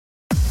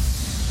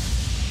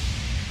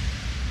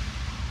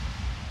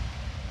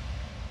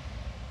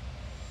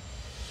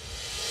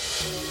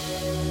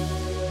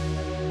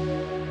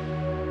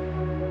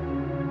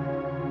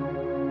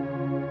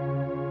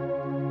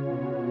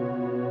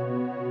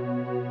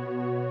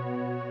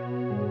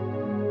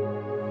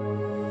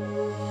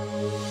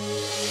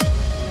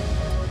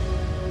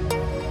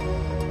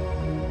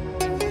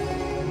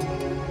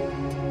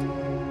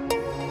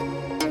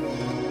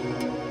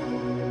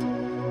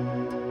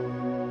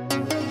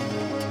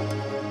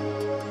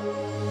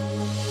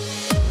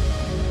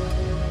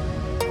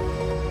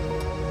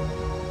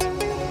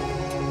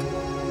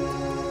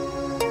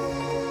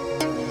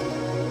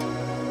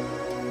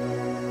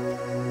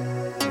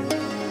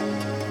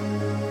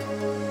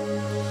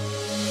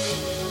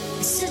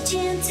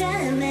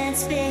time and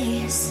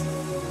space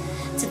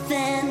to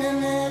find the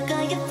look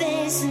on your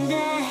face, and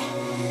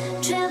I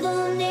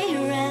travel near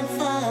and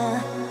far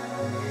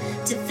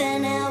to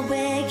find out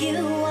where you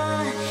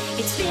are.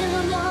 It's been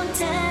a long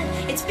time,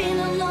 it's been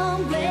a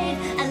long wait.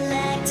 I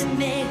like to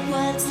make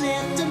what's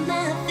left of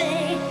my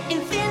fate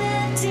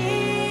infinity.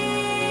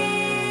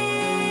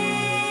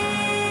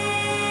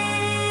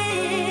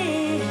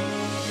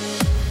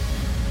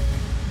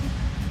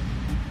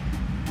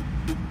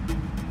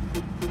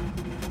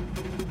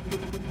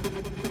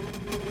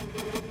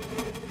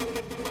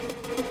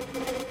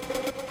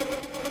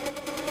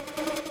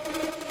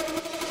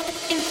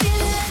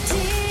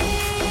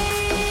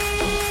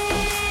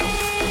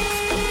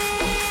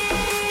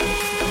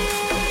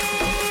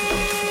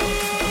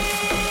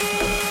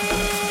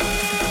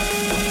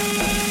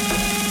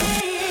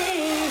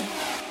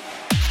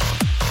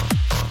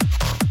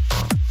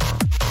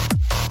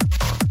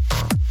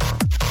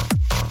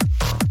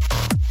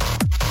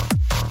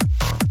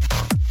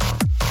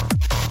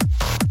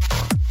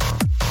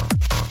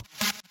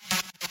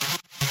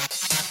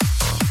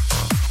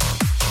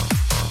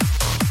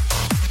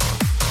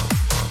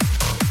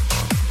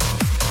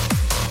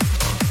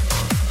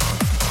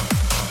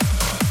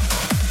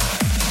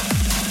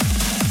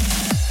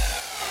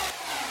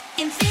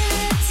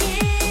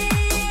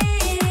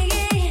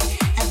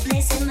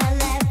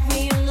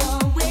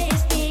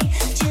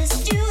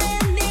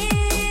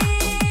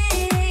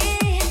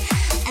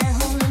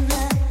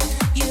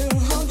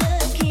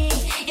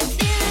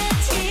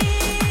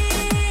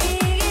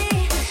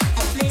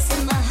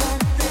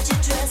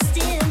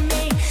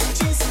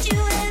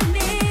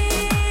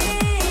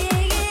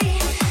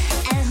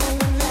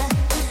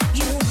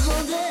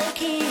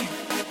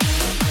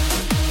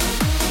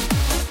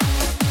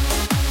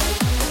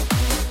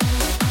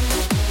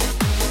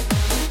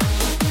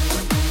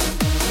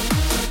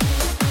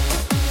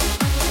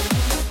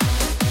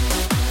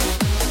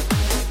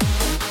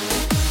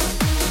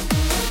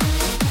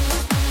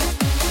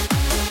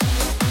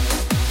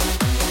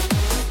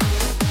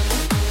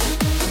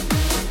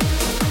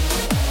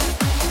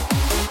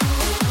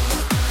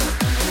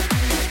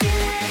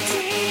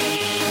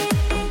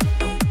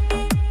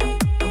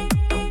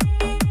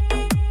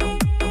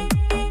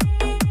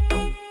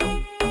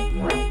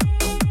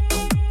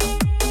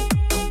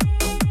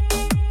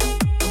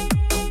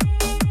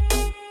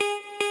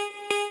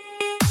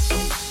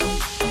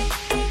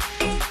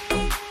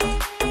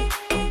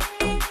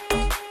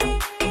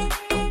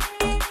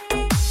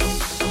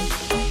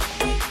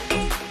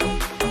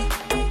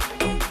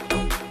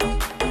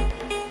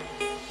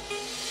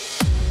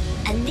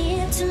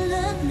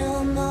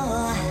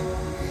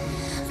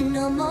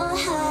 No more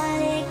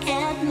heartache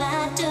at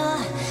my door.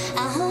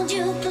 I hold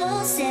you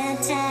close and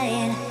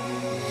tight.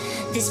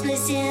 This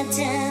place and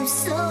time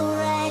so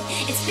right.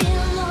 It's been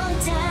a long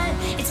time,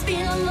 it's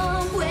been a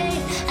long way.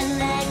 I'd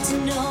like to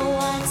know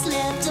what's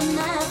left of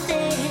my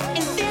fate.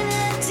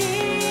 Infinity.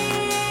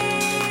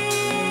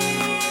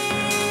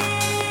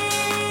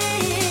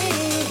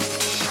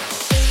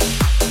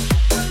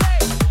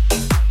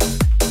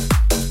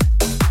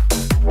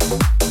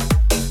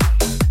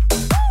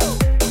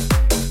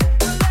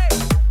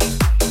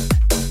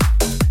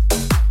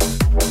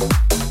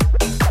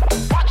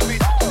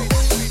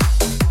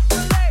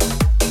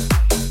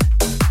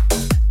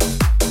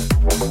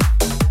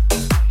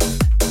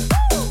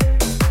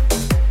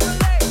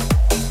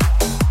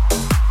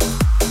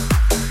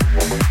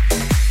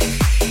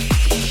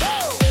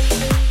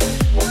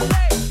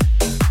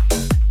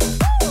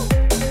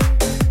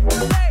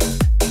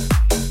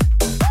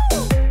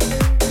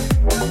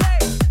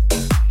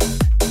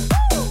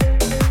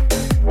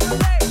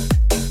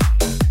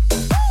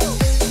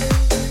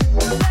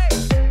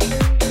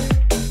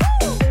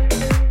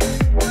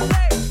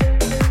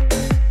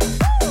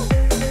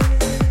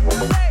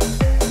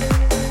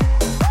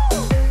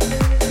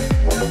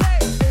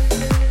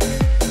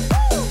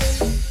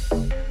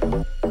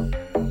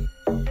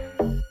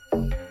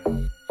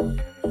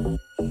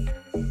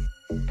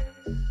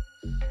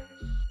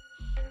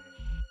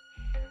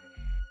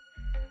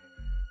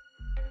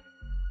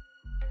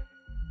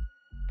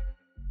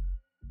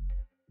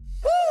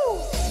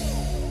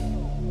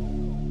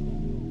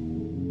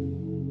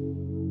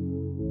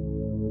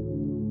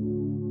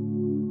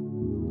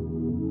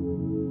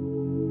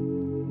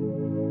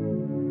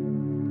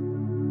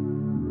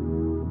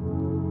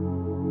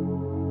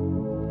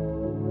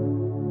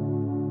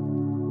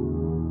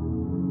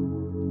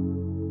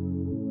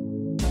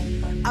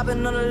 I've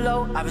been on the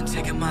low, I've been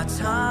taking my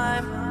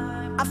time.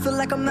 I feel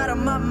like I'm out of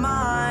my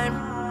mind.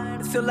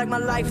 I feel like my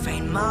life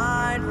ain't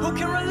mine. Who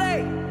can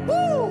relate?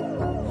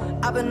 Woo!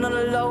 I've been on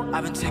the low,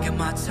 I've been taking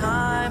my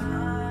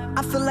time.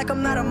 I feel like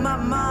I'm out of my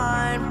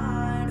mind.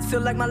 I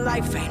feel like my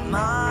life ain't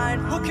mine.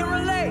 Who can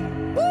relate?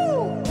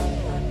 Woo!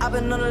 I've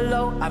been on the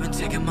low, I've been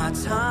taking my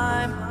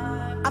time.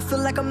 I feel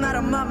like I'm out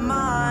of my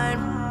mind.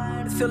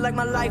 I feel like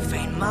my life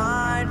ain't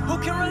mine. Who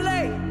can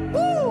relate?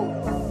 Woo!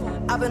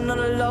 I've been on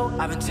the low,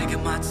 I've been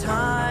taking my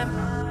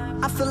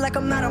time. I feel like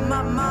I'm out of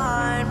my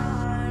mind.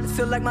 I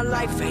feel like my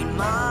life ain't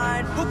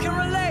mine. Who can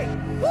relate?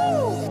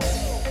 Woo!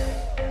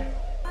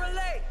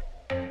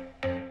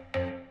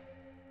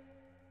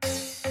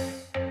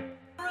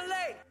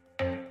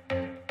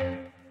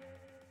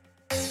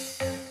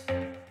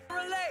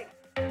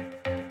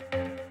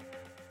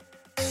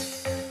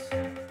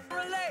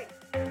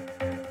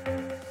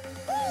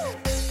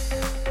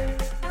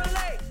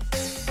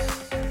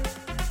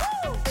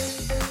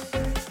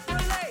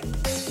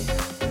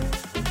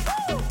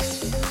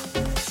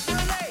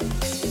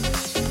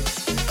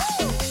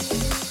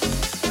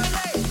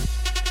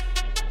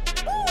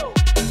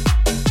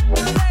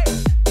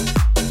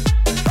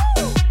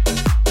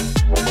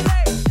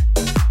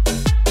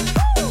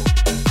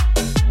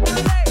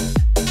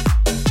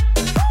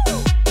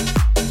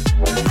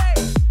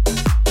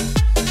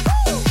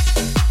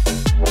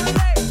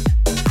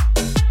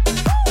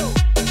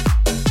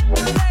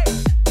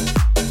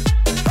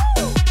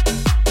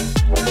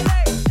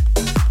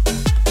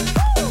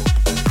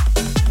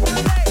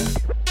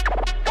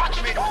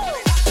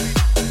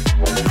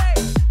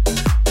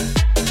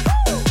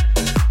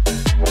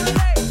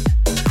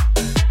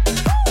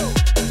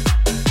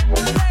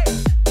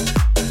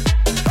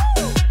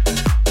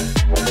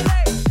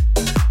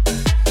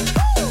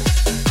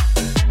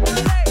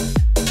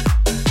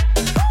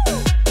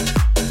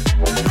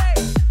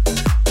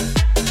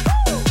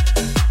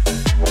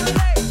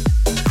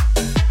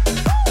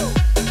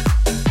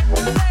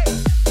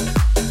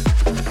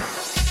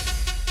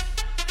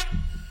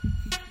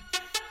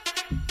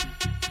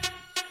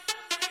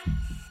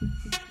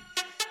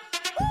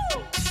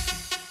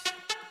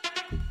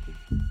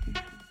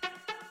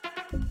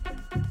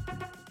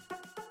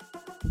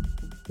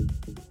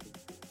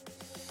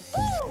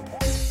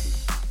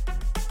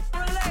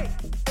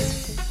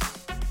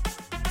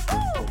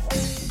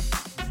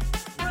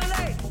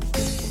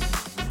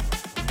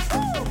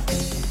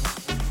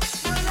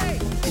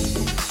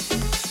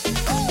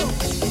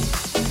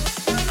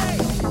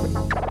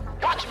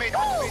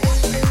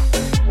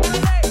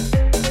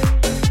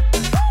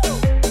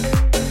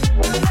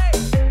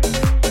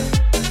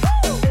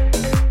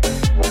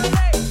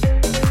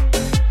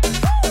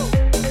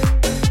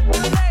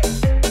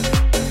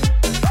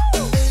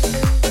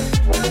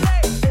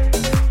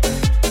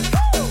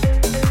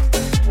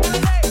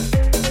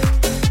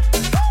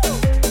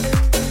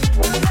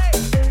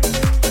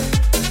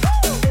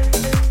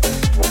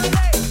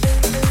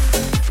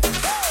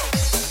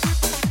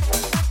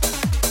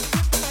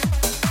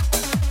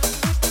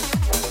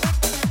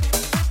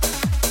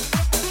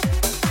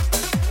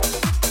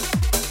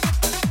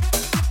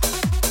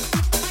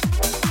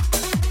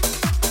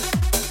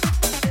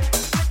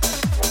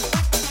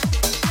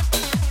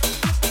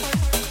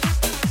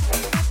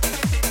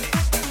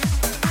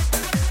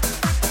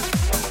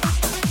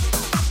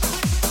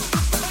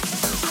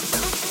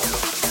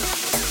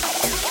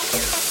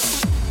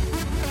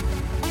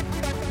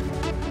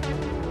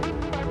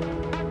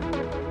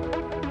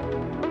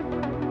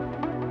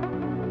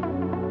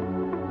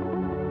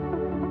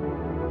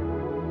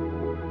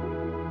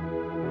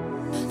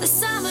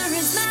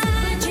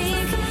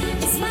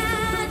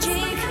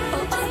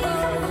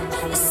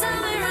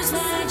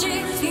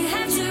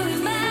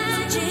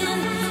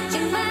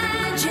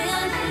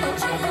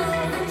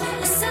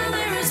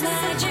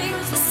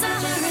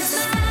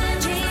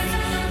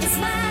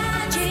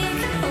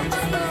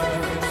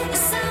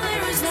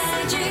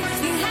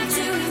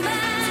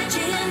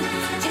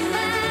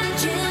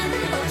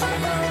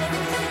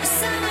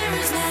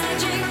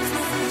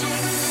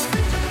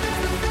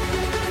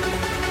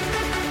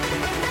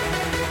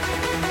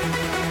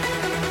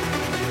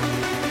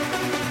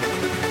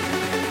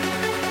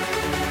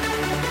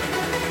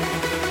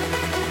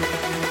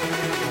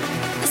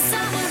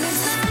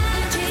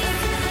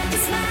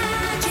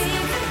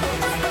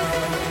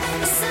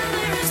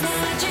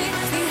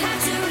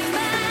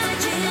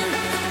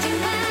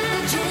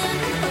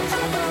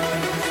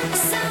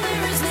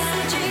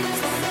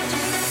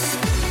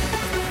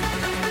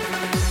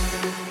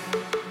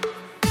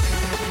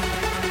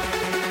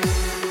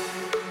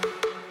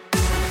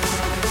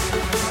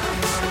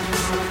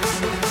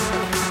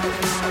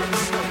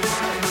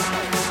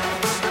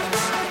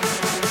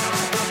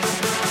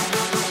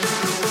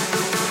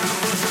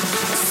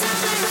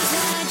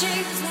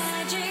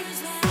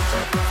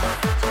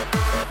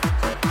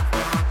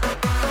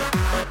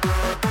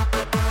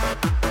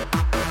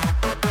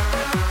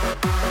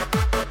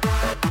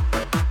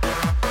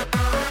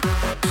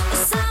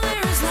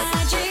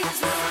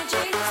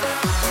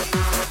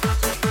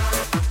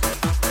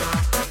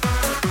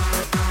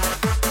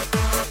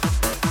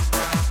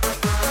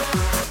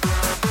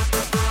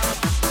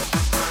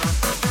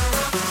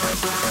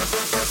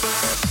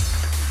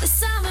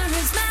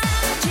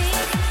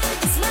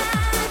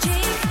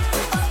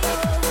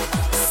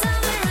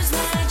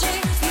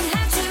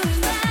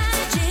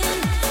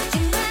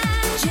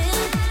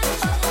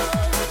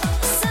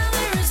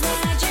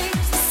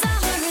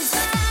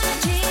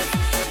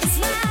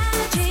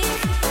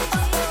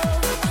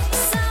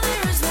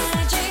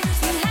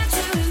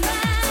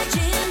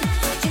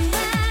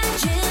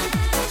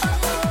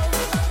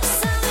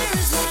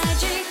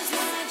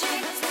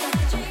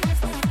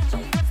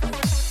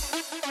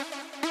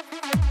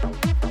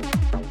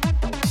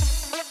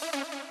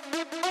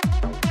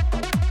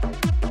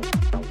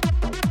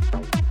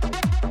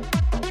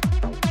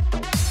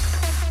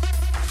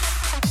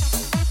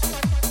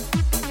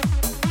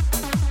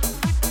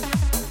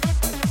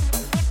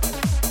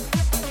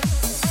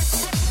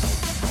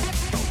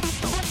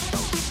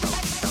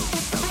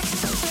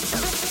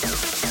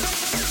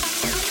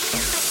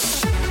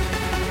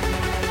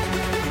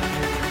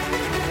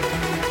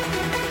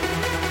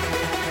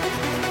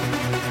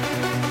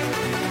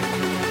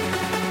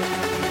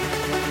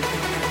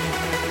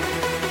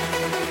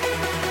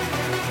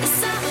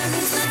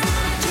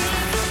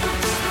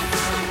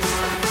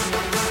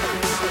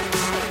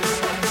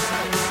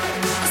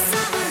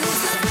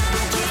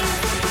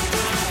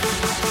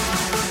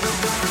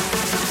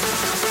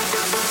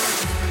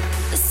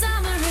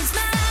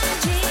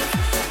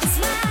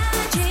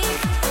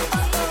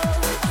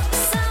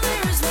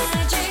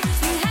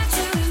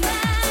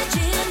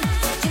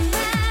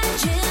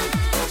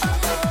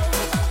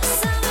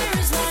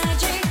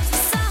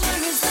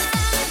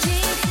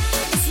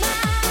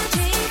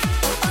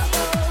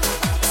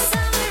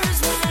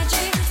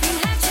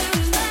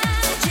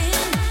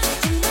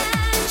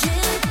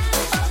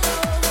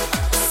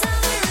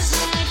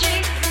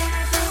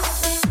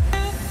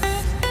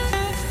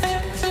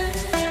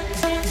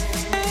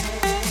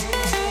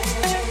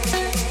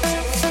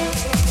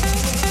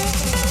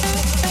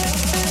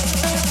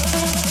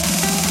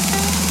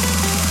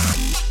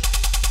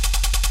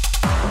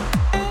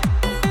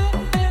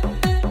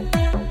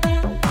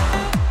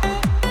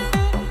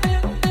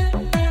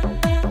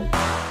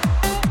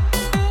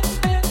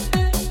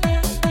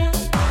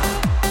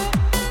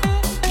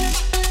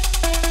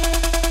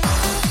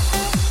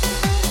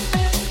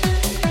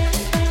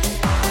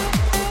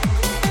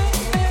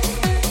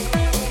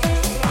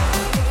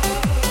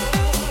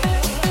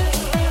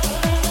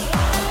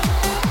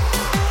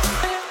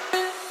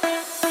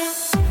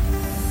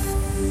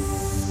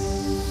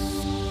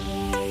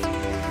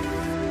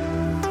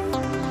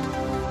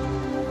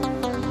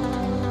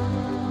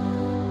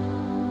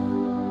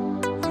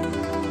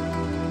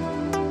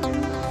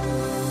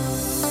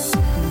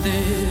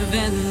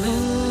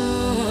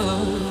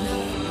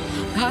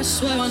 I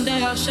swear one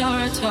day I shall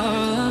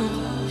return,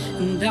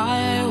 and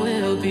I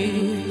will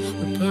be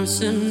the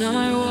person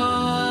I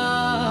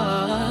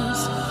was.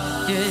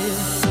 Yeah,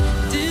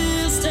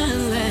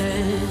 distant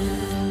land,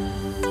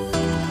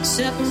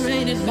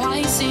 separated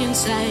by sea and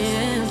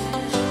sand,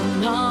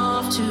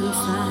 enough to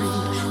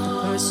find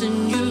the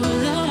person you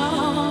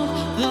love.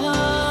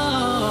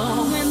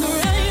 Oh, when the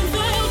rain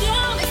fell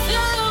down, it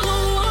fell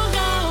on one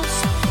house.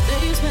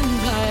 Days went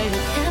by,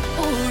 it kept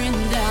pouring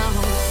down.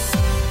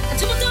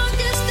 Until my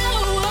darkest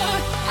hour,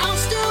 I'll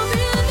still be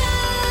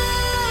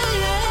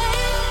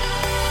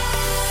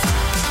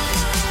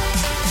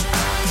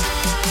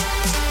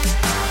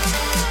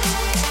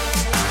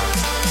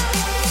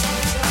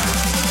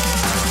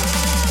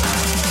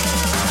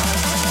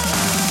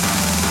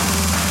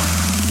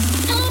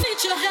I'll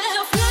meet you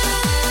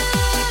halfway.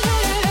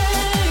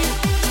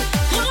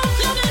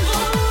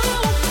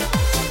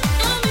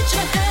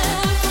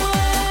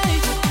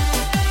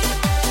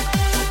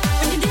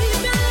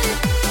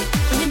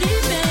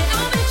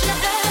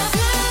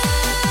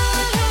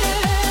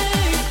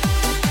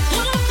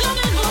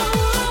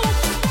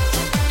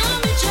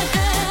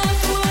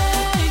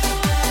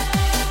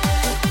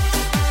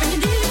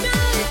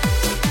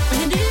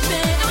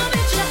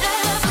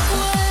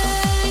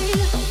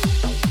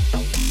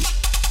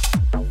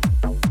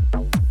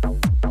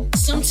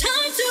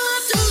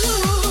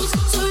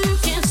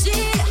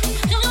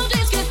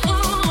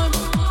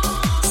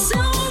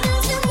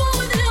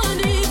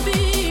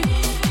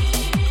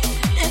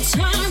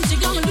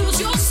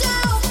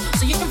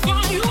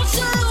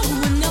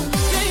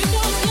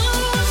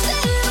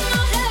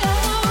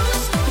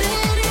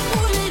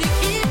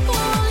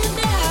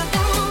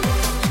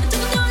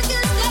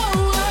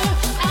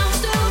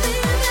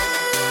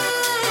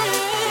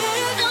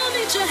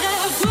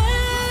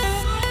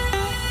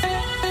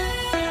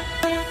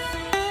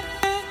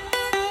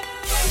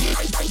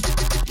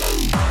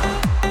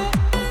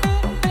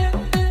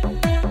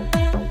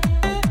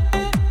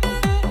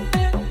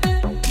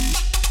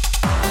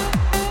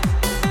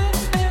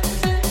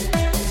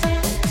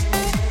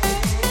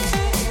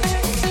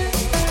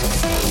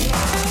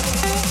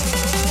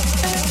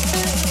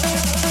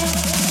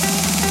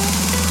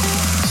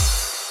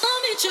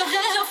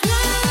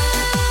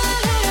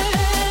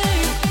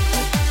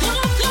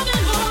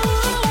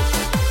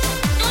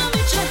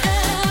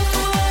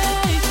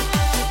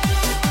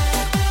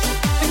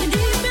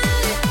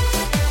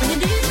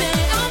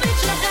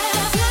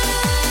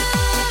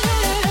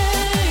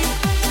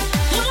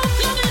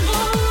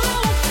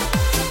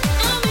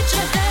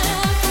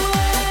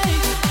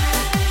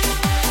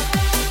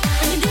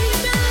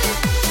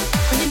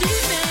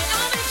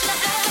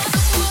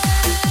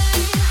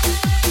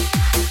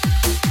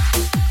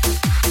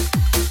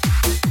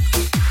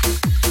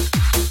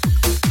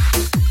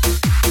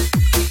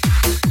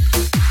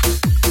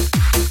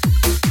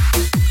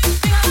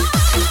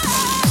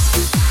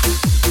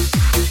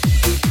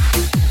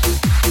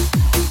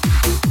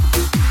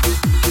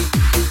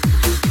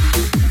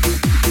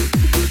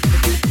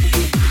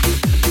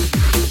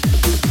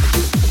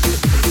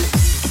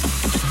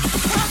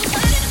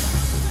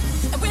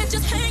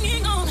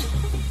 hanging on,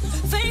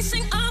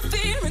 facing our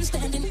fear and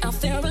standing out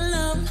there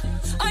alone.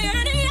 I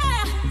yearn,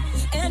 yeah,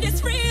 and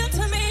it's real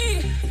to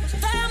me.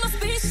 There must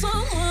be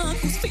someone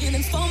who's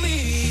feeling for me.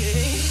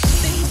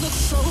 Things look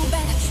so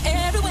bad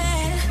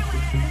everywhere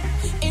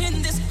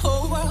in this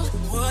whole world.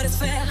 What is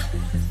fair?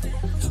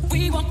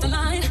 We walk the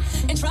line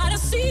and try to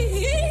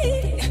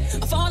see,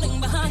 falling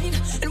behind,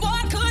 and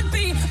what could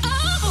be.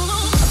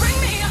 Oh, bring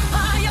me a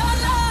higher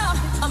love,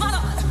 my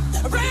Lord.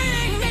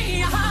 Bring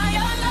me a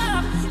higher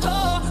love.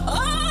 Oh,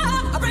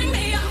 oh, bring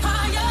me a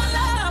higher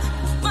love,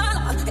 my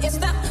Lord. It's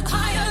that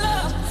higher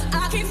love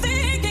I keep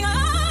thinking of.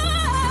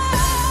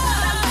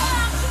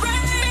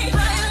 Bring me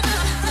higher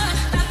love.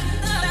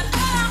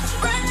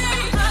 Bring me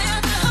higher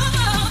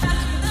love.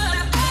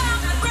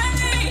 Bring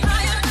me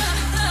higher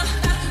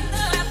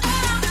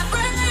love. Bring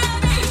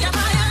me a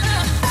higher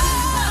love.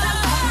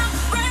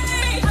 Bring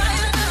me higher love. Bring me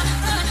higher love.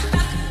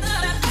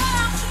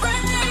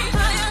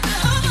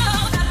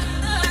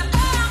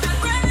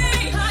 Bring me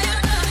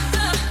higher love.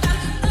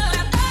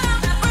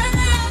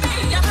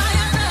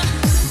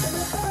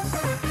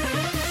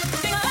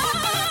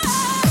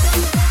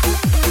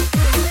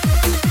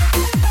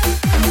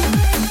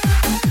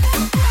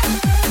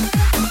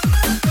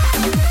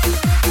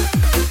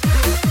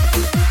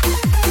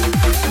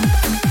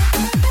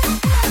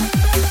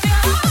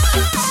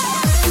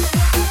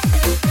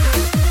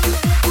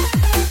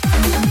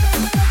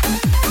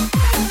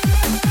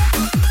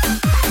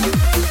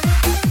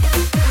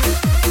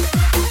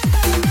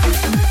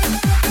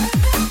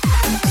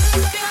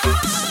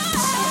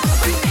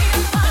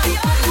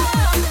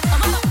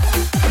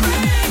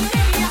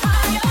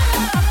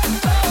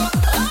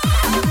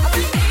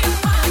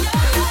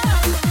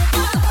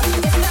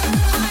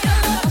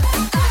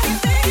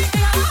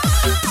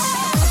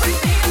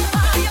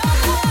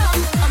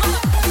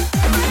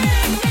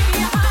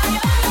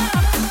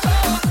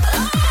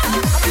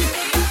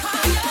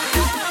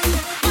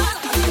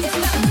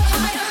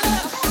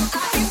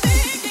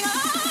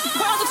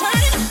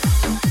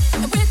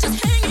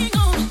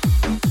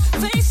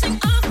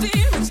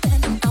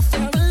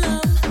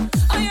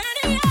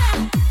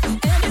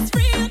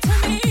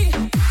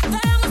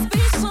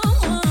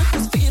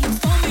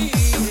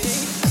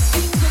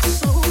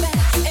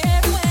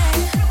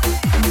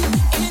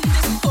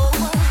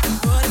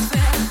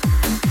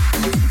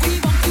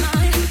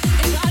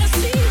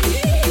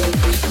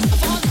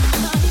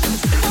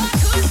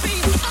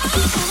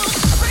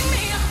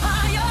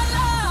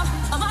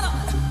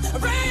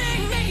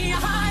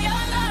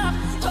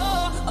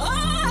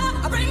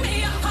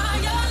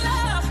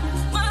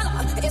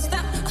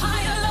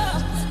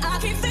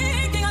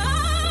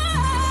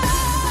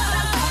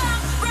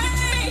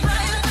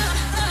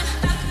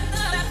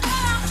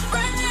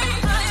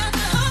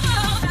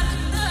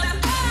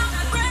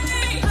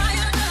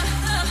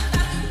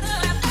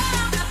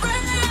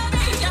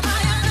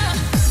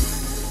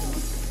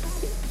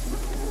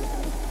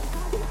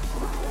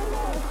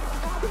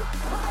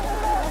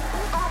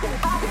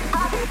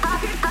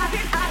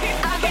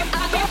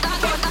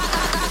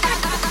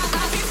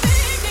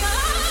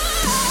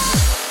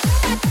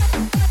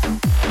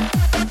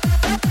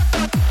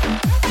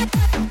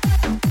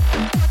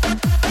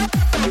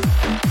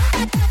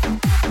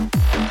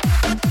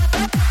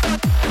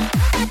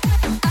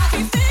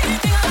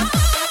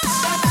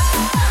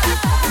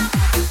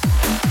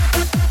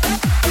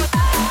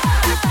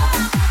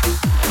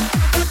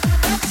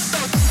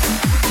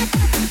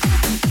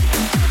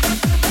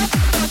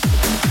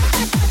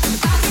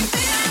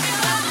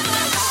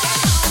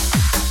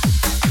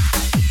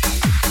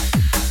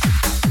 a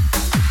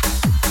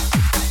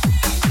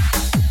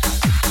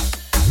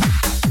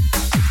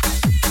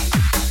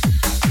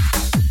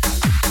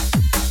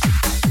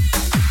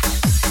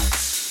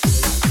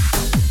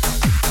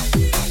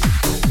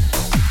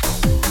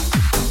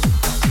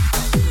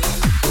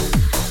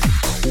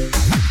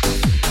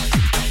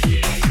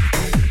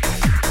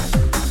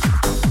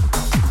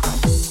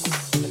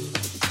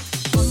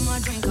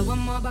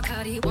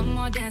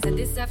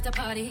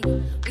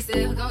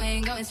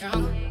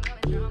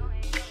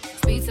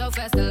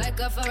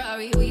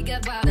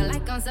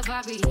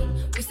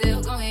we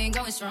still going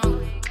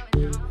strong.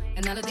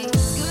 And all of these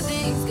good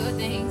things, good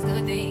things,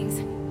 good things.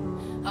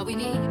 All we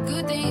need,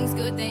 good things,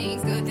 good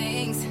things, good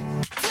things.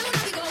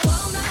 Tonight we go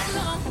all night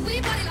long.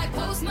 We party like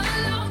Post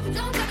Malone.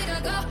 Don't tell me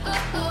to go.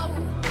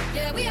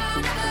 Yeah, we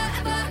are never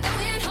ever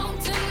going home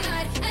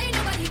tonight. Ain't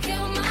nobody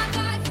kill my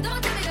vibe.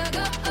 Don't tell me to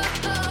go.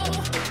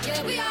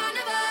 Yeah, we are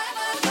never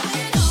ever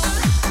going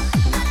home.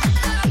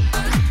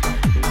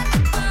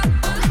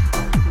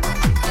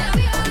 Yeah,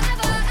 we are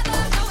never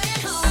ever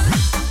going home.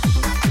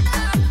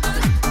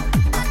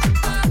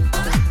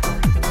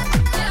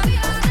 Yeah, we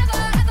are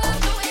never ever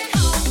going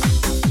home.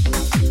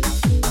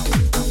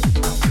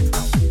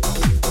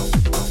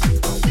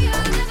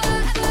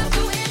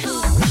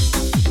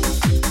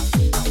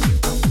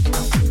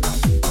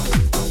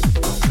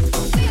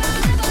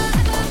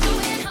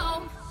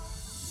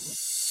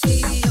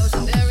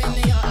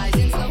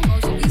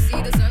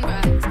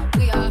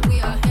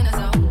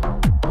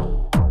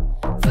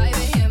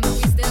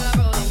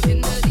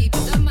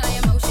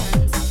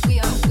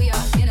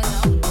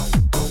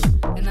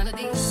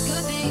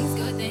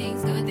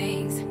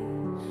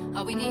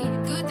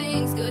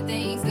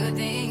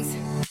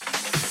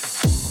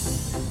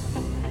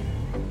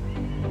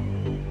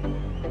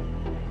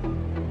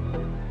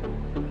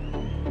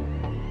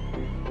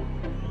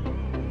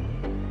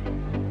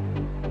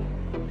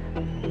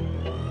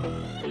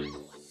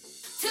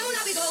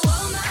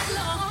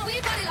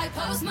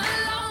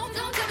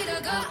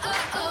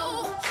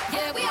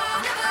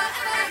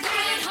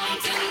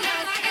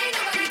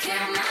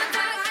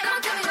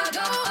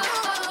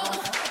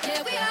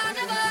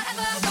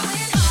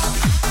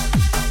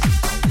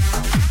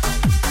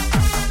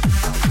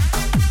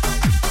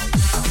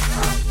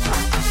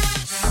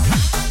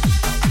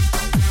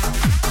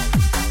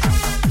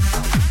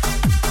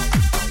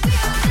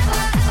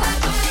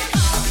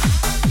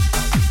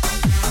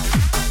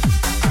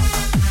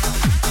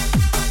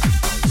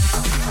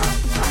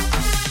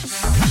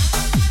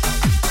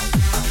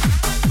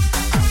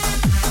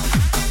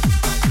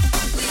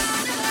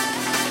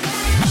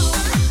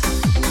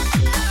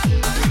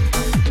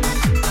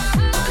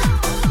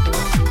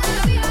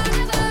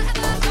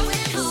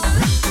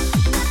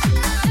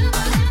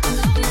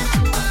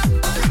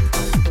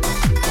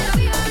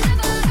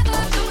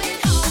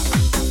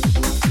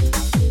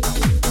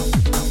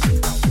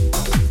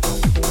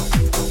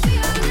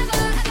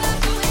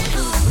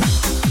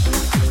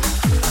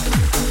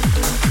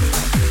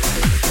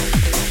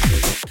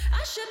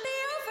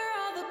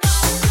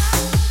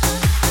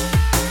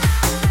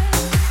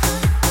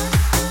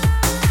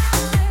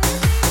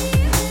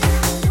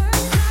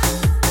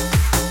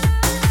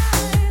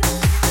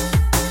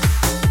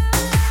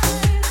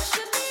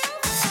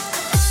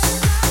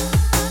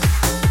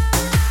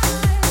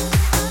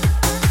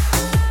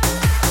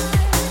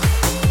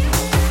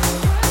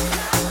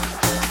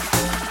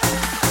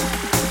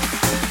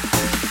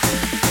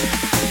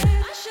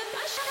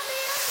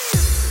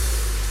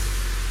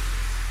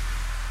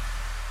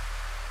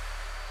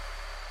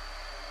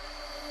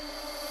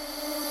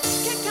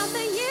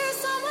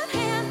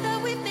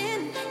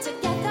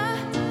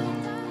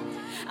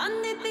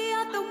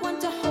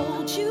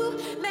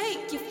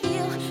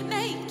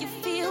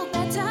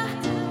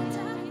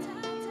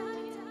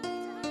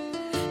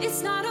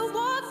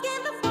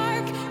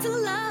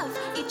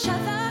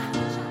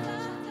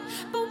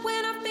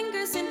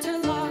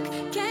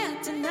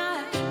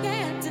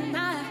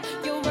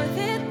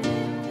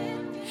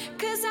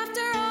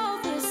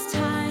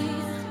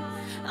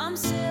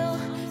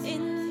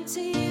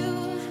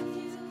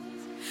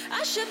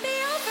 I should be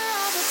over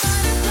all the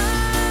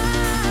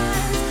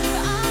butterflies, but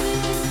I'm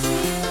into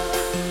you.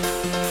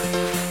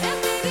 And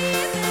baby,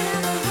 even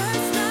on the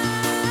worst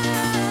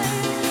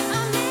night,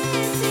 I'm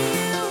into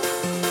you.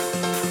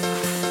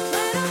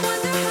 But I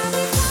wonder how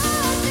we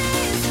got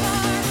this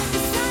far,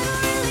 'cause I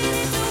don't really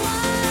need to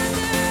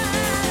wonder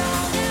at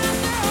all.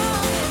 After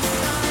all this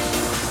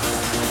time,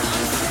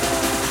 I'm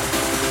still.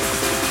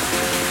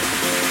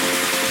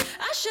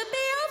 I should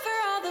be over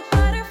all the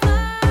butterflies.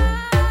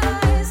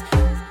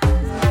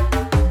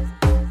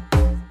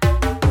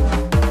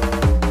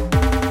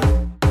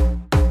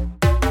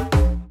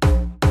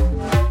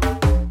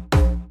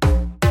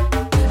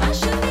 I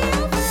should be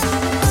over all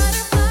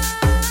the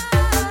butterflies.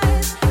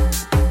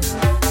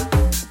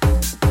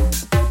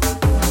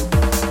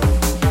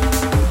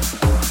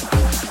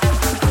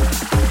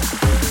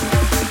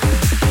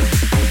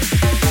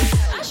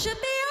 I should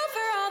be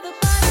over all the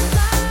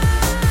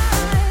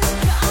butterflies,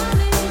 but I'm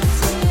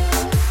into you.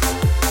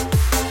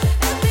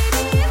 And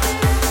baby, even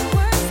on the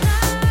worst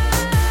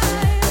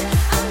night,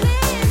 I'm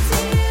into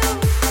you.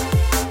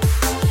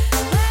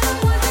 But I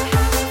wonder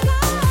how we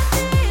got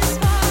this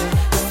far,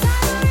 'cause I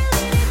don't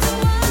really need to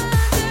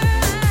wonder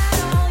at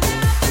all.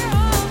 After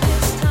all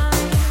this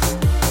time,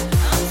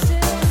 I'm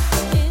still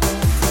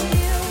into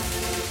you.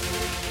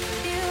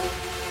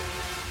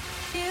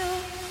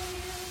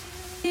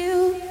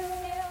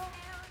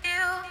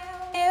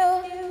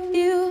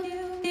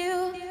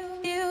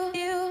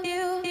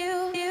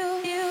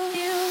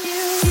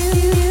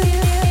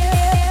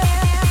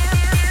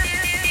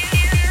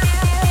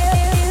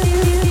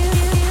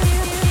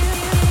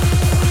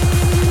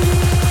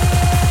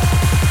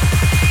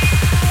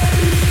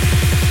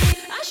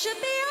 I should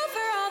be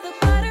over all the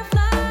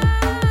butterflies.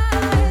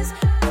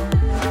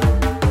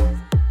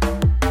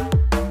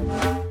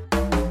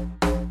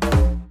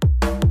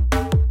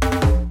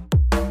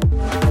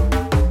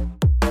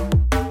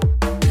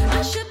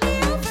 I should be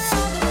over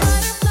all the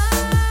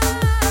butterflies.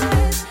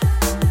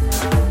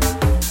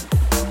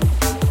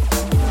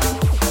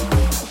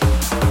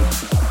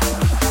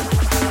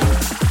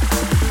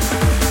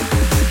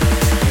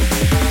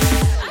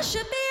 I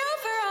should be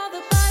over all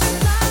the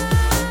butterflies,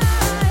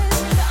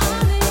 but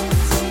I'm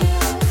into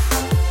you.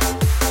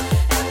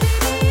 And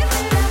baby,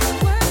 even on the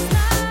worst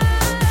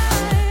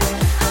night,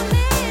 I'm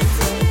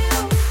into you.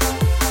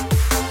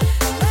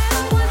 But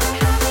I wonder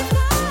how we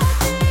got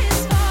this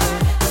far,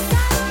 'cause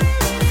I don't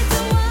really need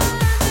to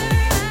wonder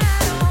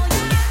at all.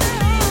 After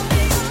all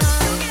this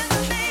time,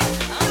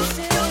 I'm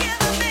still into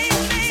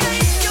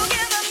you.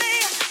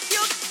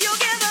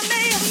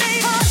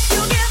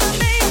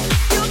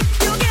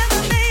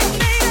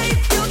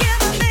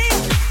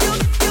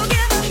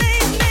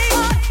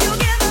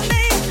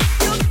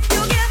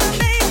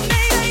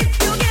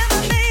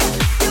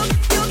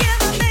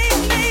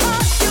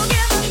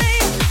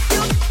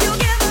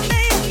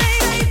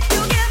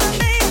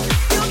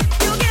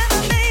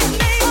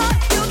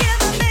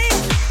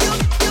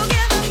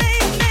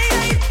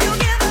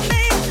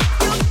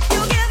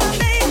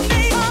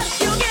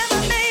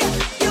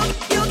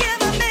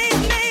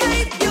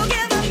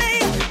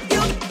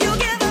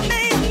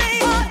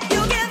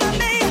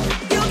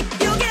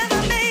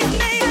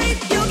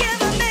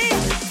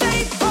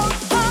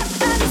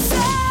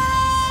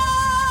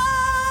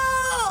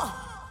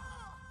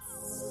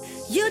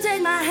 You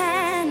take my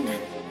hand,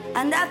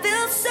 and I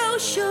feel so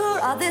sure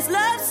of this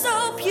love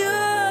so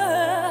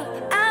pure.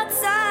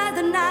 Outside,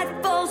 the night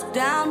falls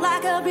down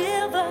like a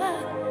river,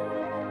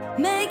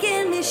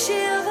 making me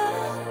shiver.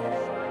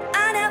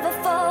 I never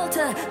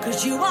falter,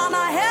 'cause you are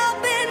my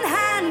helping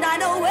hand. I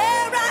know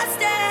where I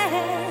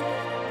stand.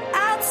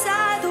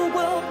 Outside, the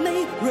world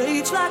may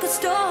rage like a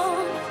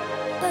storm,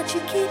 but you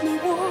keep me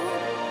warm.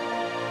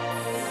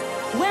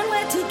 When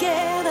we're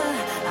together,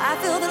 I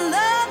feel the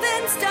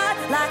loving start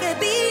like a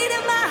beat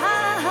in my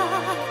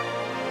heart.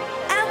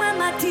 And when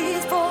my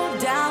tears fall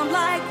down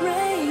like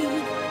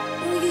rain,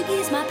 oh, you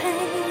ease my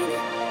pain.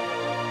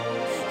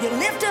 You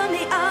lifted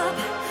me up.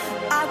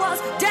 I was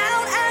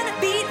down and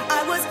beat.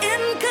 I was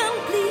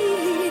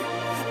incomplete.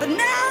 But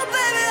now,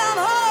 baby, I'm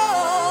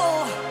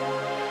whole.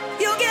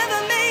 You're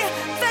giving me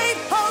faith,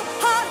 hope,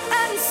 heart,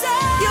 and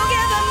soul. You're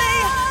giving me,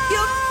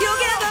 you're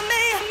giving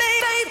me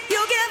faith.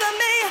 You're giving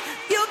me,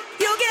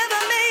 you're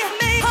giving me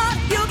heart.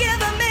 You're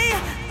giving me,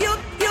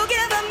 you're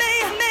giving me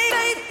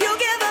faith. You're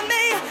giving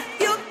me,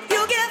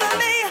 you're giving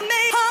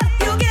me heart.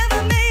 You're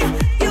giving me,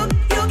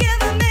 you're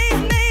giving me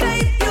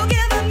faith. You're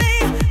giving me,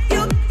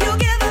 you're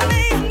giving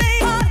me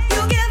heart.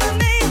 You're giving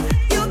me,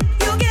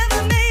 you're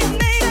giving me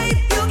faith.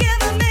 You're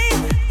giving me,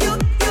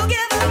 you're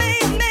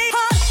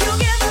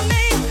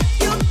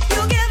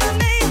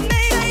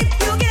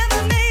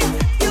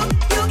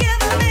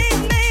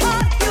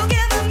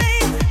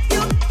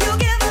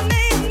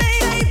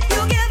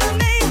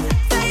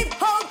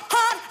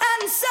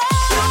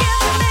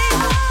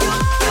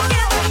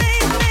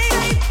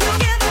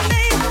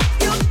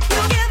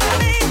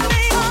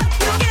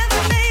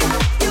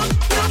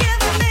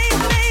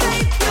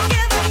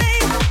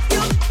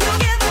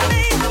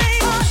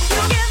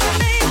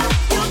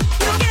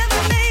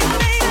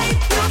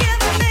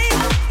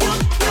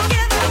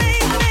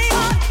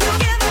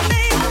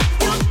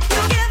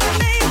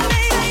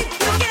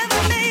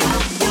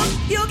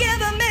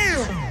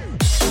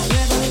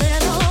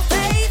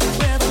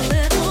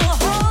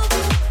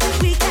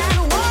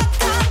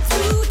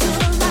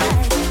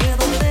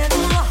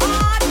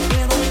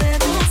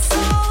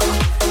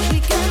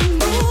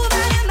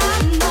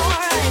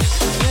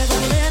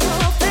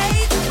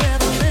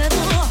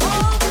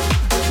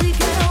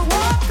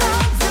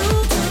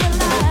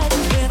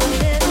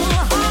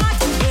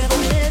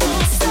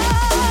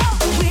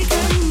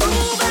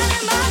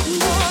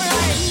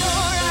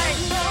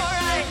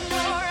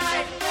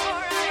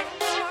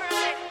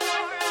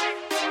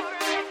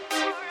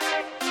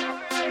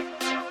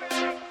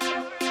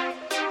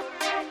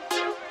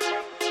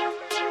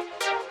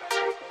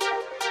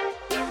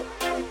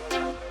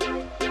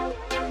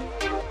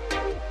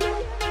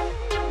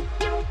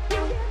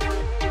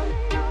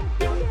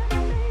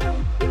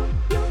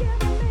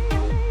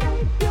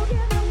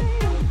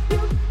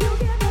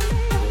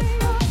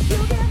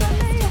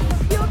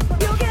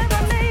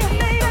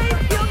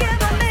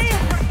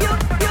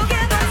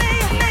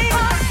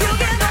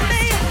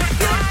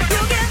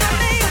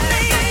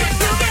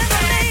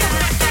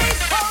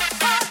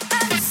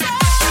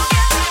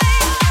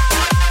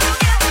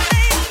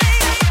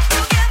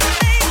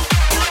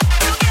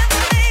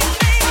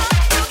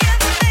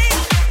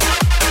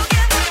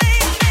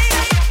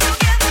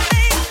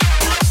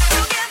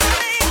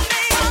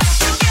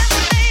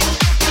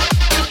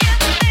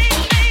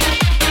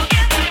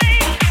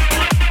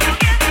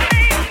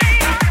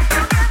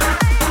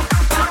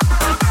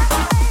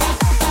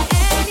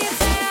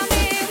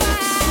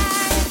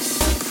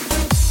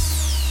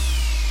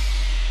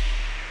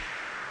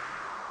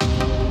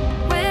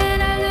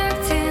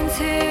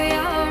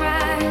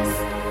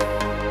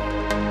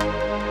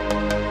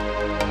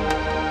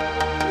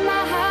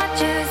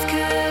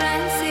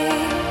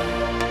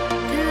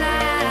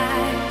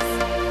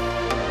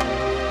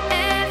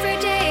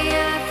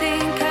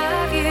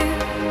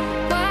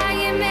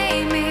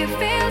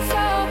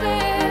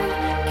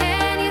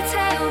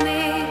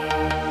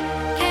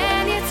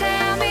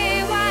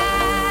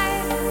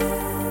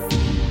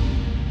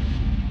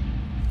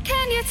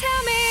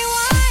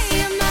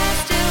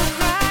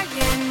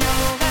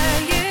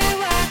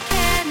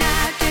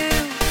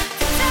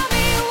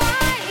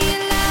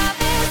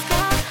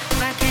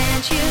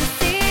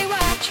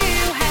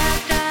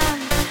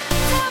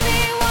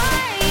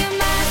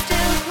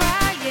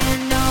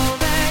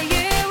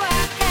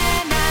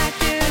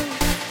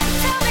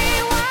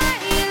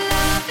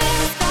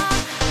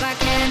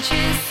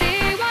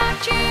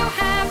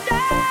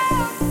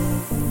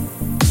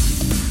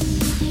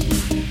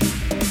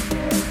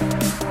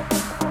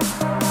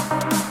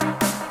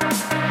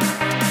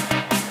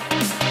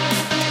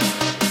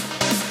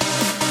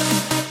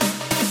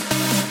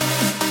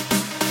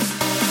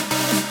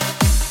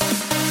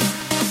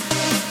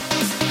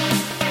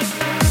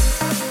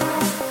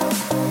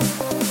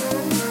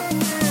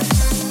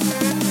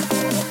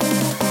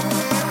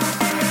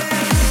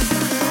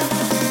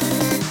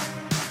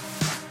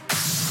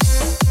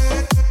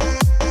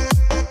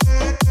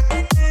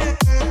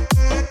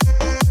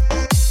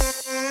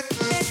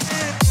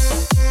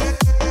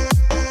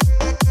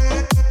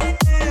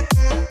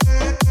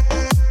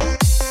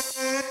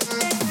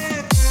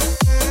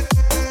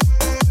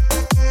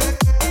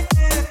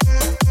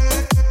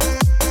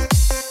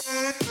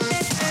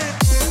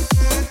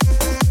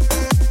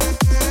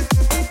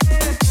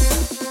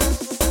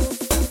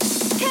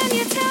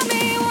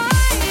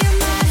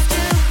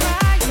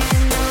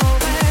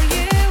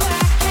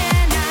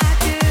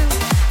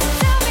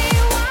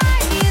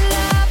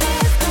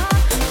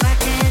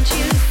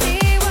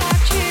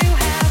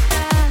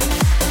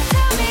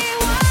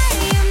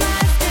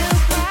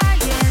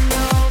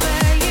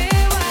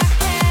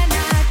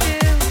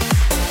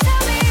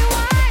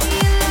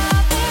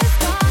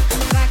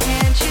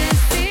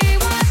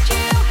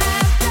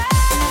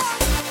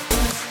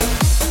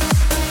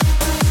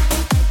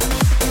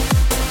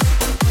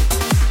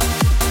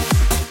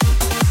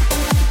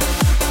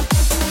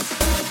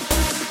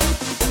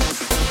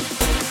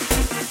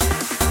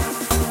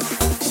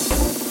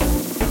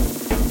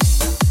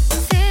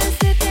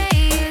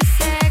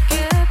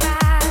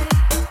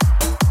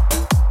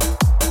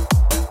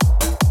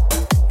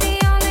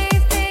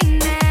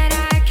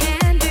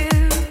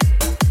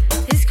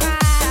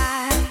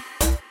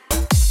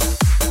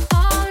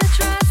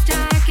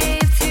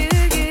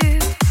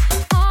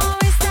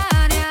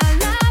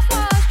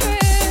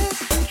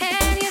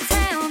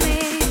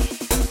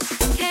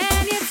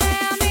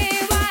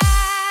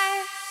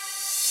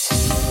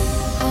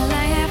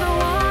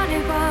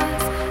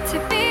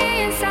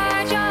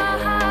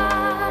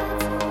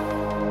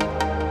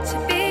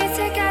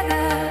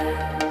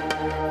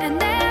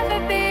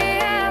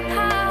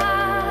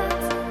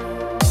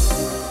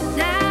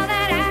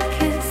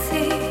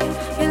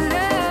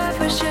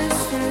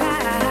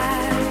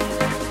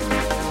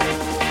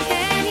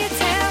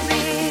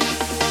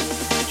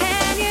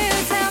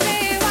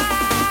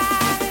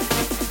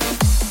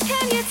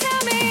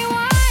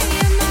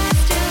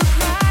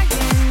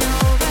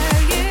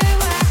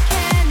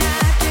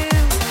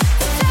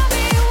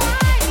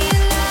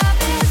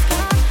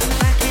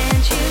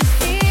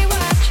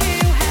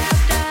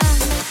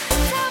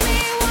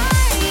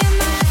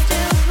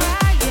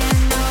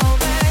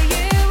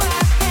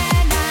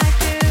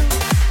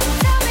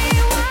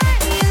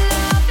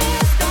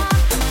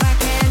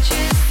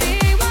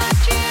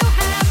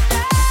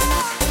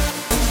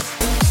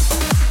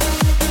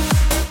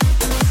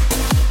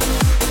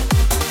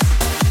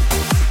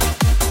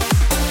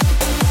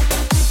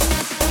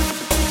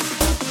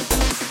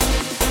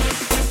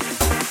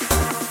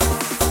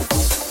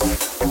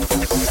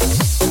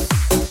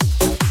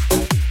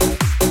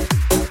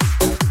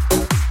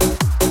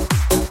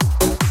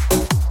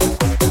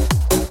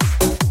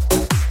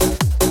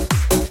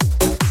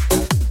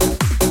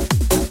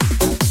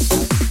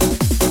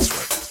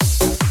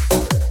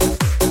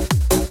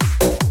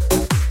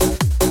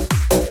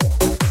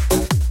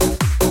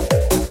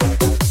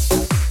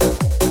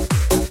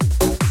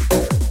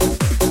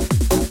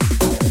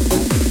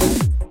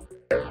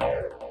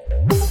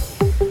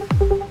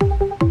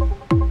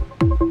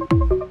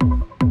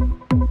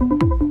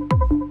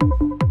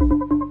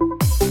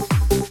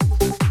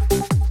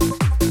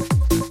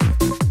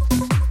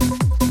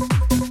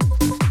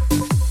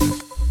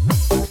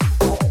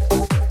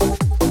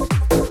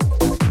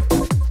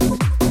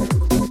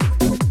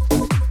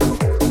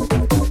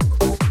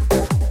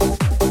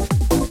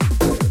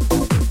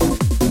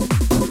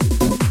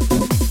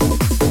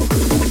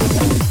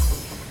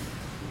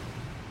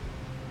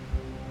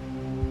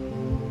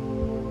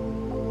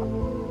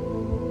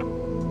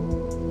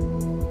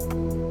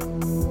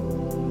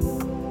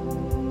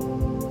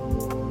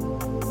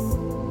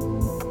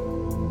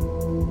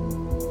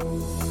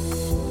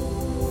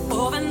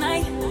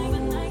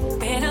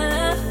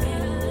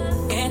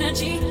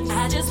energy,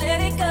 I just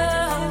let it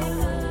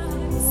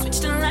go.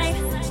 Switched on right,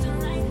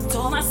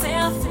 told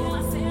myself,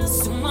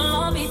 soon we'll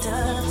all be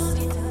dust.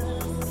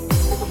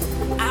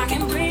 I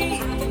can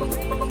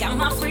breathe, got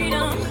my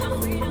freedom.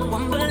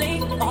 One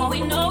belief, all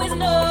we know is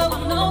no,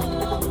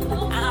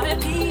 no. I'm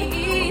at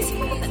peace,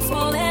 that's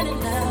more than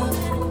enough.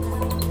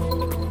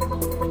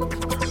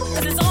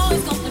 'Cause it's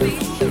always gonna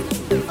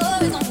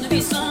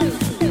be some.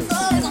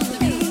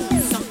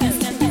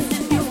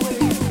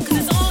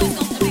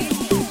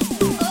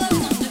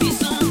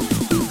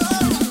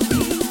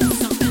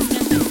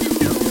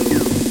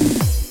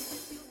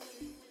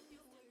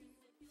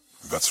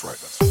 That's right.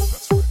 That's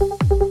right.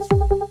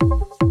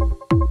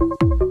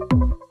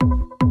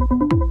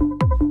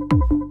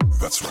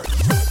 That's right.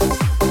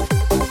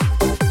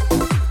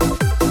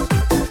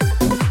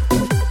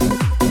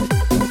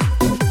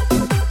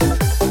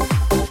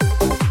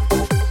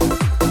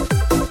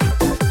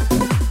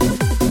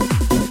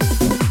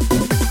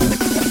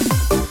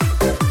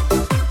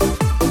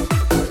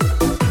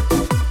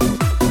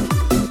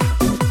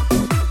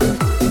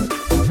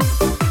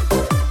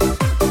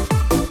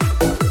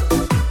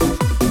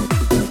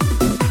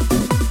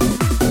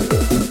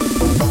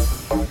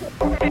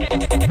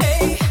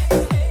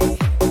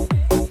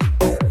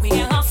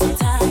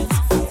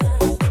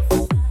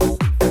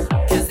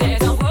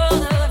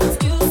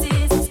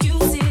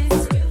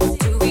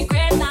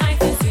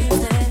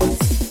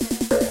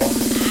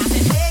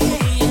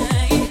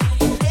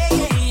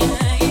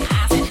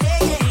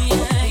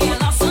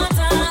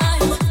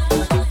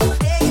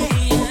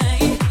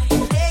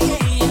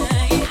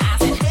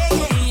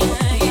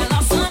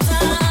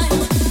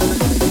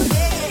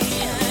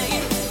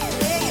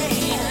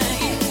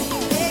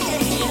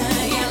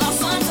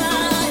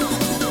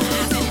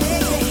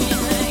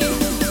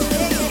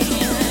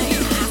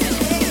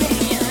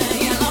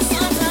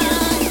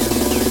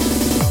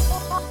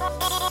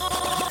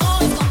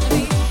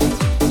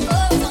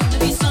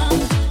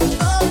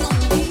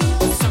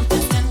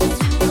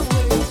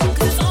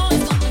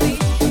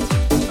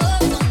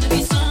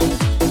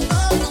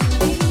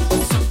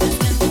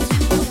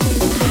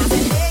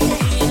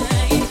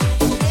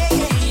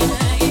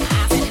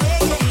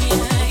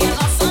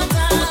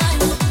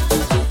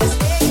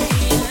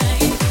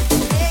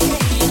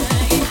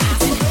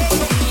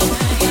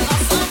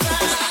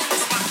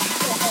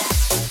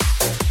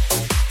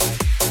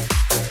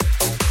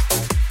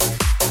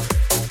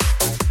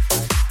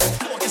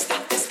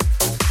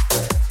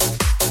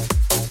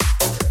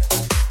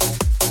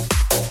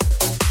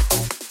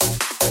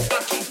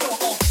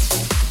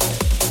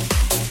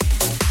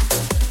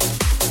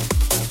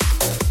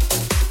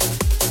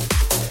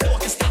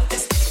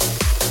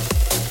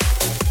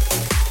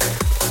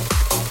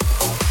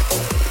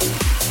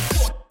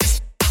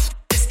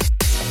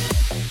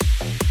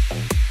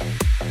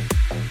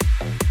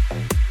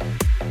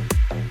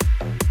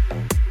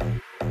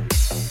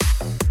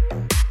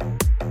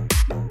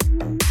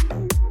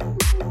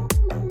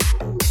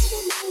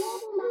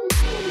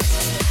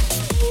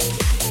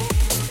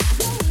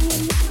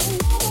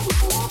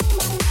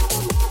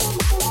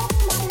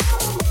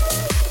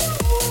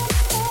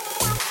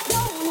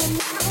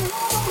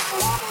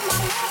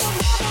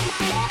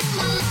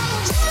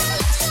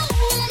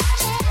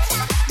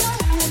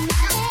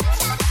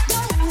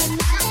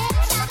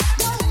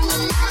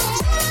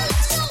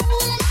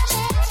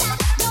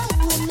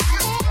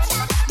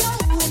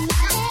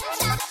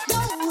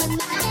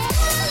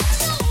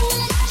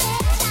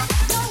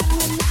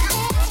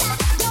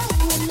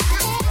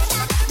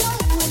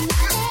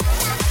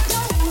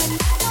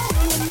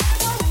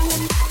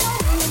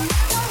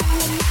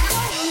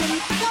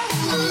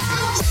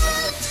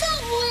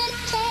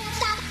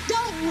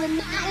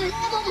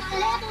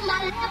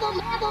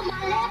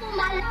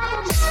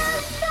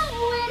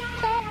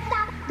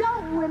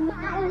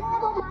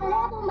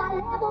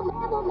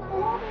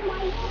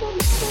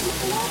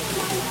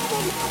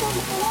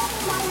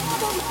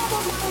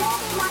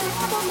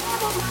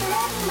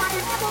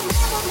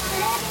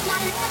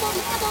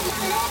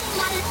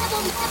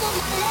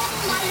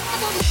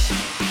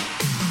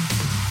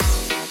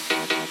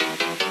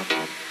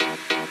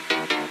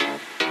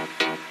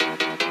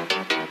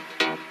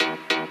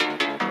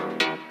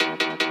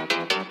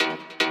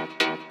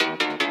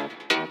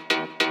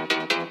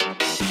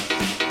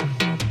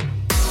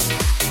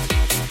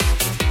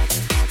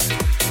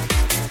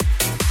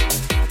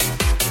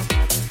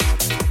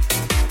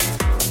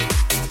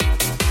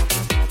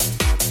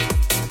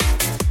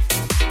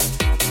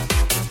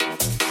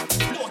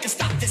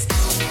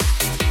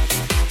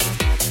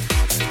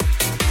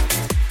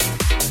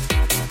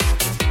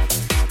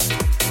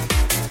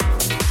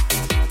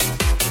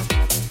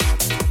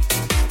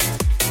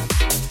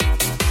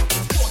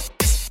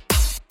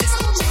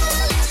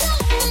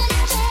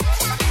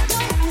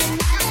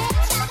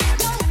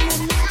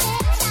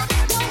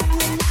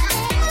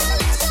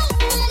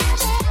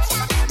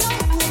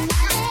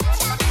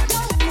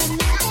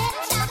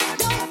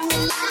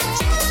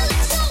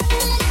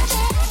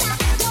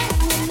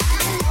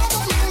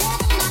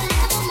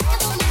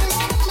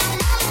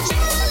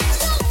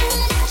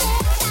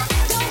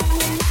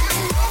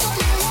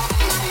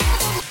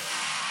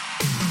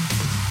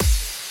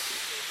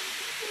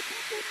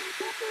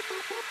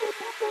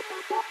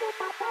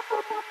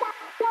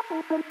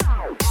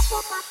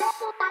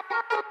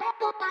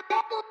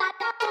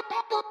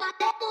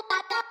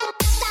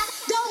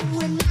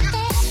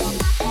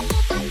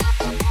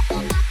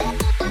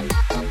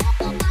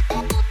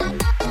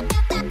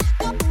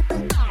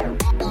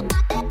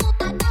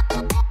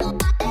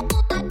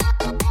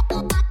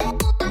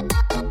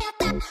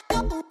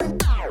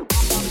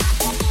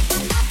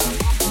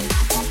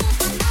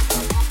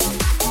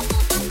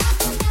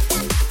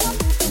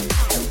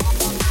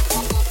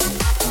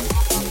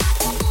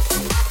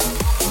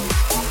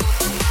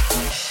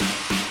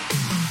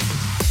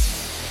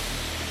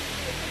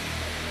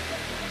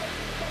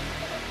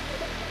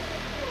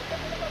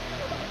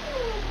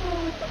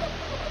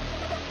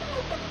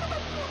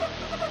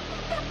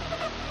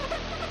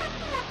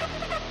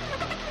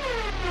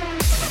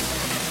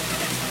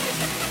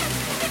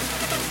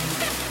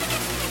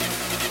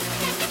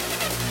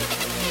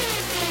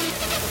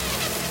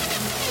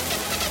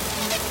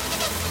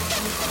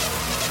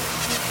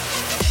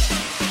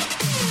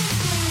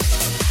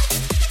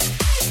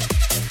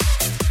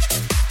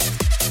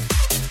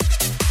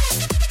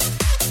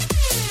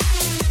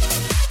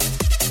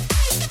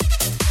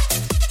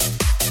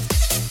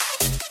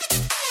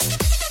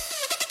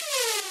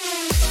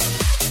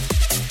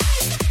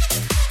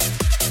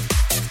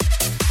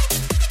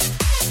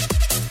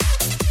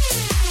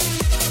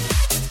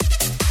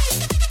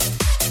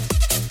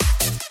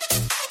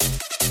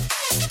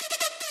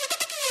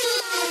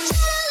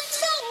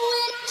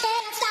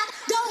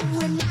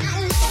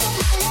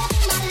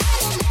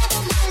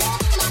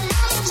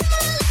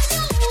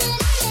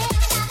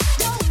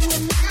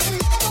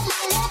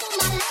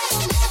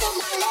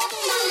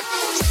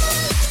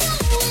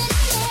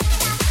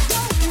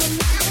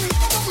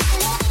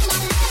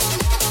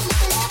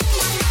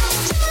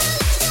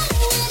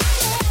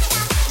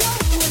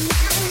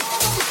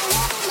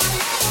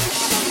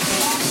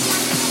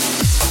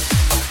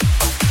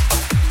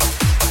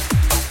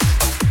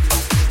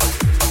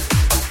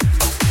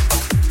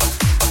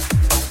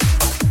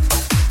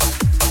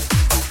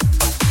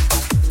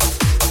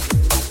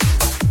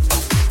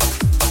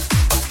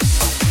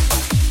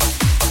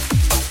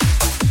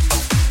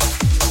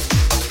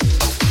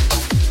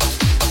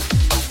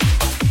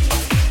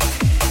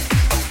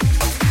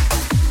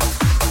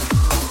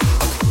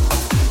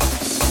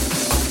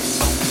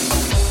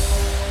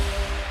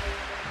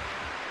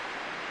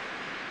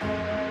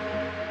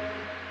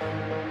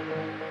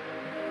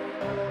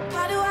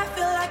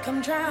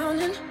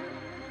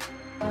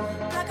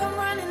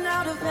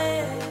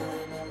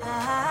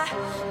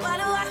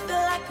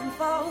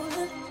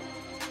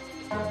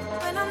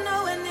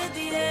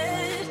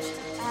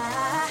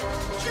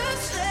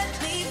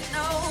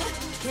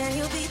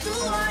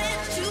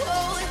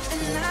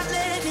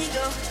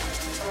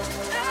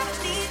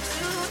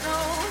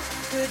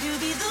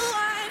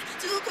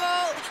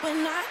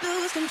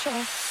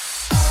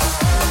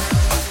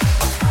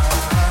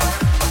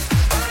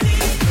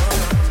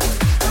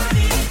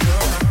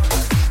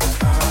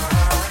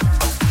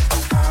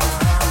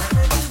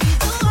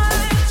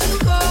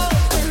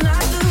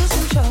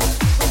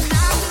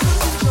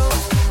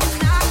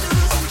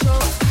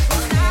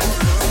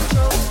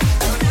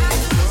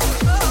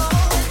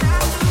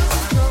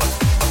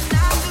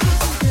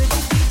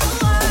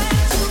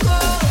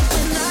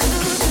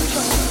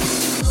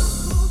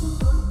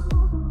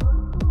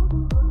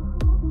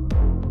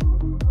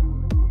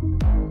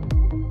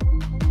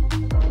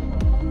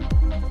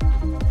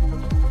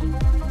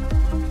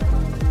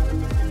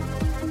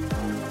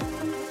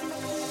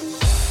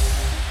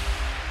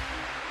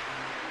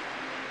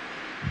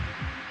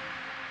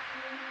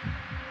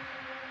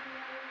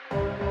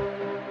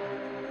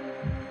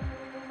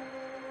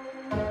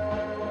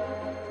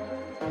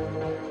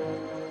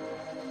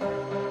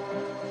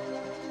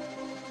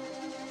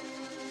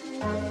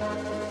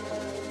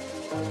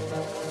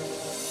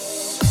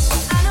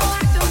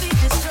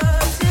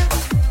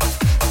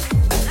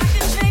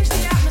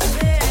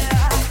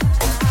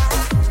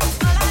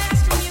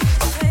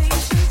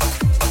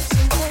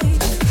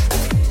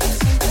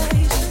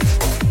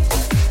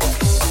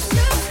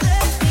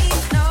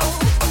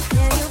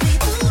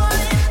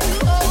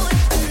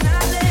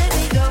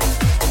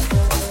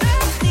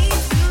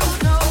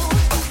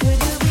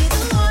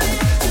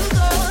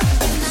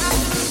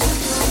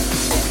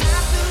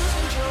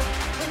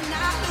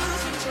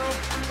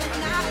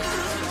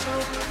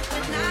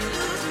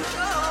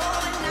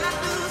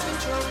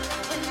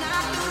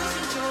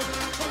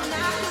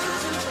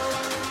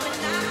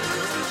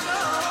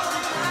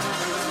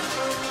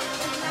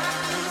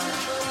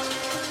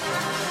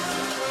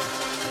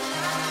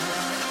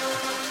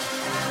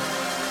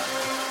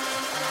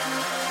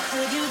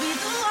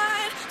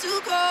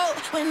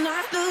 when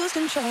I lose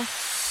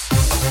control.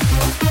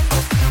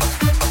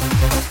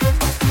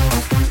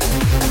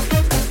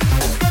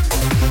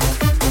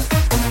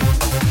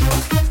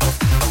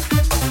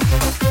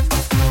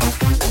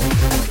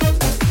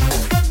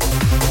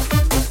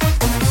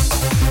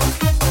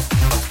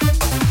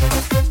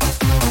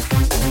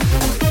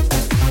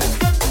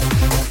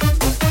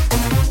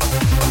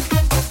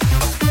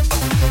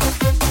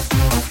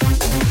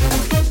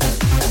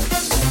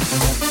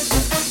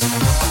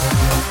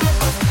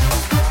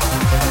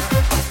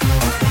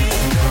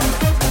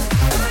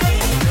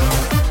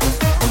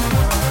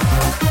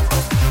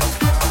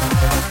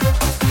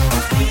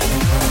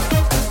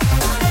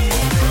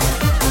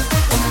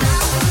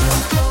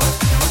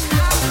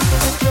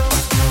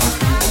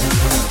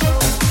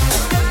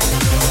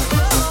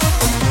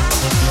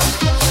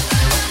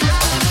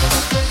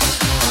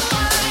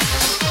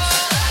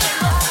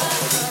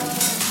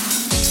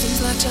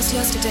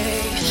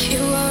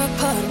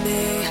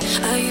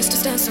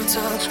 stand so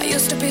tall. I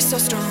used to be so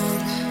strong.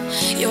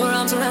 Your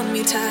arms around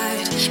me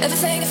tight.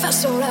 Everything it felt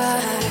so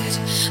right.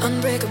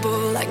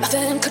 Unbreakable, like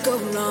nothing could go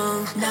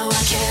wrong. Now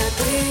I can't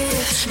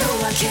breathe, no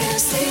I can't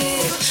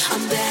sleep.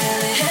 I'm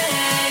barely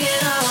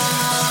hanging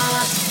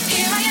on.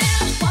 Here I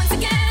am, once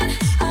again.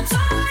 I'm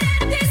torn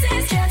into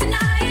pieces, can't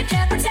deny it,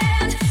 can't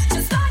pretend.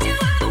 Just thought you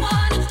were the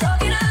one,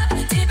 broken up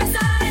deep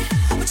inside.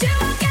 But you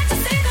won't get to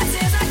see the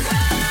tears I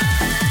cry.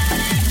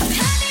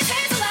 Behind these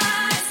hazel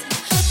eyes.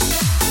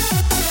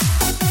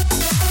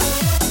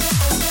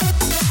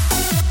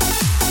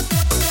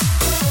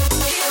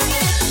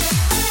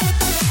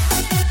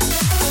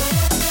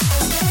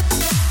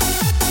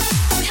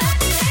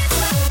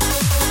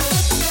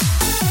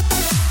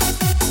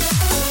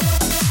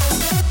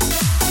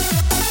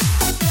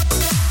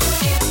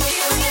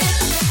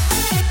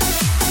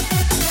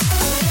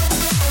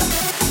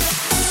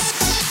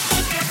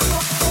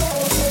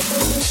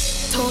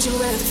 Told you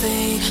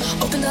everything,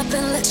 opened up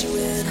and let you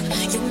in.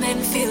 You made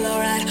me feel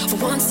alright for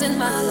once in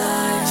my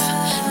life.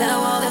 Now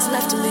all that's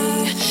left of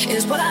me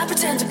is what I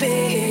pretend to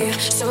be.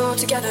 So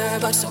together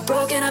but so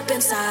broken up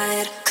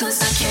inside.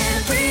 Cause I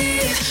can't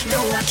breathe, no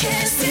I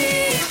can't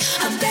sleep.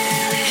 I'm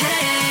barely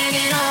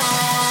hanging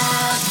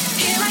on.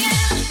 Here I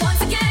am,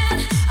 once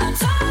again. I'm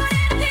torn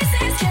into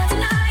pieces, can't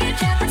deny it,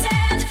 can't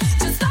pretend.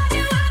 Just thought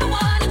you were the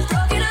one,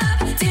 broken up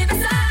deep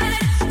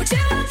inside. But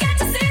you won't get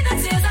to see the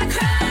tears I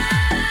cry.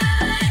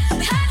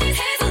 Behind these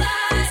hazel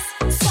eyes,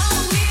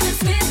 swallow me and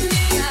spit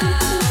me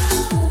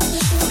out.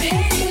 For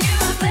hating you,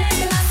 I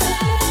blame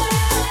myself.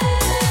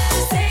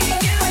 Saying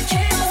you, it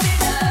kills me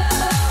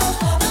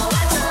now. No,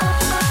 I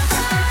don't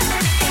cry.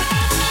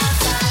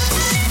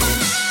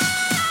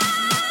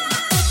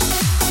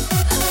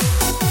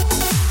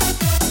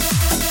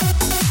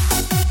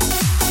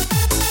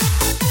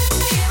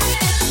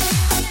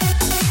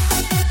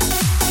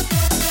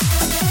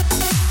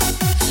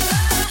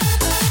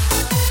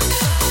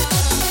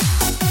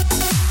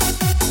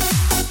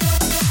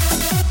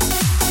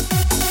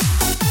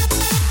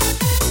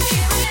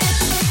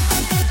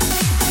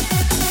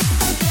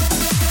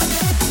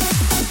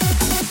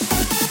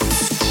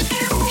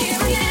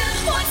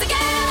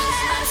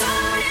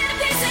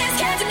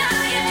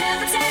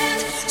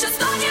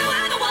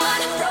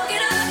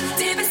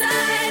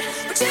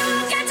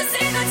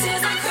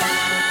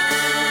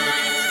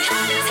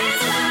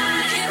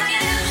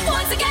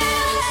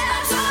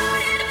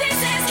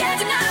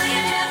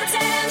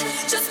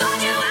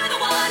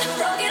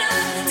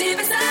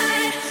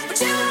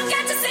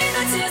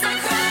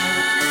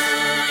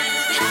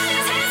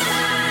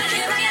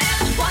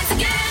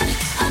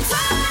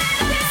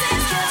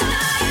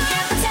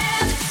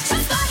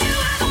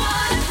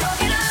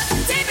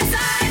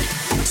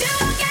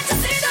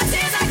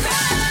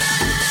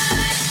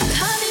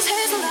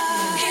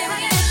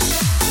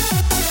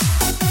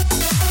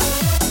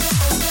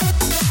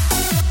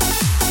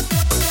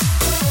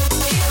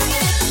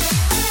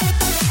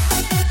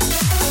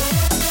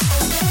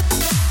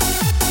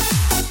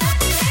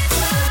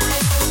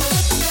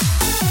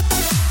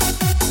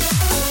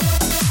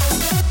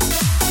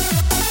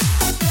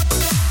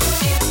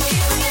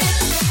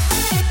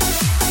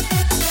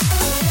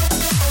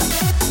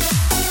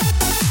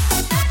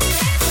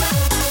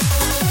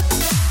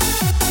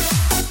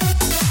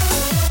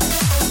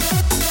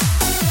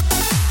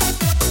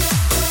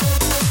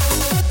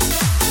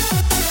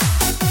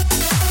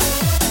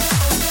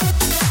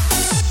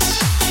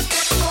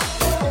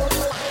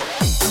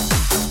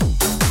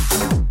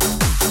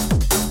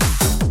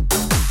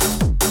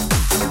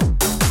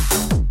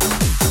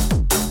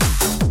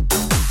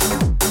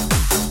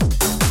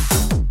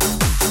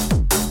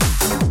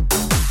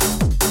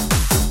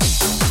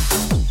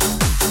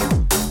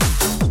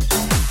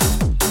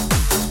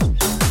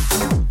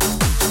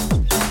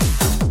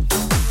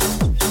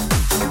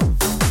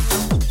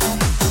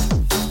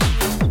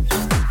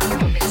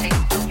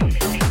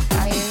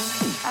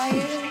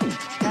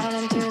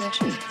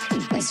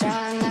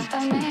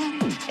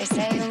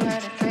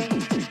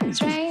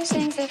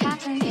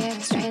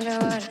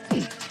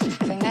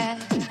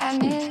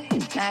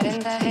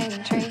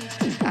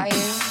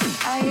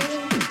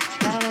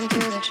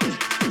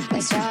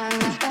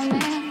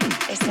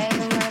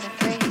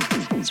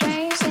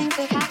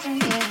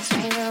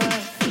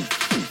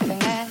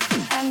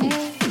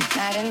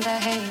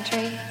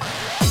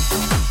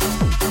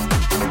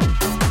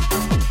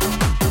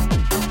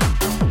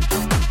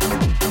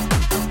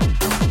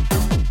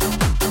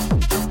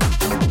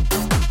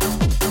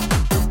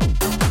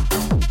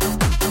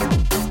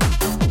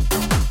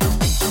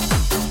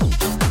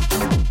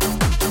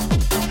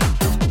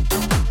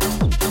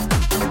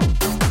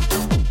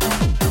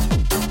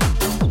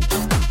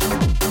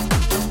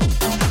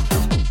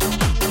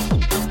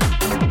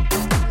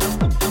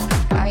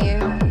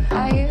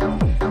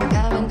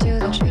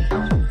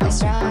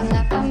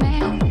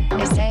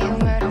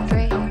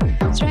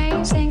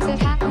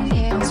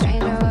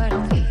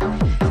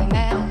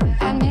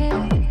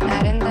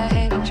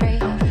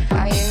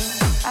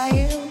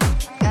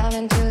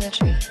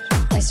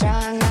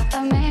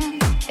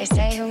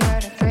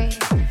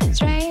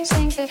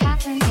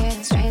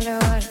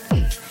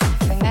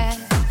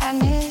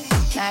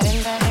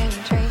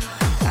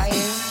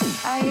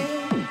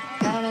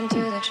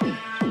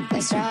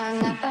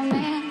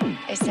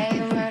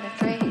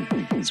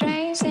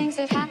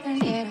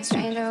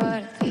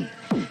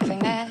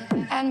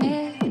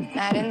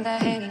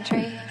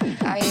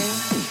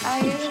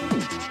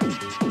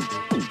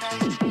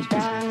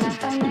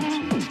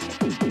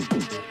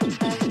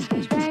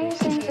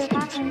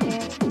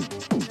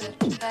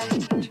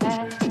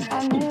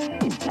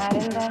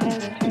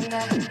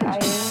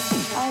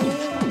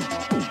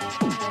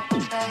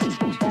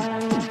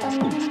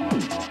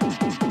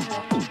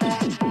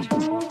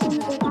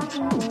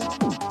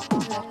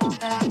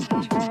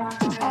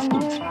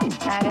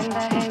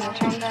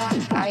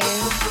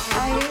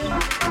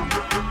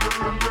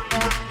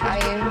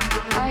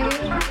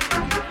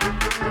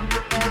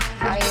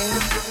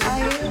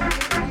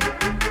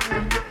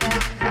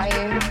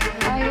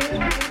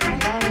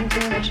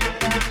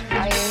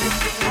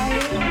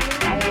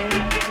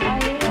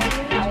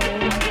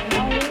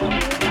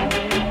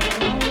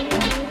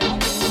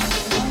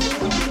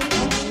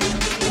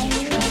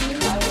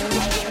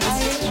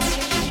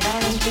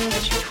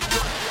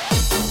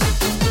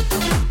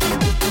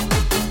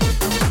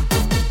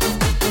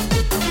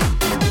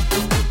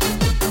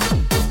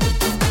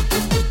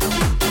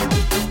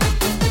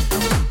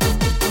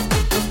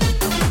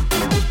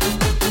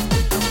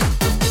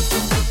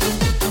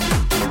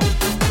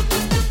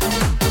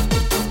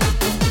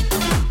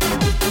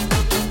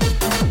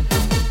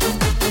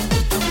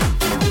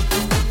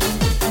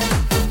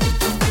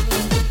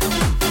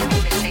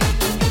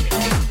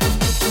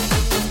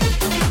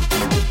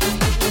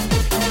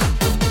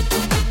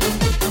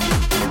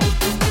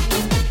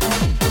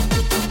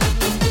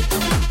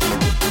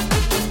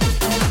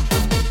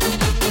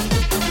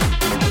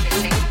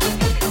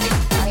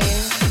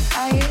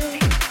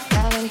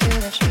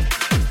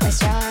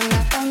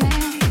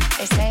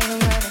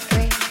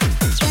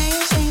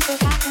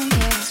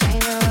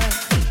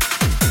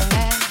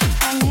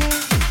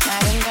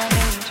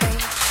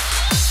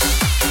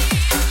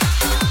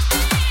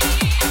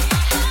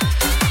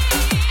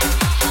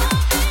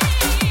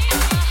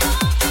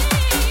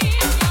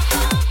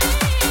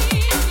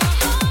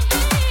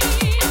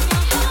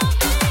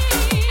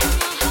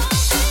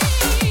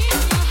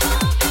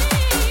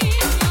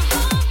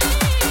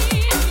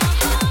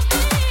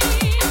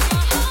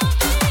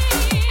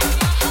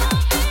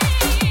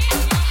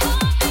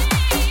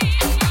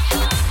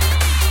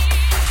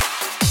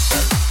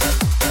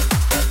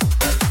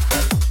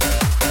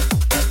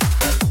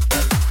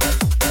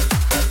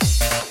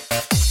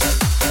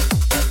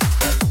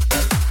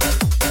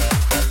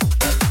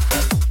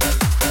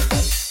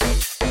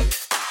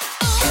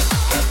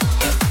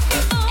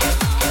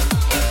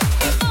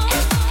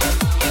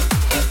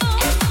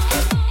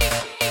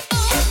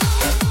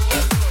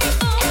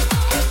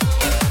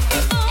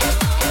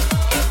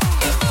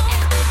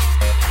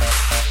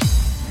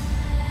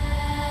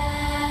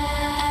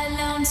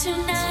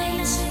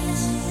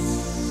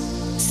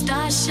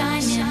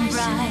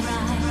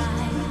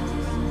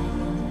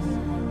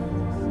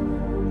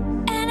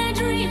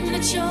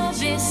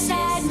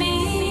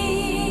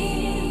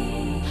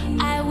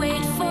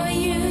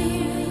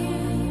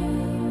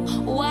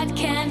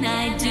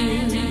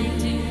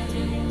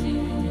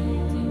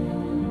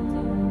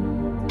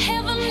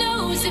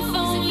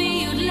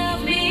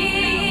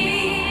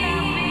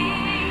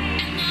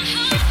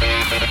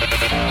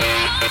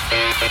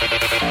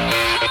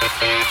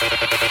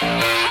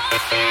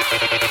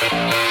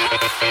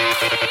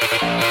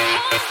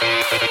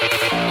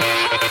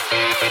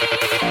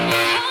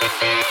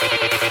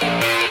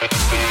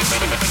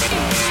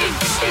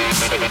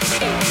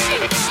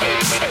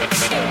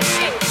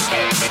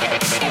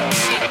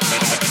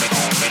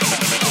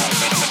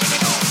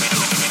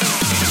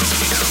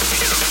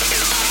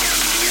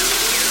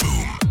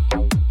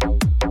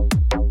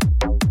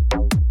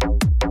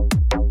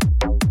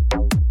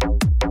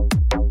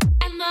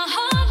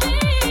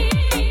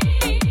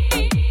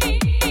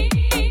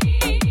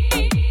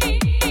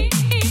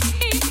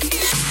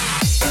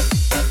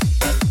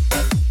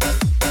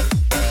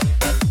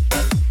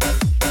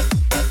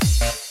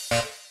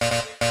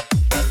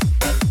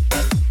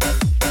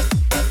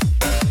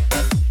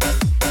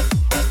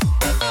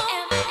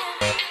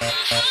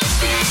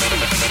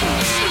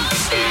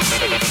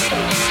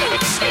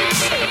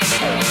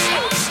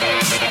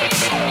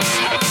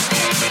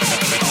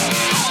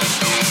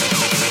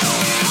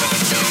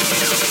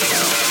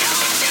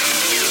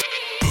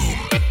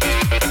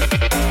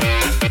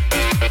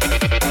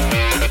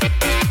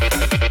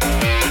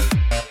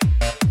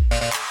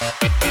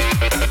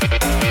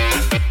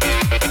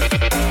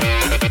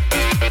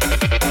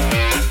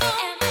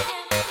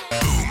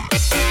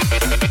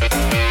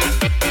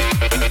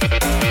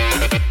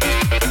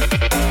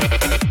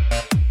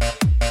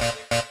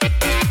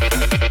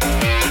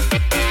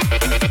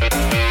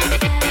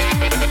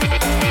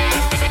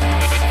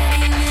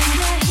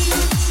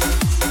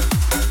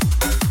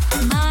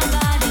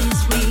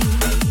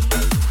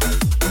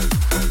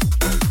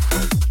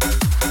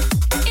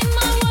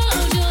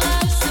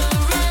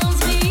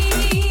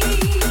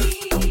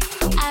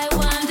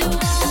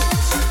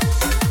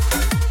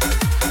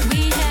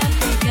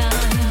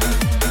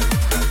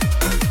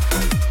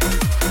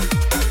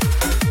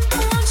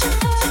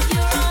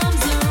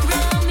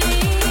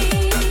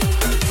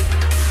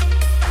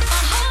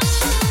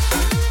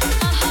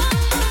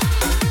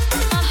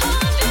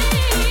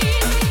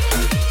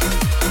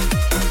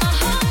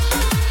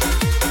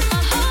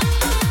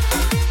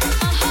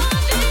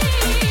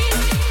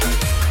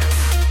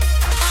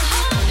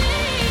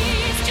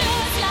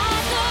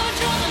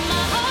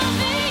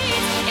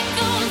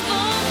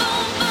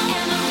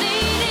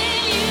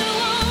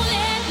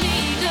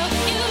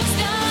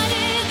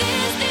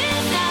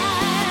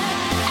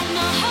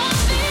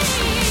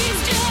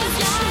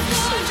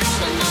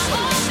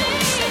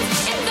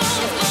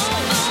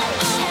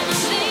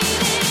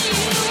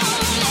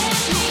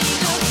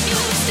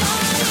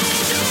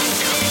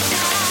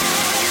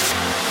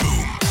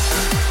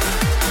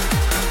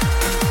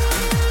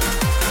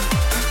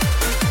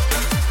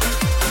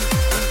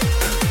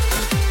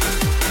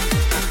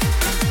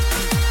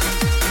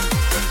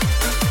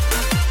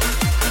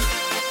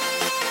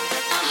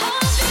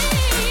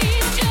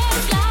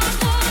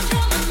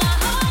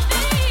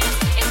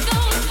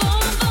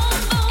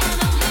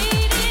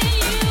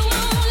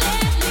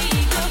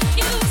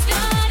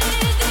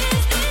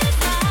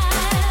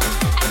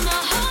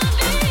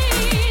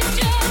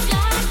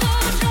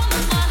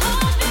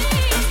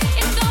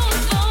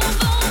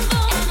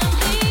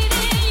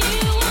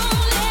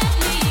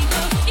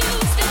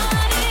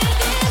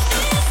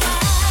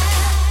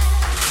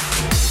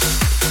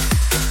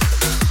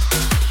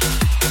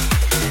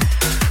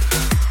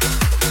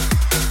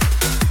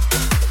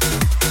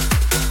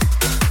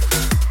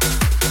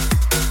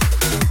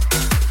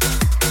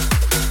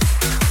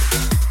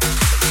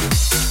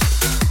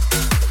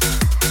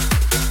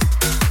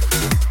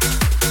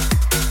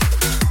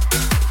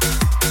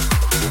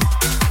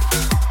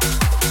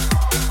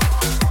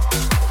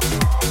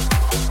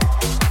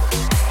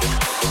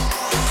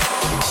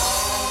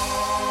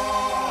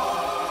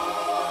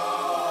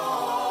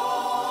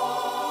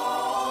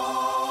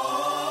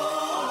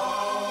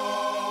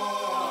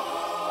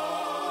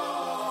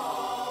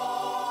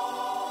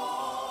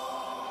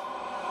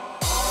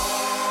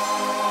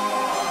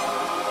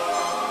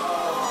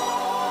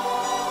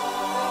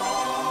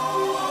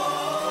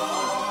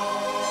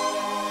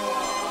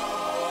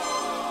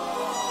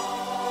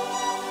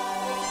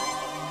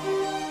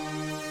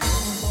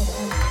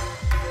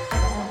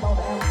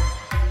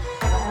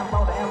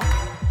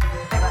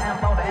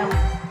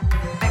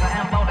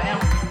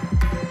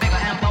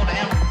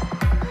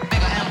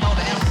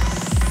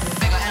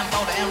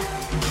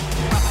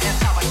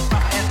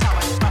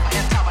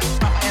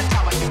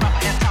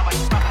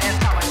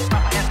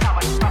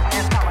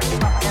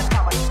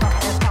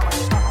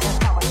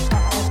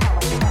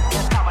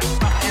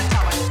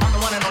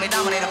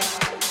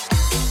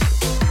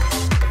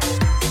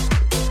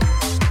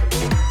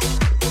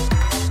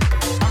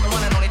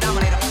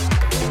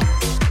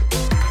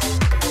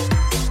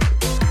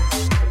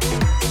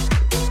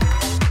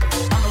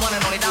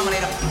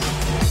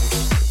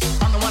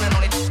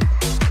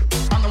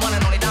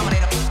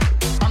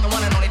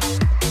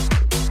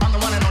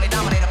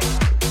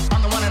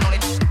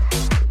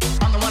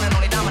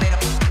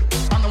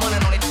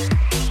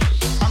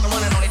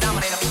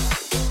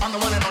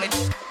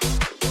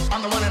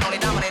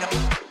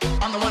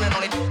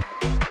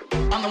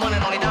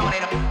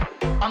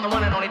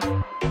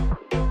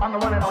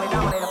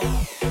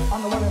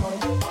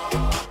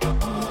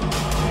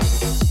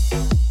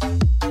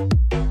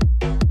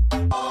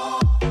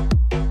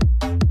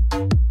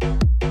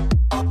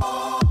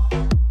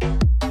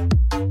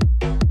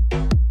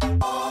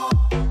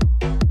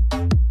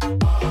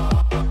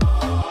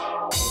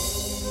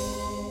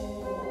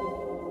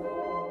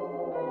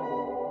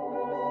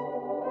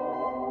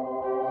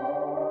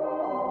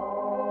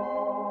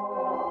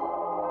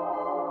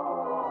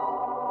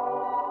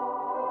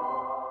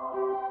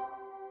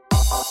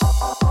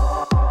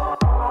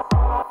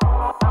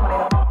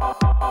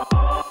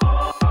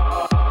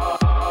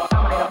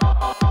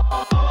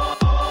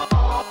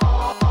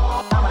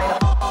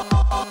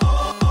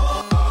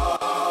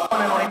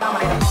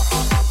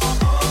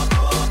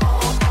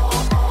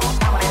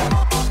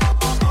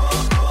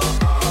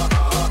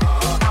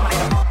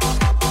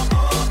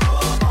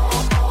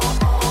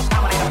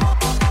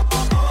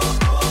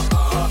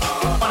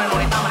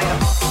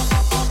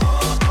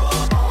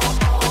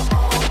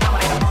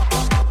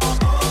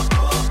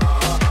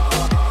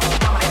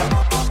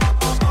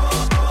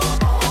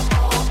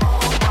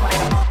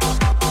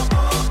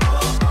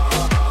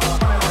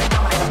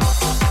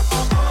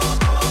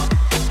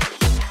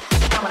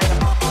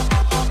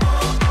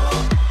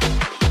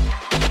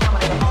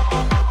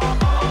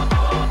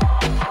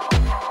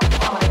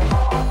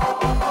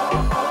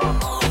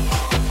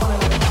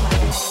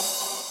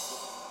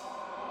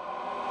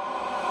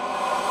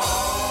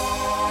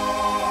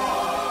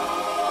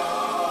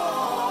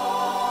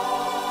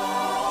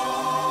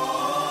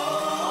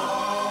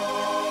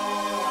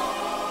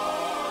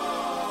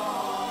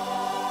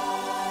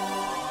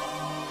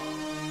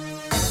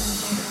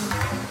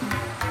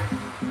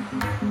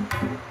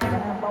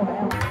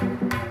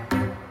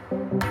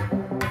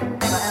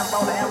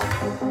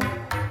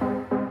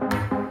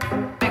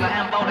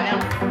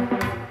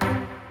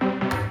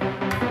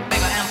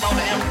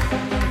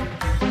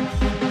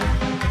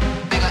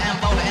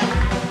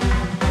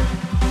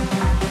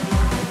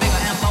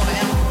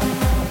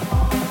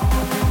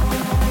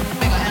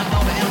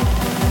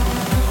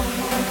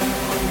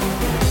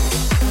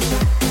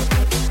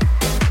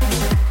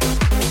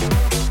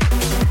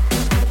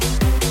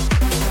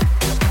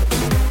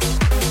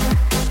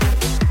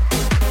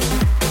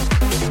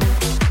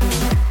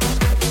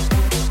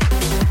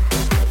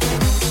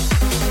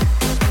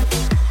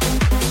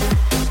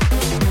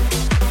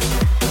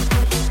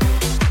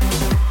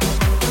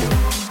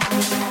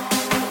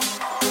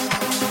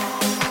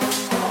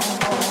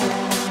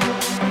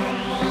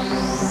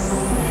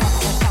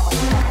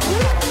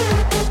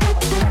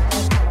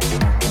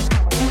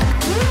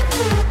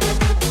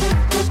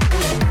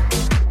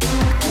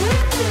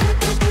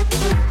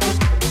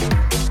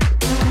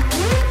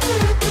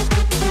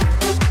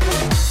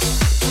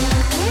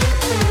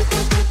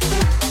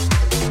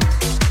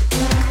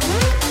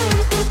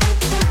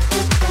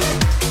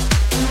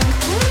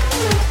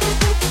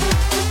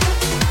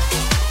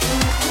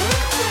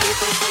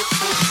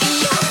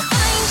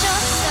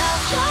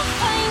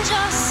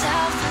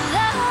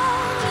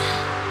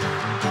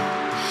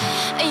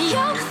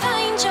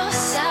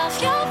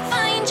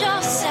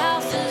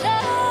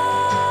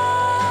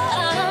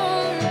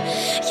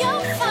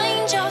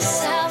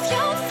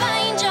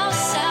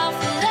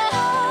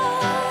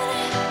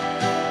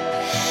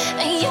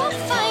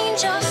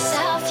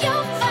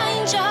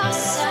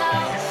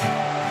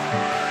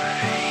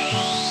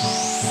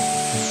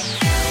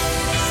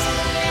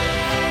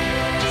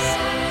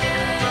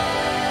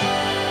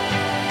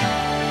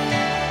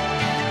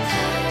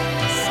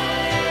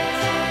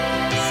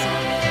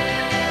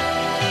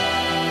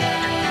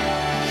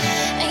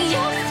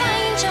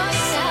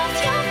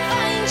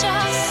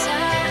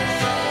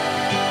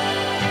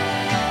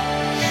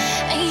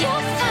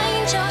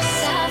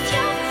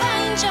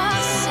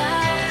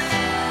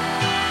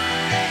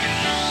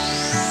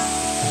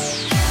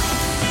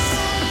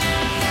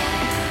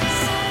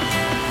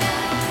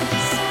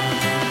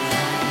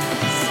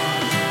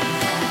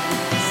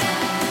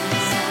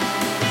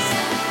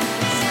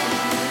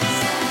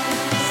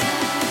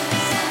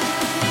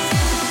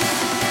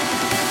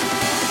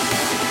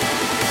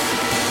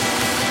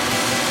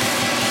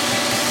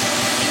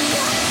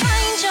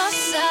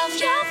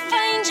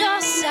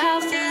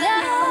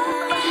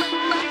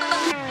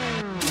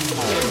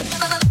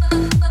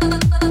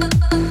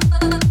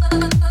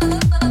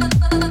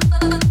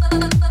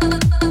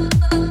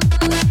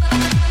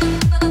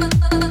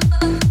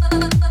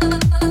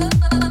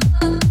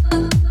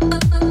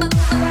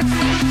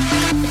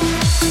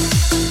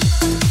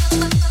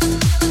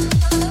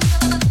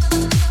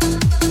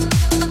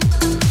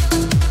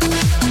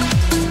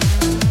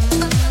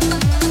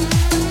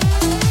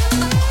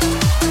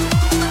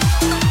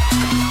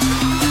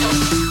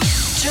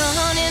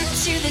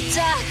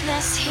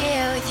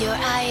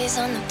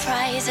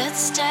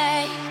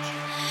 make.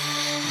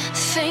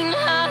 Faint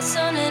hearts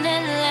on an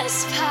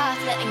endless path,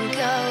 letting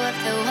go of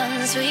the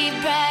ones we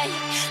break.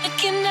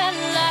 Looking at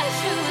life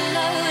through a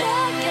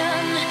loaded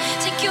gun.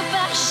 Take your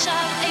best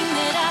shot, aim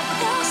it at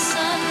the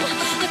sun.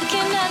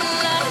 Looking at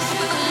life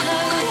through a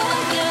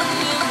loaded gun.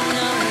 You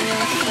know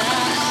you're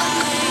fine.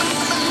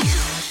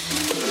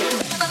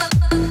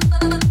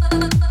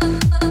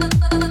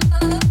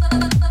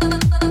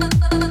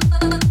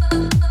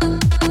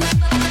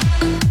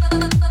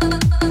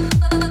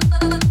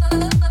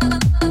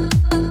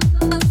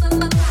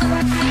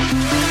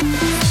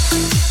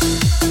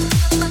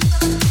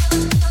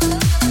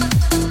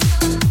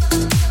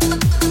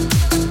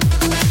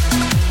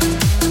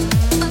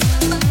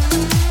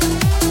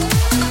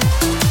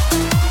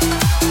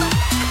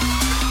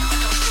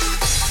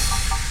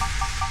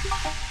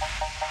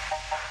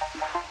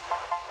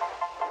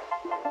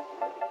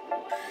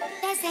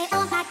 They say,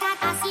 oh my God,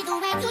 I see the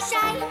way you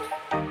shine.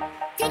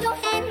 Take your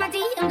hand, my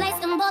dear, and place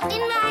them both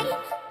in mine.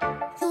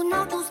 You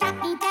know to stop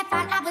me dead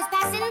while I was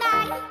passing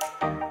by.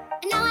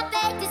 And now I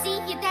beg to see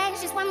you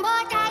dance just one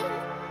more time.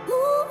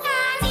 Ooh, I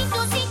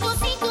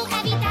see you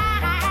every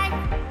time.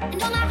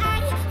 And oh my,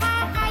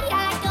 I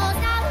like those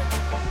now.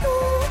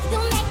 Ooh, you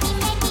make me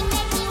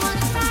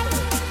wanna cry.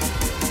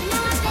 And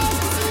now I beg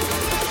to see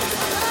you dance just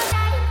one more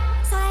time.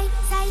 So I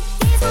say,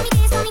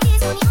 dance for me,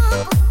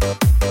 oh.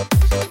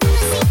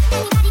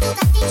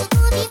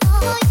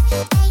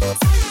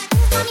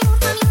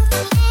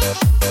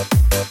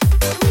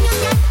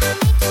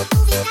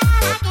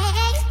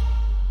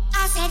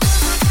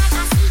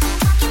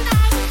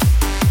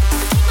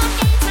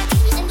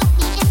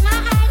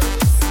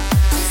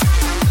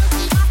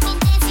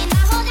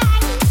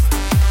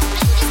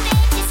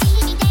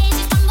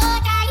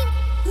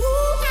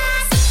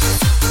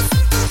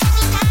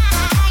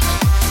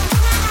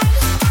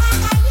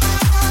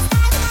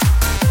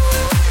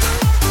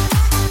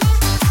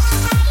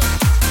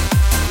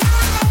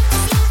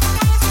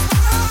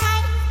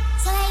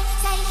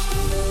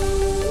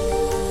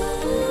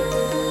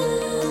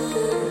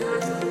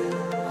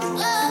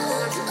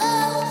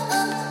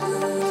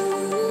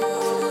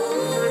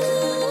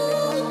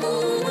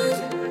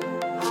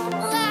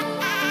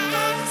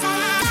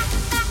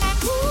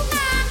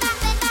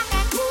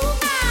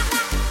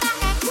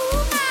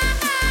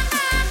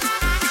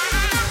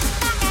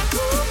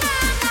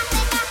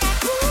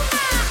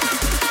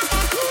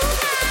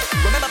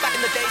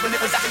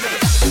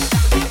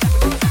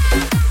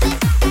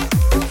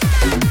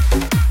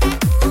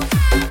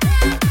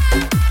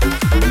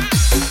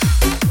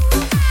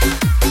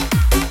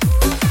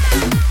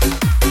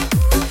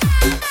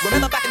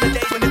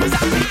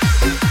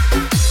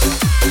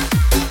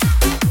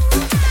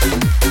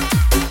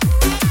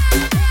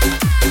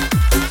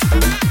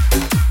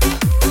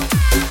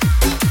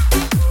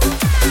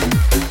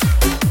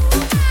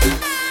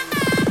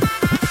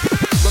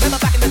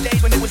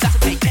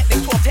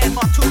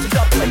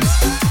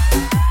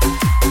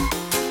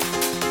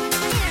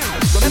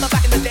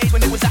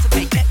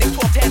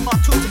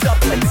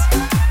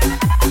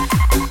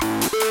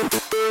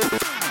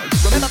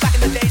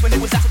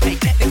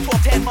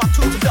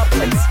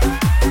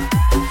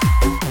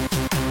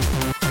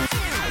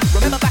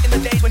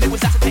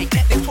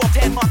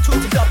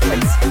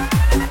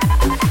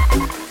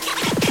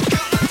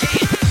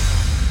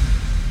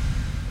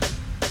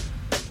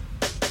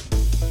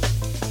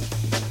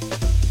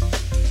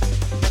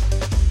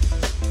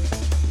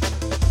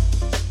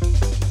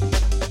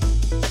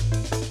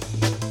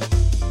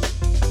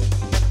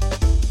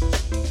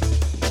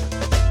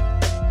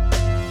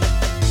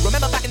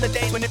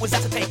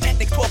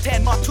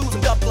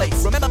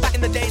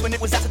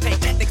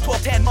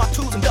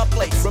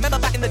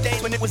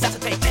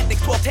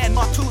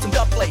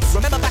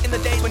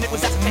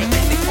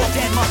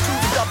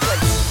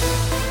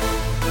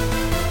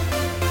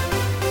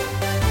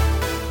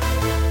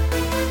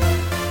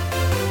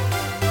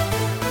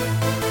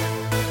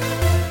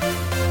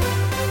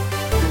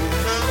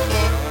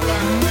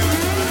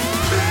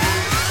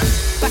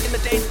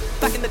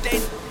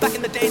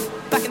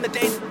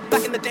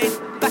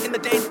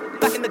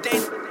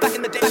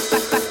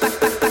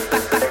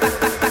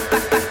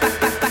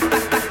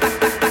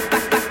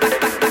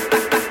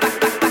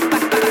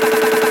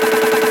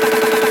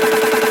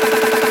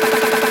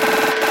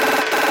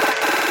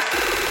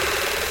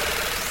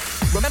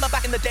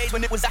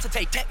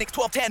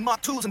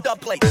 Mark 2s and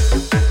dub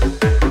plates.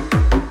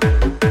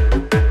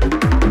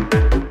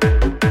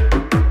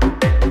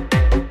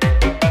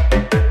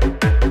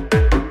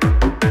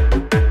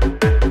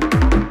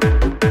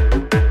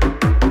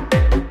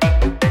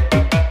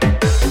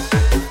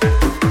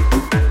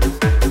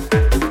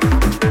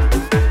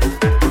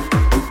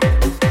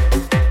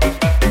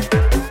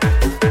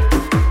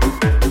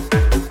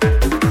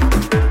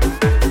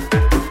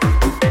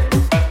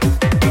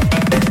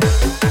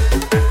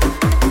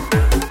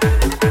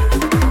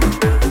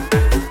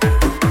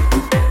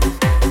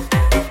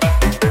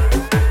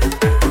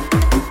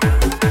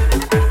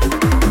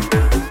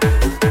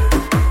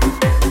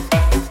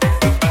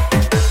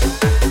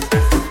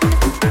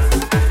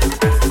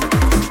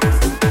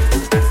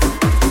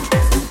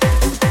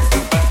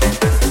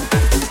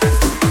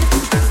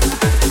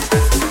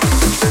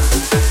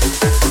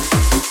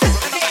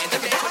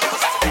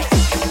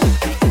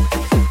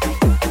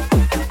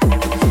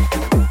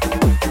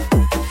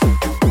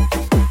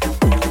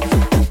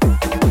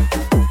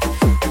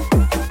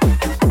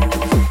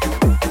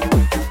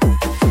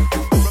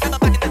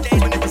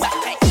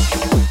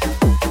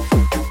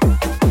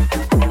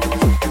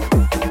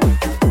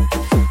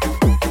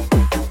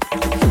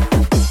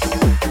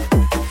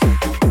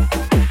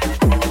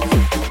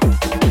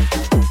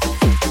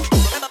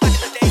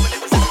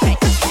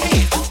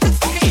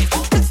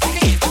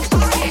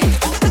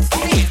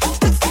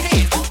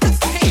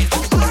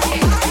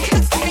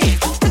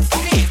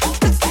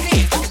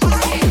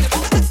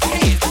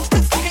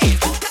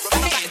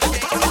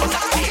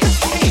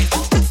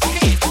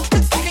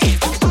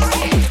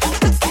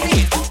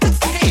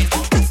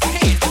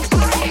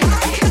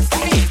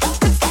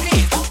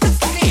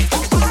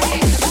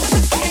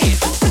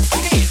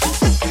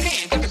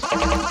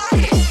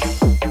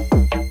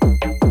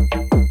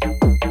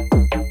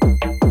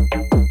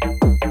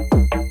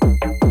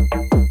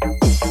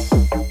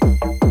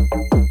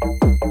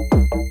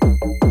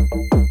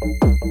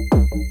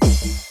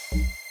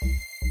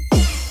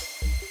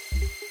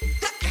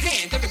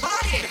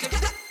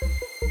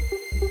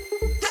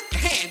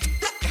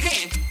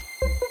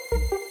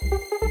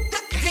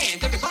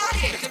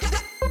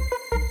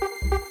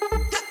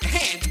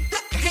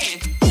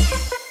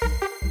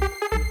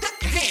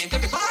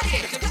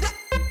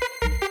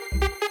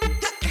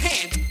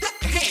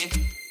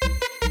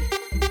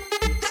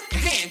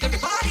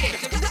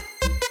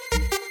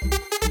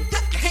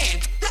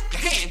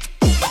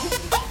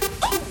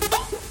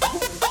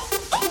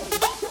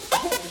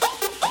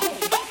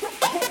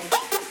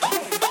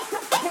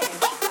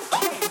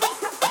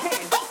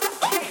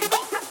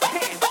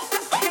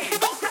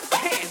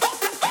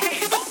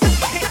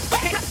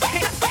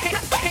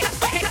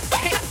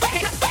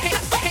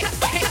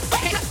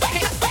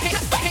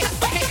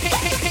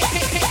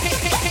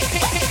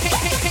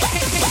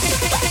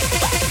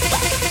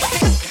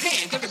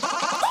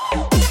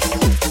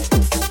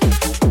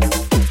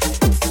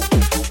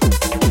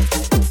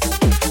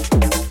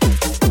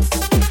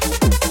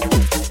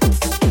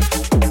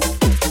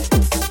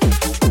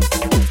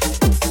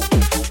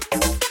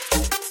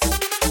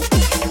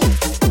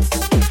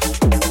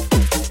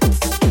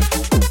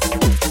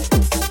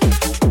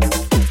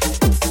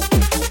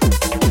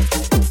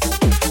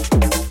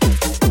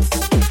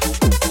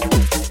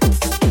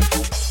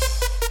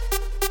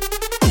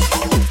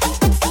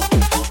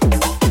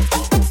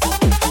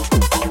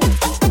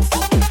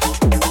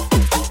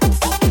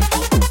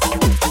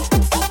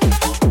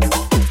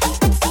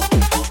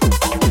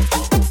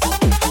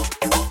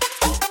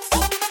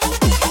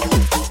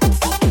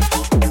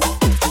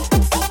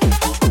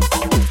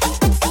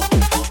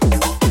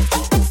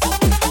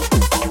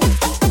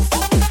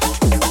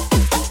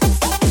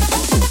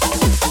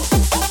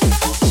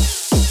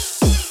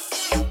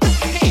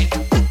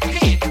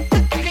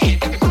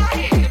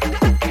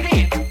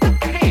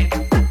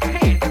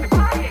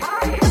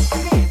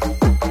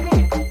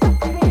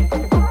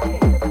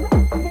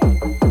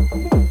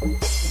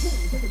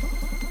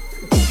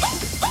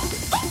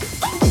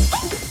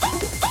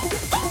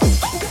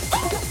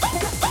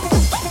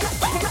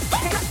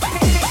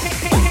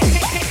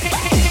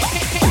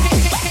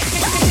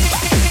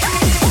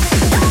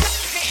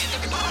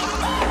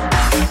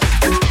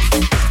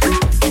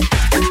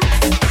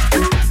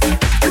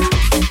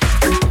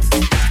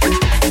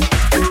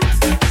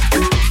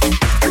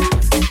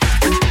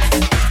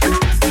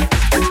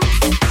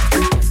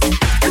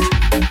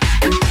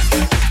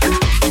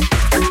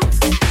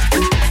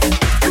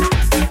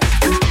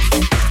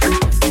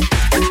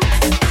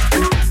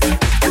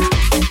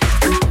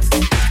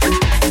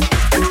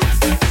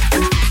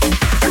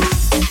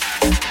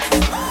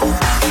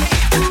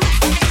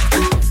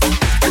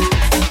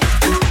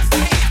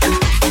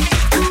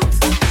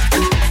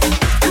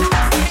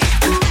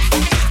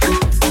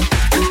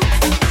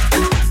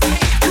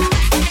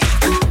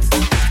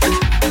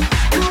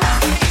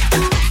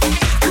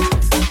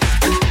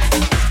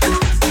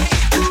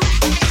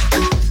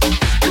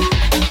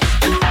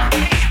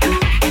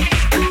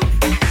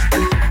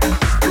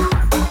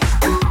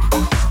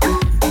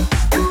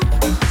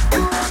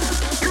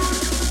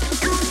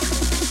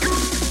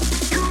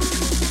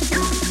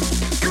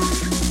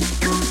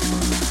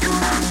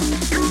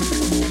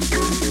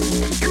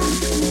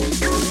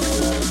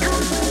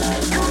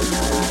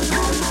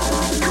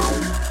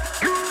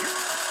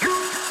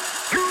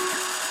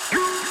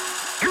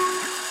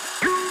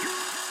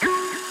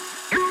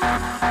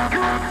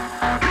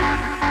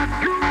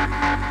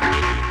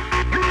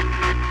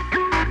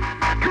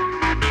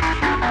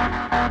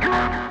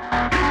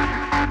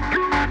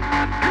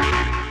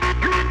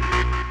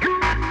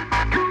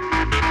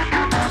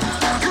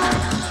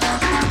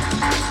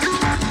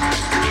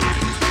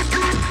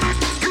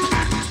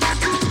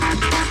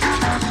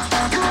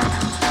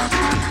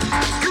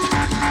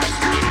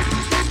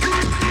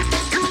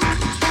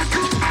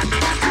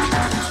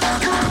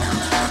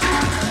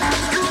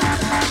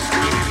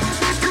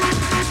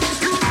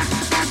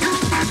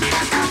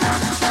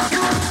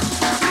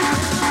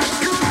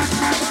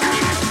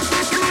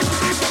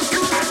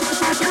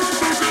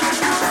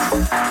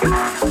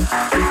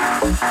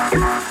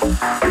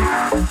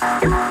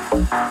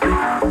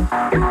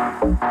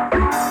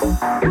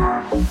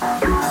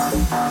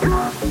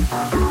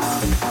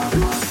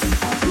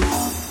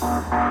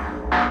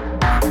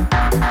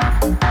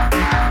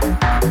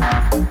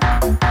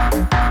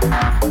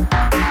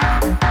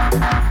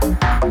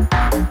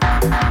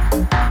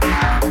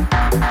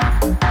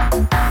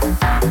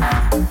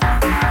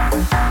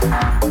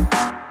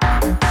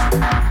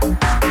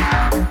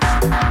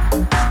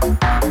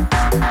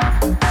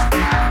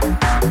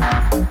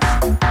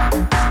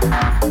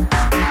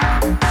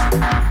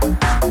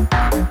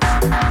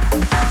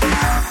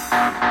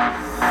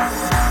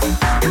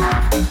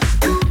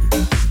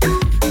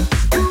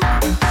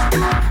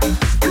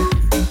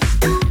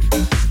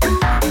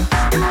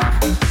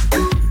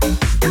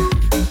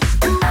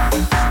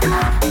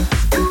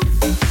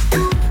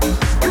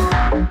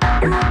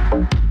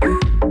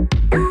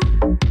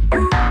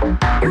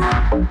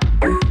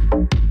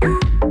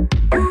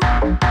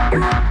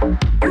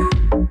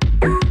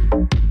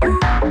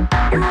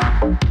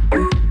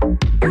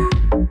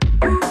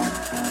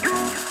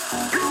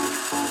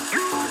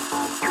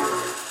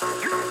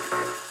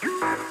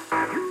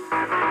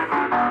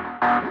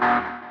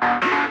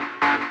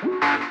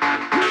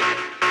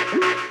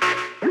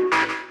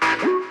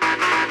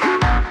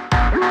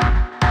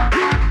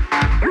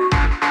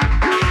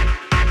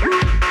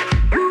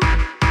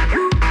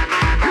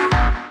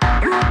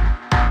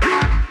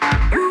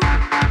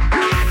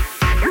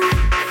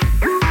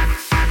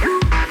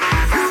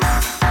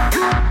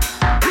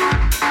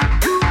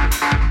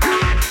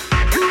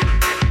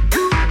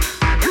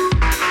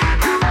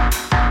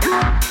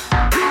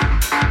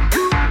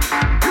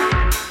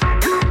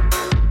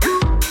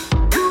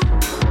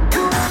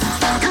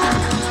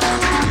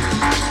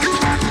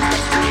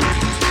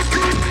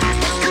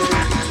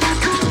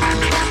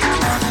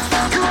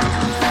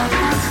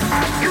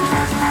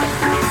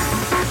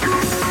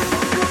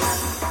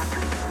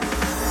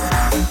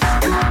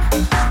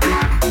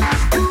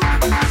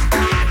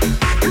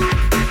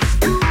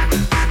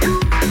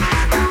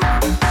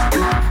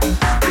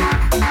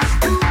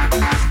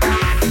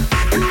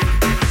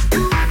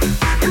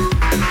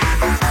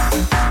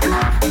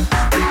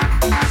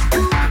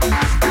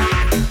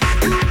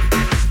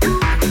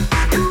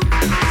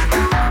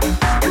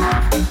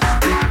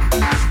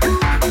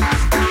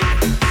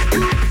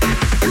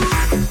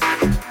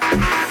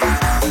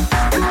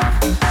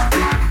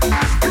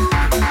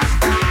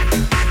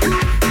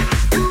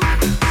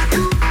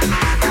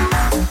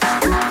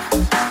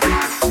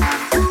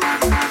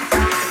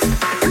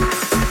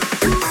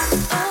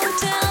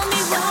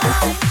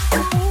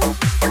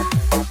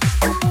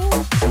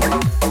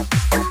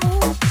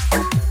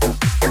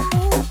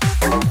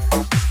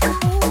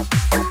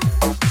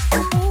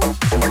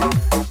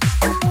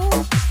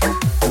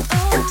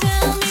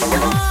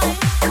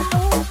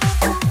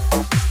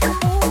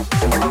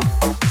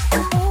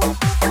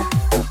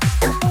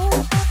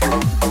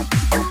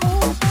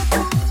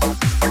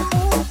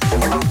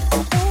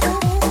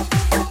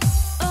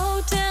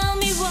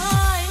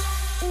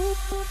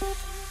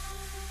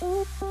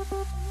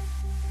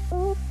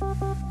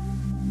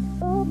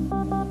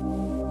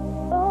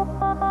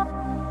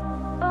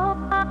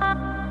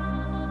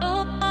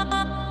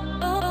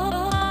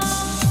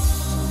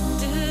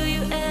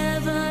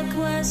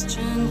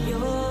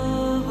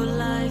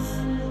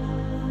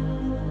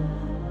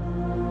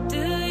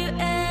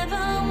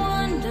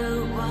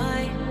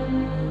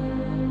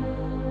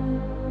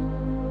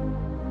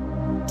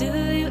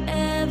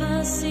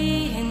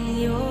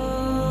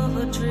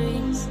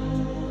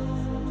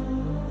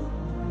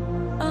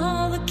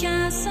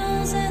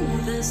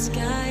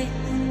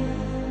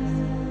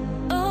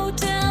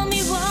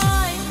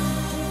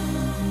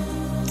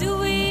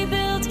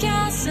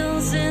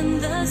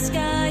 In the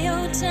sky,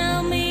 oh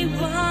tell me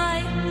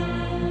why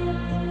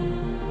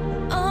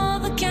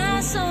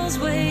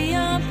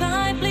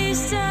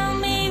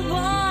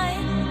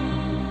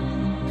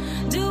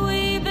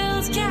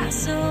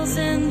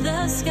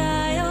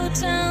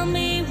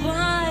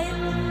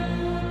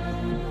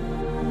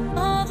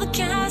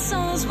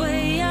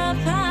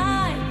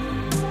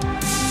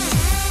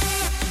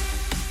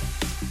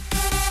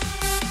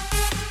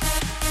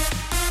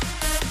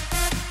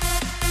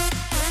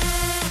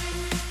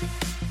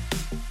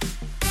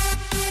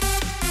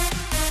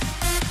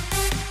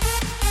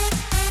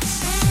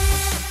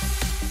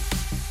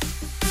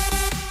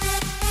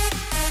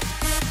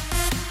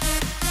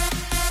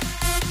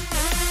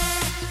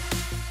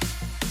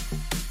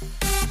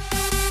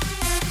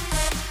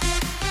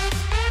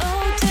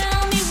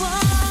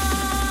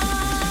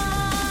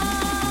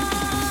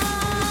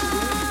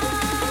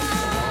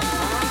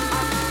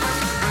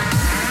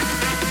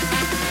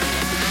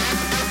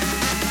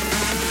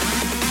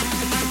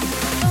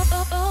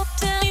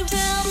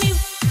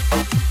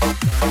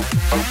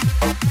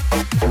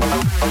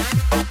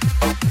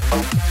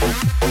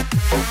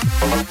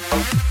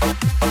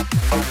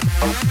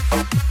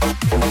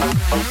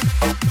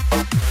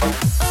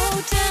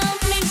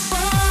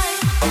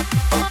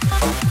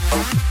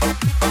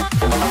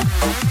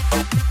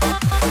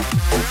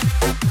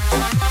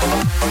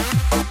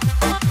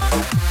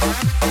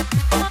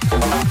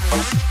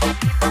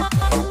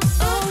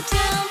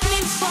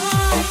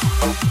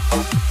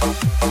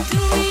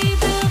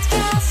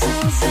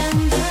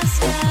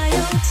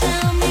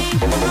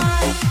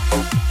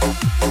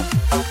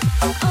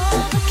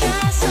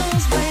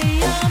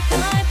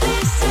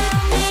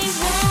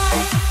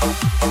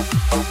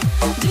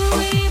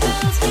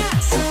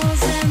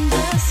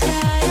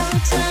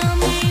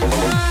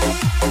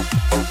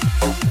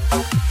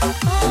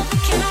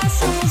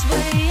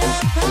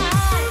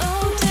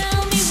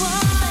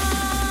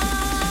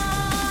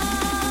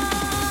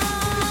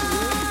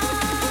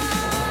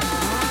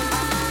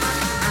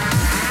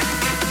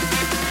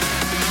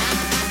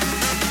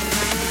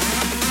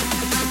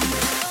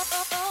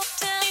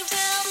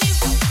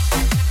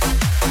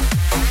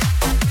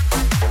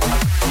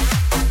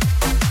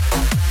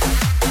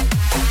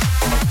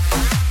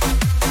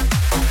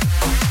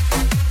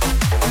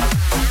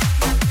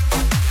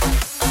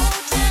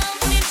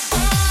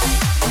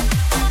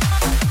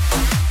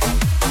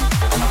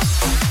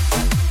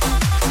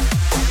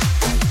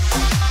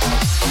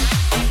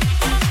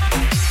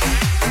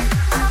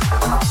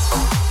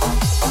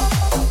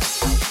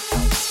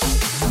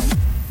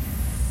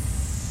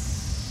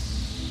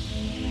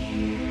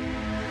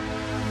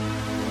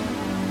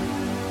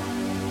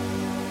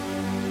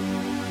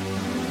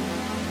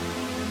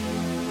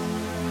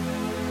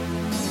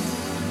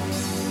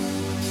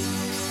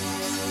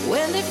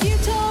And if you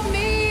told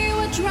me you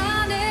were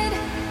drowning,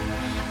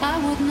 I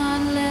would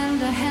not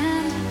lend a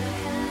hand.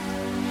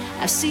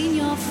 I've seen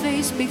your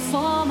face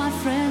before, my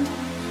friend,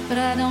 but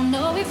I don't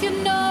know if you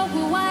know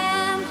who I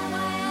am.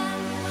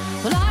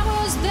 Well, I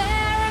was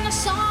there and I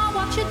saw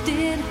what you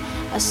did.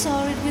 I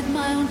saw it with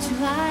my own two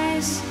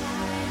eyes.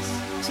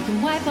 So you can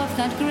wipe off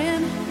that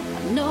grin.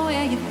 I know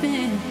where you've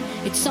been.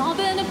 It's all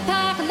been a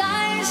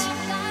paralyze.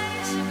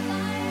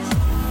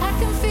 I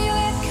can feel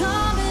it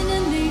coming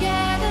in the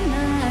air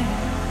tonight.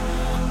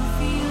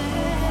 Feel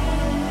it.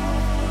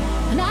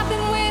 And I've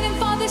been waiting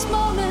for this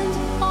moment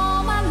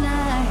all my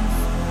life.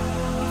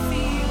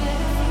 Feel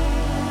it.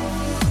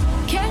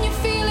 Can you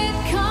feel it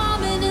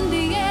coming in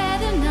the air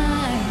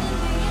tonight?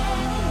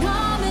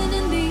 Coming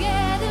in the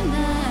air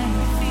tonight.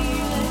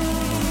 Feel it.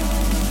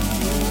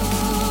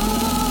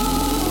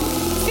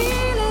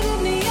 Feel it in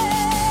the air.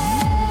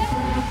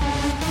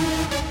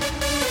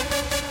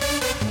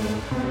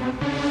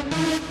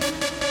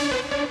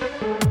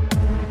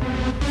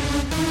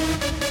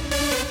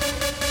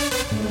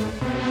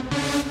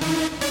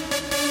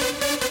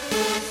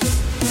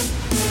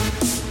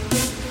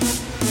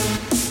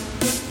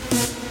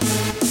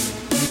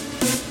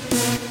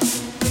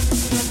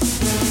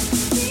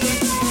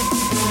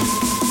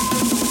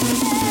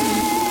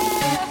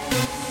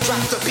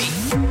 Drop the beat.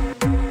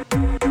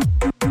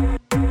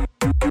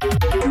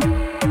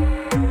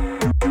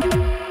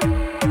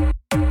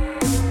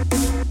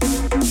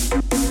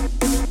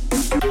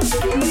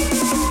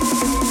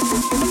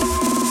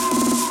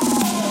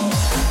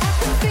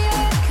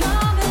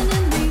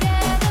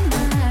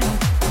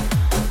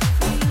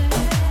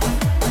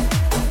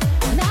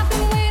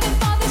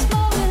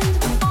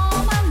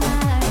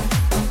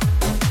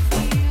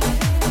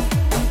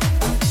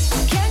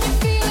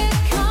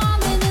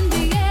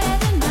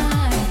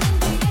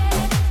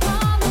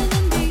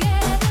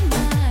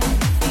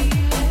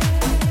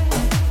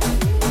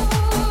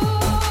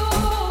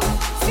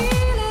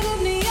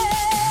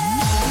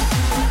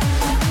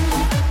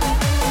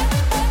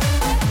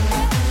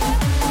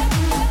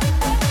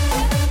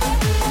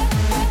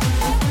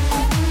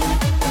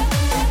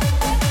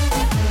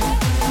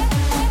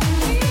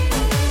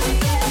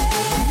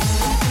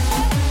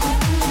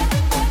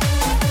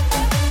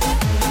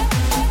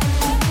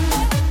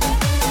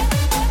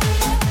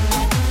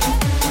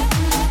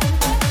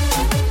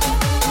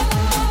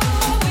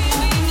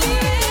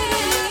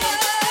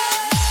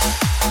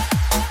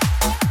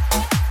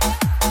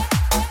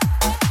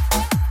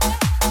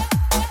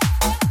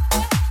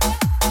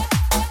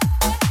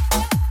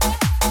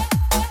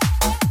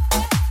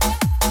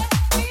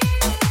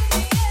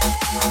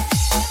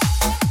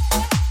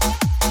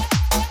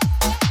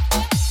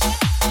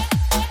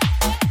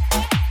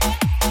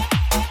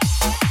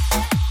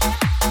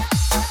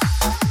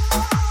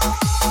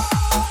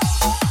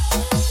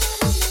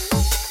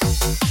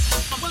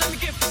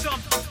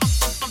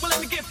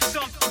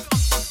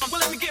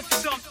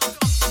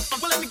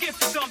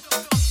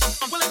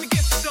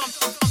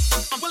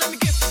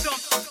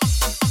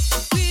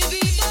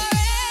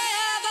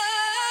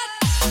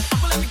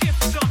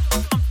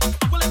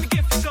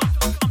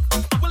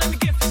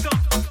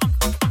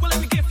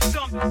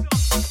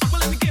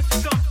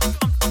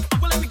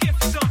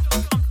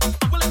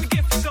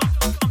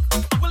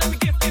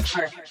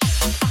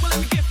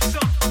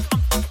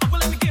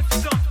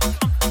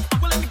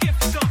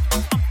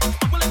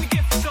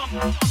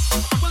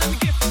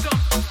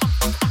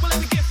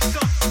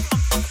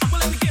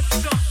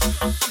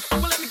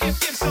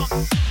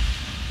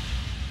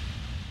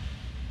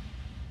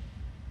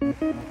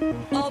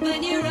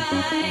 Open your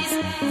eyes.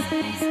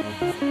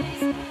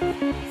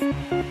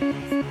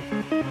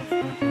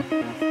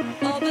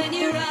 Open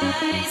your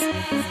eyes.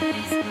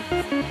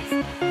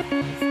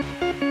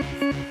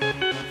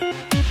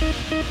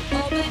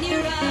 Open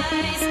your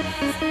eyes.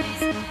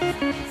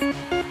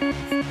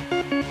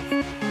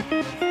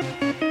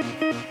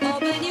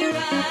 Open your eyes. Open your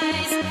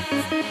eyes.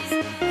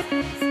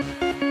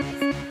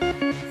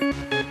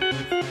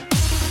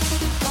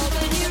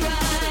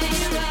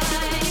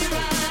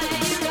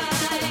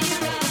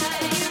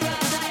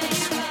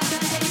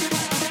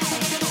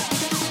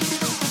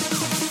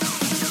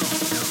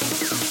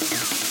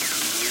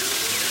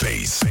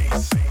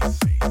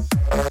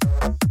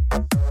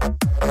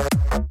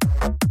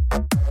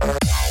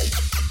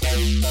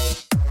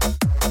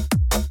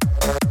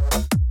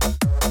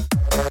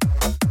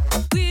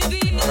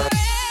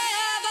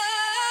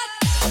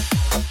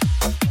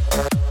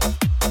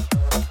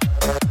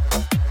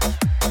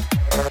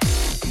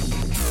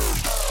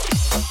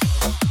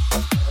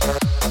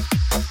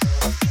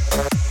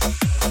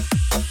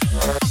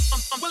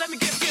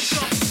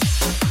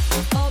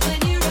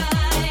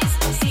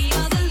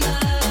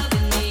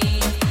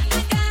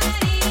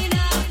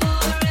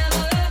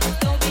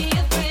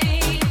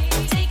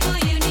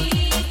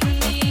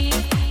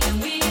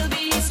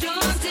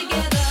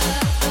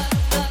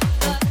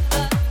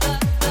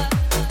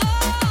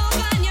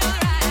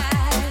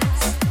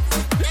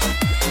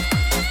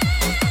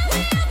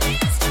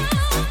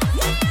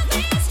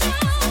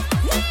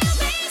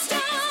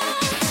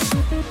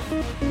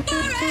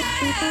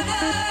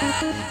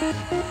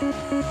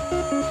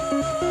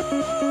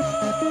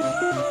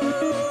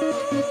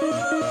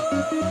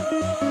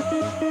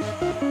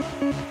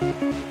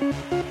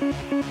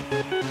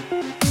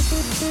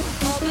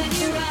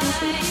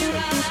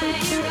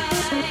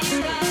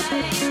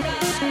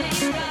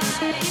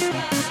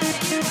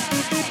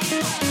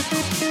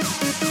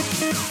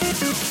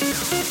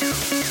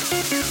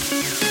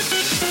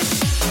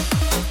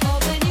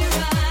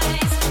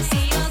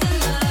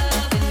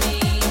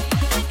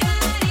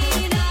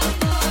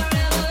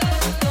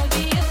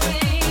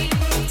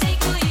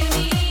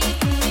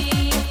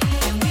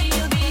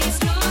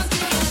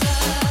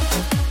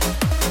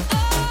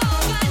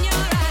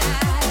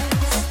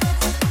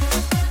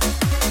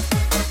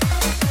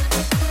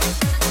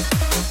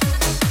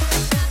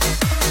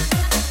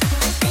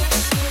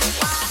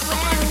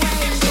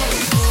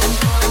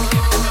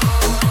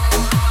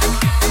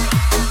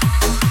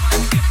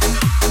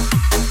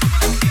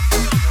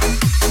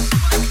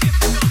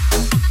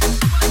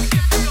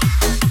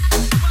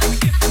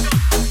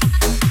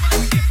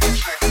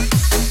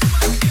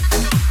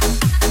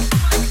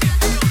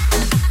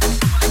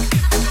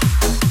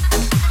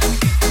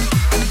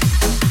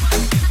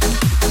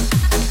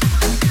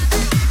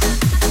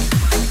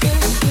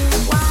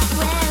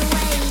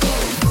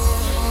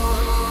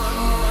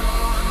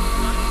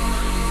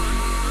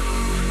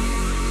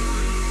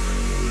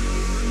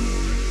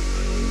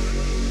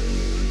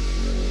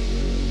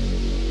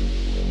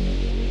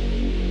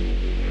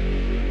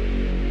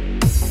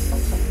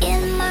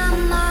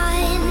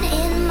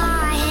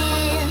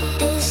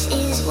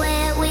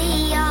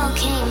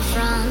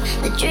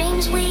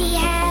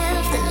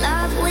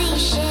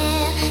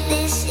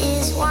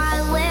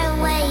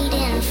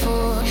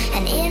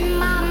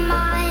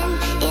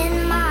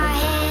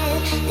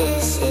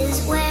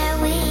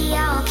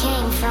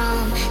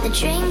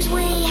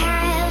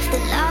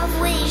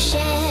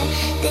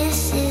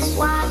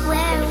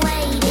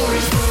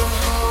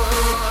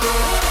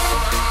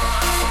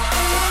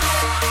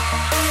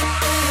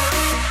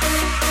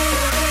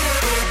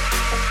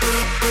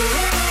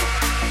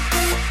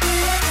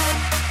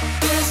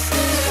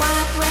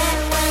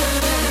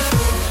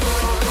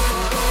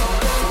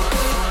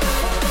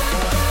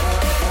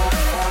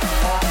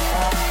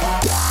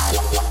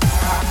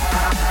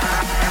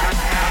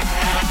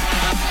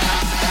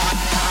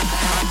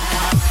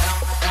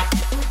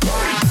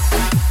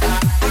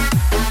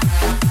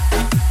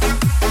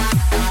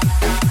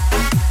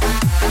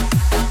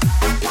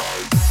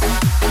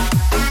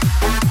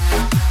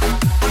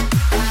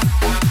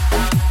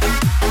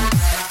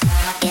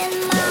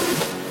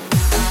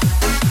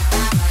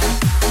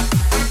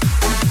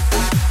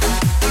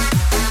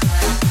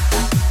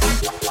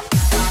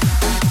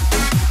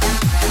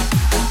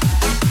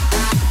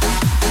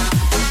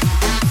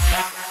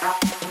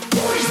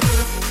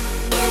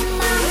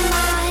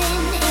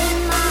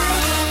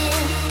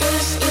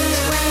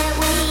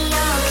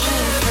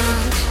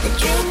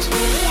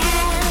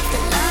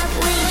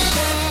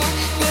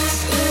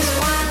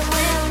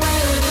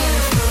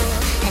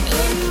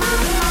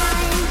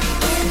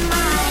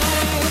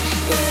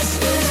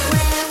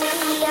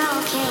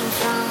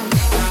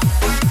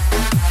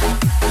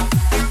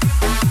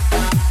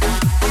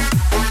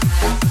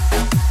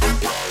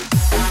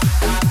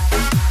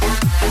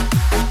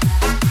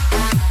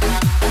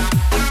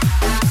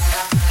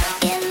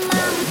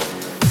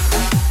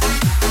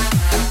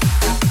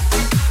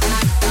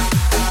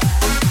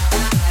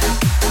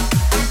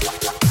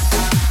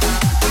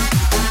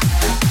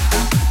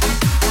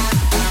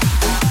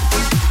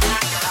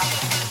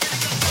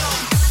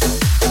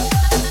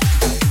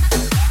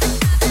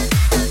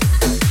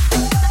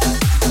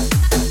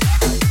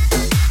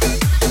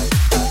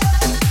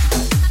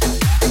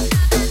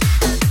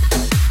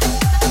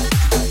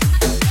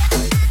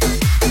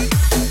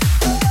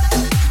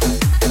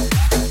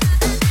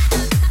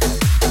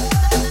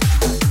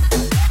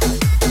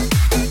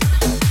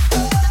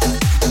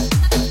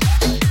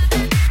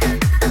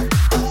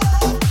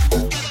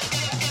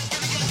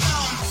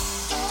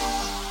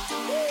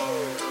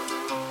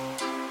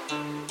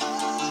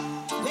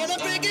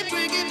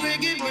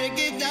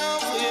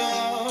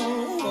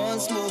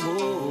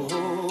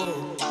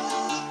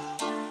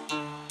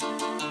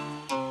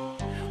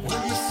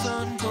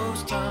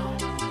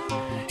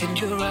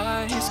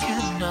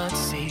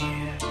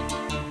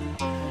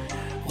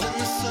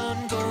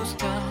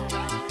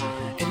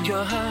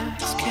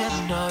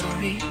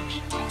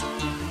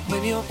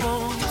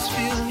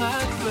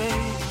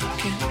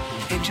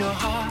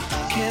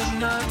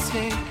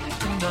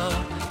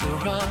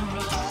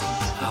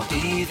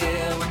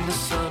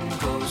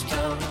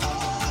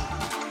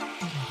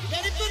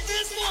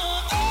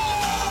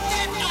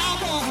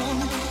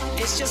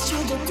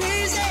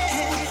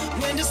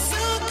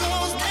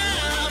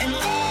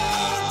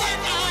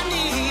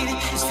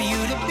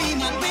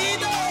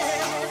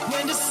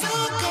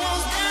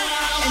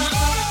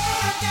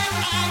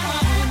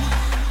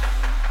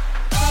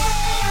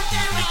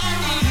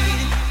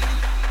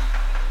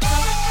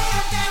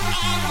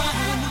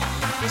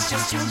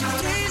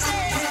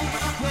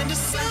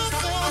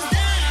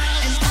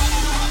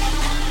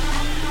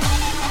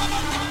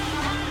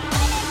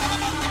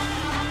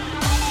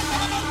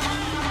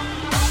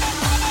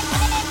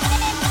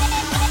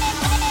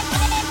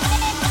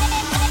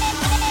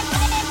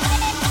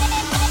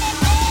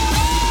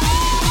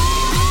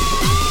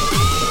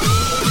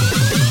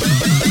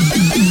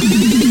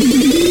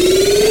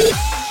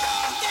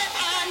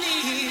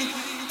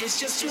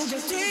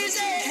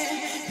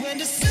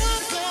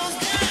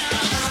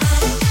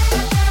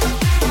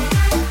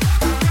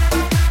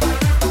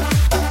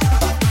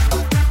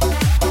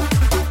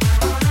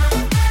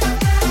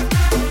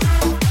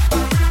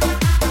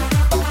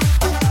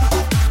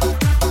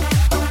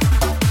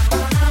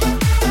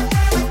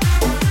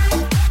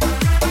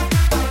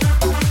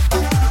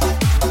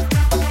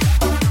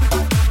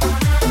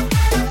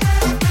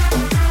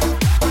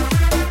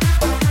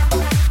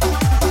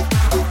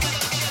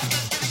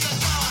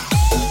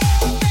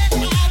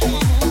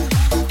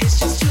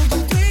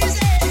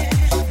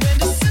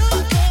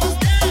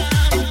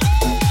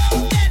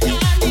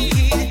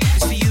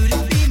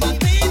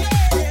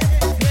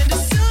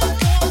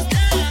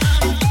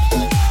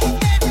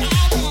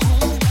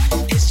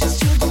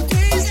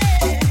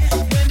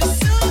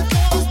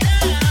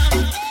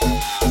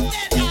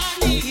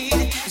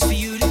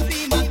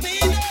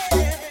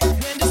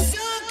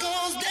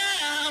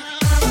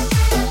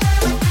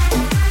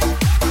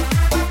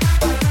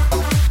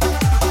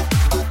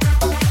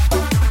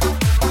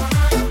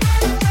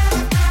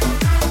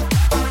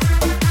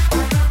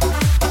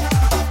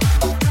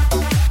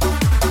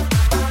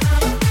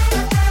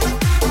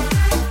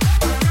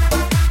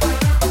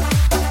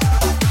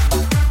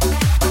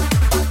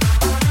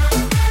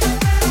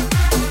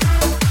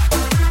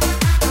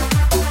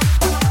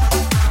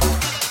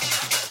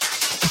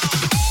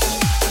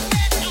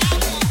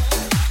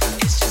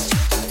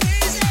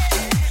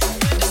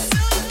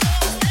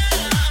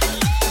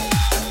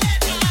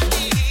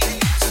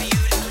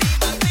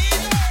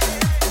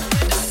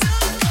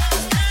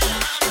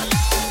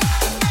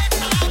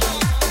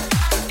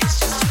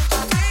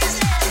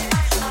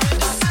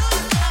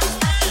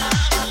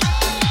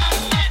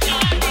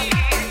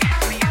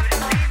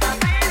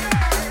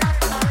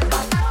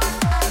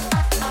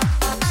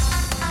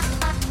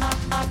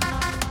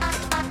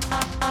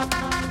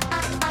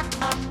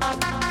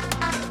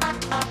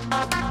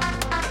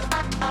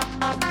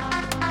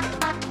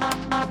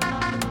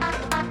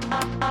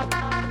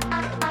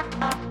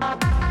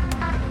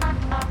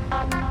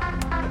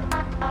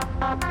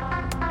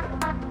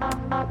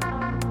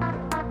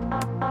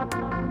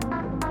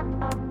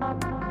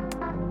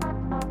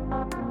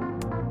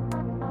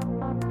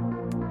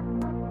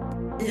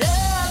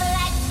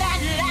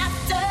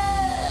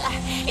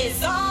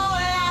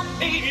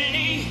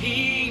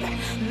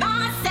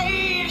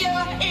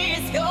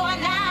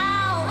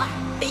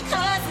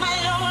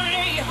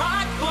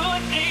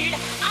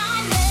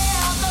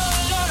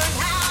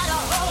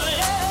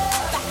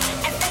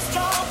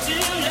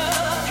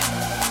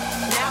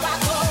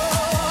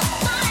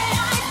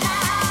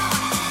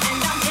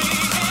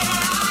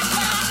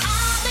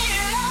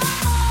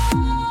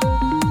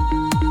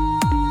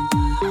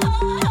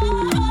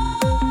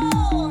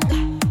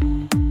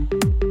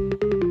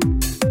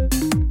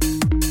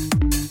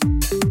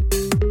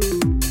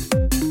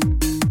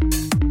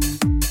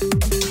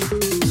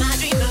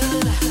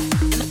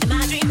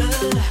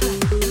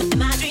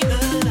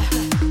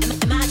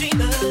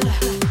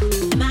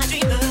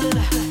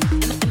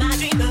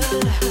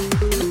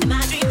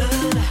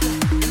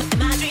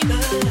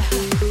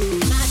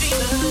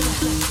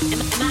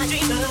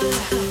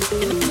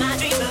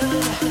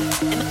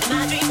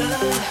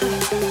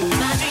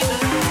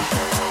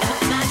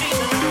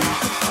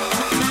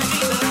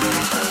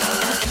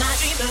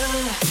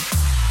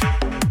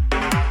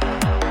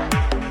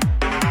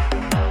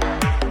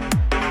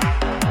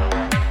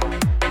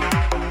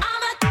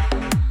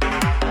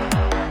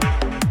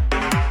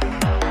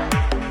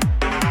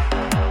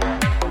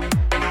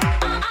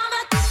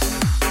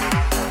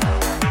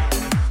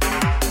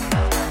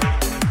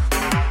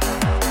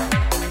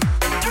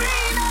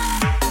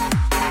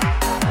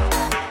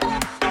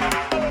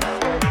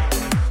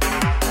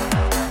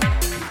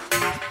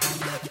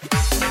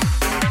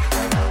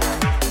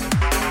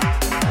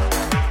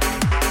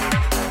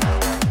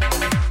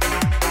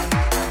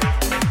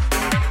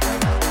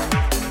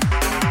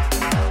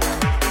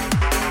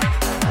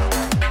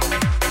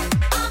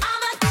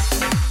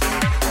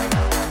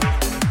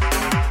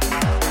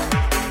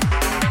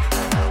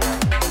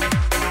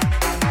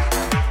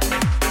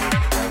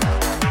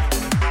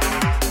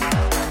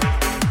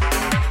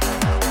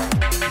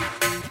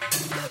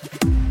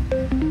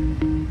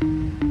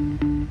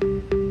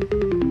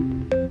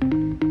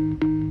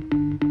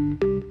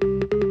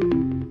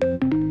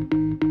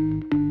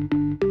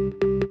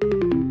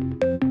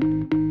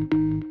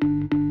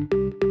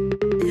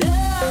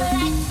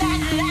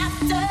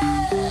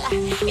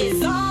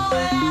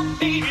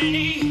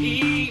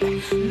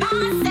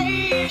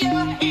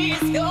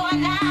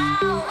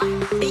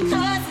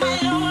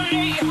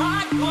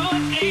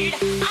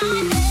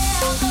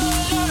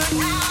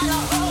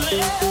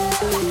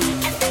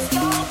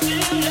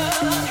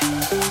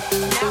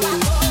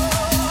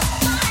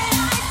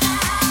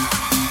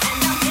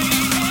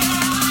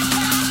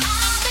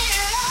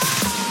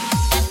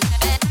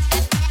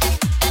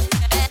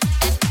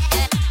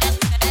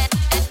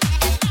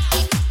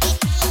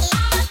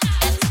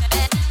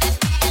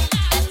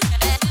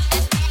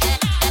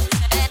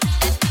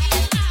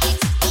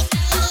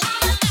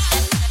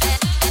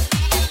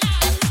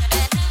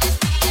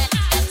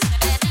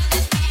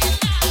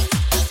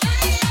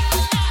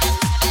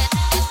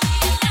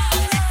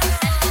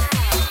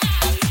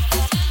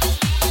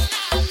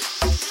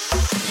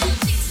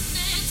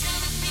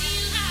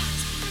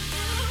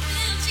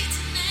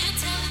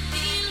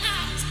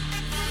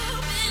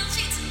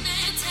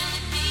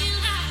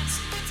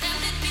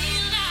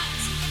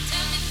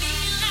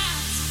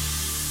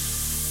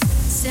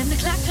 7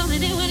 o'clock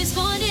coming in when it's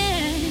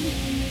morning.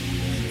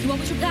 You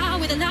always reply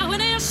with a lie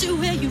when I ask you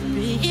where you've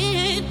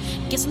been.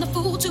 Guessing the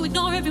fool to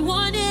ignore every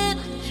warning.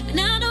 And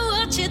I know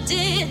what you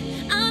did.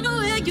 I know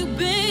where you've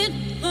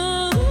been.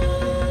 Oh,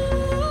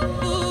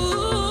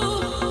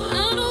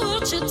 I know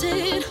what you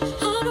did.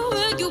 I know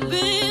where you've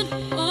been.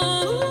 Oh,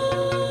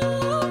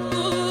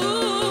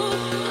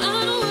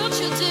 I know what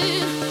you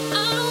did. I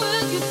know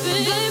where you've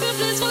been. Baby,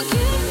 please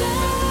forgive me.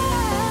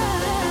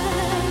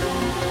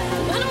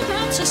 What I'm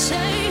about to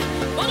say,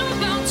 what I'm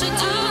about to do,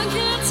 I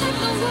can't take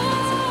no more.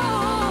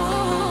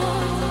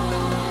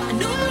 I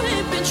know you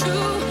ain't been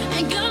true.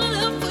 Ain't got a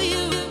love for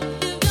you.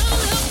 Got a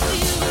love for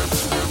you.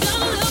 Got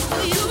a love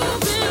for you.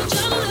 Been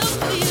trying to love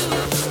for you.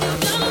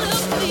 Got a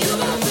love for you.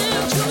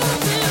 Been true.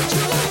 Been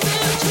true.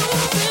 Been true.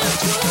 Been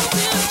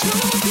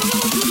true. Been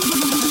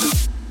true.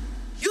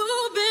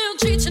 You've been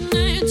cheating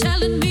and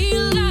telling me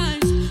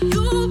lies.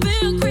 You've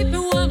been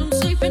creeping while I'm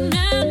sleeping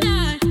at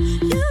night.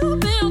 You've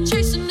been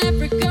chasing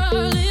every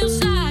girl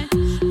inside.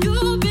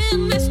 You've been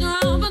messing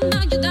around, but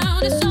now you're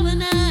down. It's over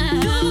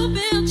now. You've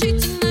been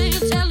cheating and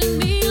telling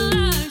me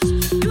lies.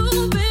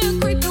 You've been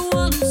creeping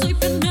while I'm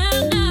sleeping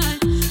at night.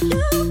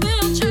 You've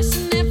been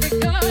chasing every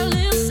girl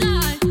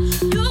inside.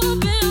 You've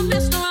been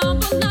messing around,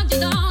 but now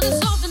you're down.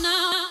 It's over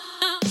now.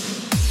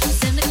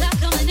 7 o'clock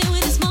coming in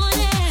when it's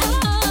morning.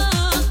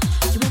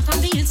 You won't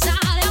find me inside.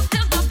 I've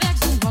packed my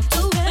bags and walked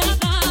away. You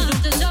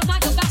don't deserve my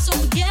goodbye, so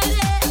forget it.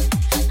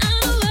 I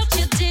know what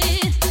you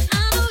did. I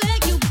know where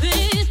you've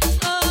been.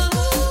 Oh,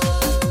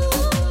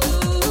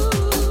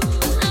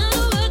 I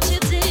know what you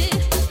did.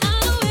 I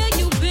know where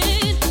you've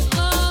been.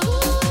 Oh,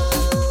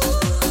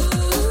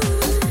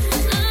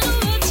 I know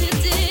what you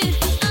did.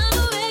 I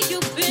know where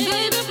you've been.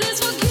 Baby, please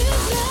forgive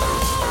me.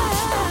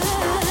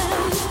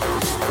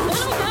 What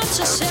I'm about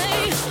to say,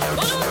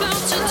 what I'm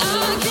about to do,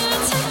 I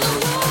can't take no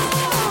more.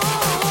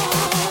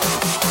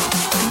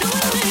 I know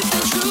it ain't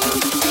been true.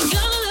 Ain't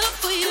got a love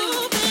for you.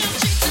 Been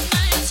cheating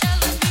now, you're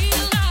telling me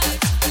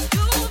lies.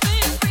 You've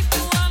been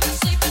creeping while I'm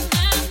sleeping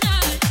at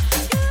night.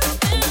 You've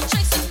been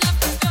chasing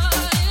every girl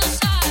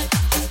inside.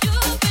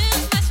 You've been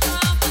messing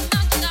around, but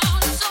now you're down.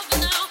 It's over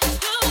now.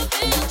 You've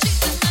been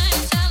cheating now,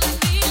 you're telling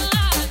me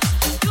lies.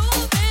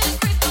 You've been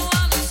creeping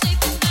while I'm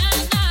sleeping at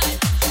night.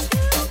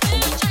 You've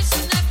been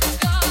chasing every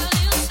girl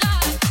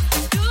inside.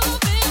 You've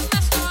been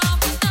messing around,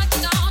 but now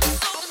you're down.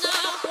 It's over now.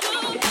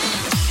 You've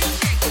been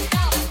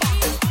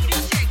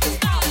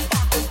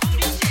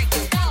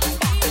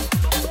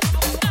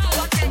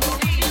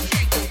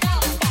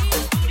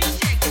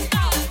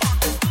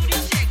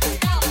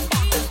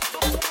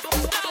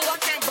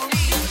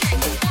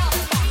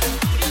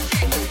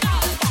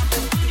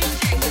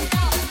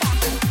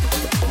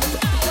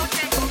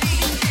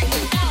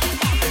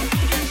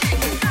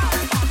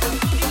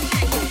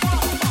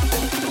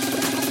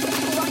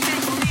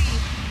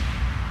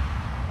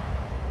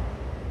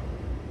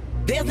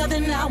There's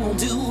nothing I won't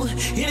do.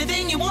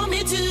 Anything you want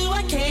me to,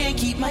 I can't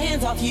keep my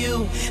hands off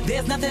you.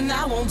 There's nothing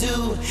I won't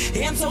do,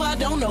 and so I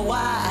don't know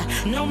why.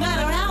 No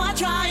matter how I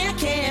try, I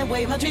can't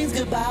wave my dreams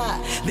goodbye.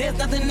 There's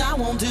nothing I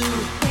won't do.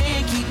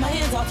 Can't keep my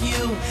hands off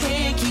you.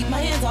 Can't keep my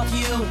hands off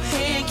you.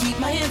 Can't keep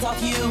my hands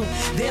off you.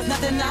 There's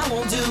nothing I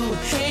won't do.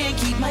 Can't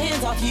keep my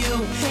hands off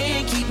you.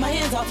 Can't keep my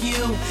hands off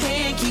you.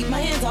 Can't keep my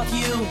hands off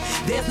you.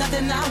 There's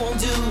nothing I won't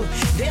do.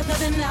 There's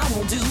nothing I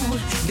won't do.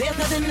 There's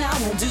nothing I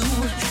won't do.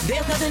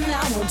 There's nothing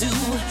I won't do.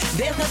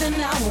 There's nothing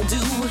I won't do.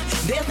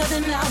 There's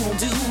nothing I won't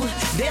do.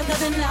 There's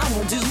nothing I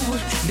won't do.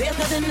 There's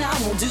nothing I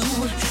won't do.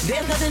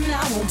 There's nothing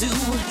I won't do.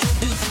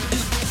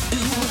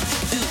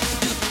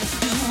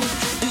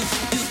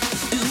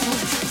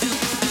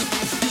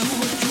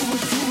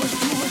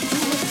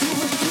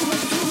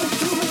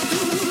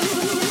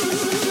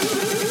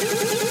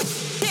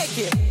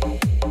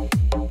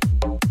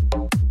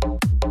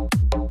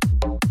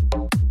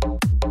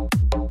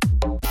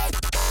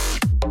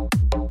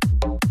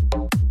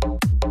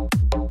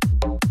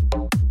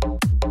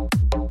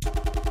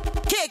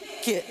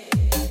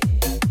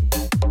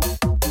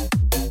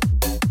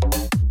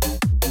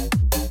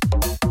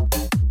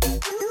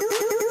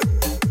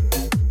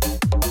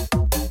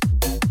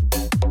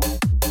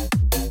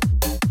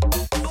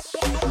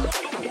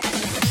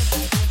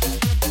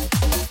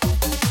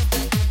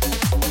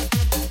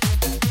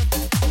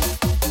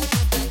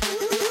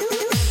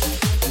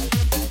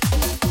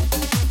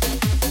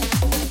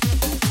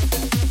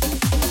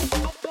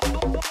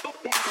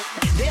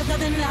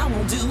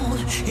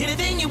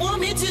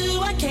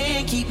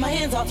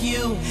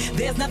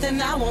 There's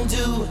nothing I won't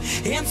do,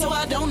 and so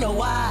I don't know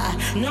why.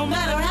 No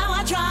matter how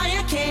I try,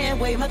 I can't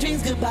wave my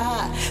dreams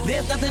goodbye.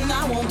 There's nothing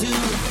I won't do.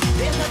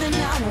 There's nothing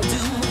I won't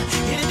do.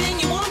 Anything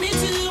you want me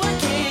to, I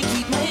can't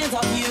keep my hands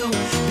off you.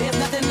 There's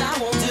nothing I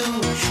won't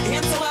do,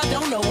 and so I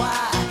don't know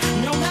why.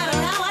 No matter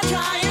how I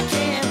try, I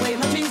can't wave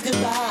my dreams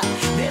goodbye.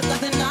 There's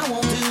nothing I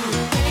won't do.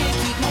 Can't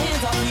keep my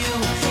hands off you.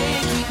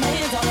 Can't keep my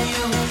hands off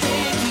you.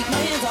 Can't keep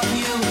my hands off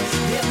you.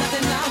 There's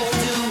nothing I won't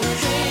do.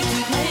 Can't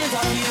keep my hands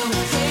off you.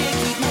 Can't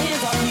keep my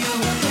hands off you.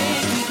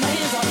 Can't keep my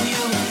hands off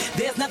you.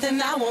 There's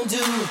nothing I won't do.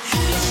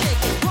 You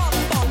shake it, rock,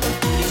 bump.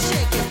 You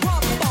shake it,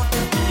 rock,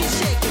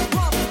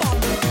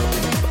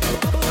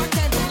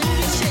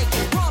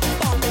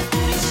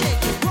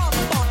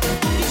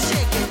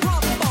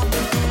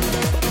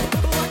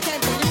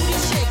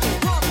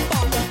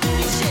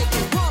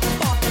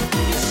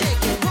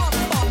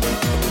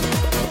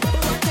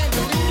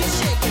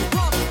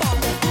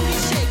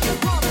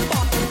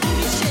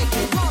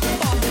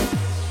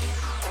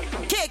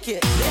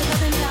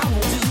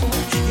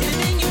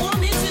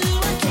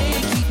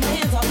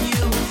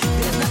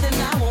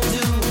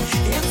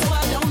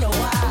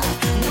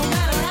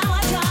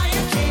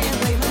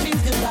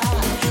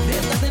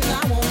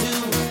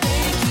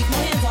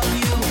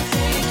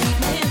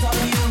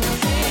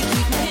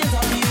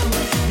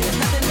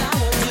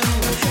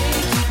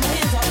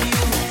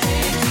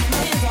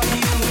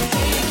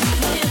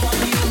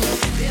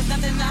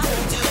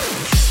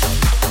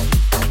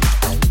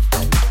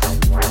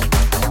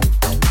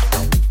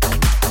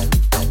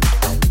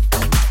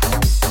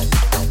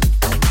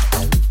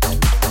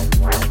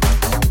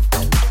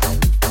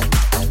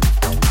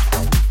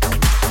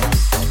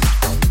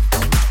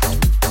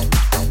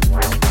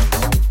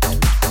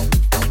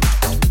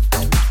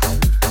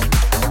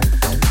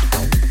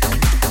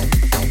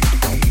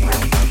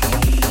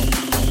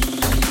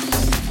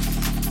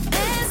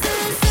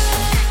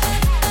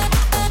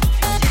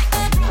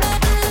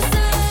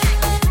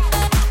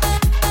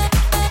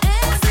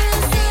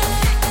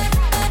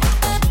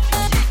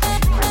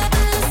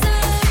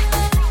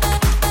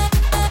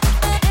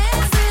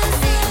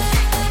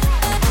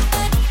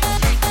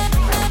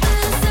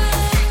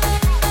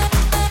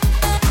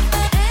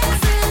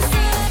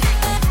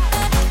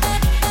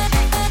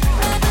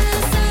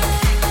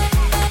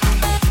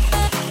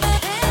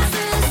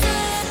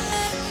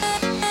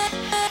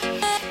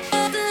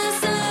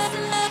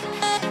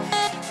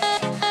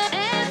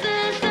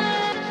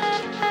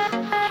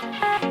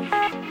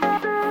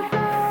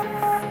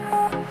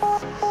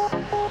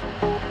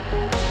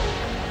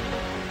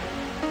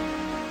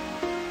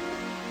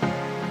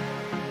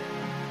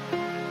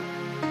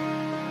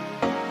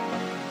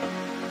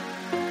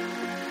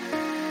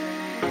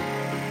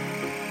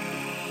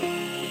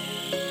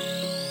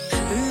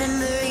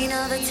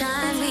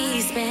 time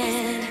we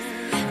spend.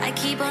 I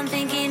keep on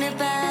thinking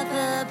about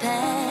the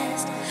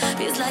past.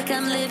 Feels like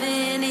I'm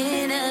living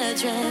in a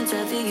trance.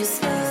 I feel you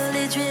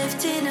slowly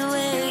drifting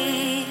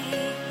away.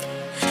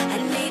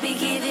 And maybe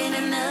giving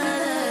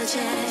another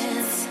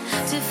chance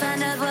to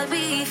find out what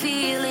we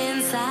feel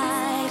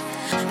inside.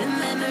 The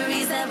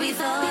memories that we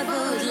thought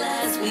would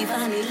last, we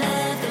finally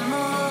left them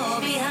all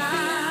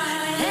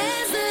behind.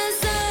 As the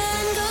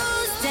sun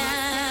goes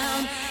down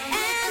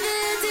and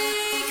the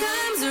day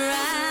comes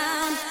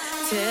around,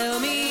 tell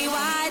me,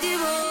 why do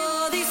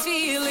all these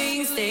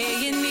feelings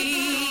stay in me?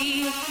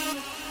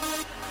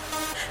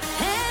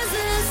 As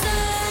the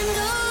sun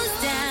goes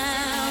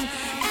down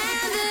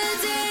and the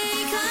day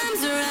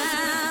comes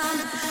around,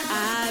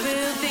 I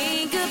will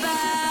think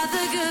about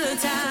the good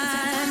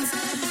times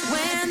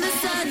when the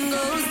sun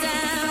goes down.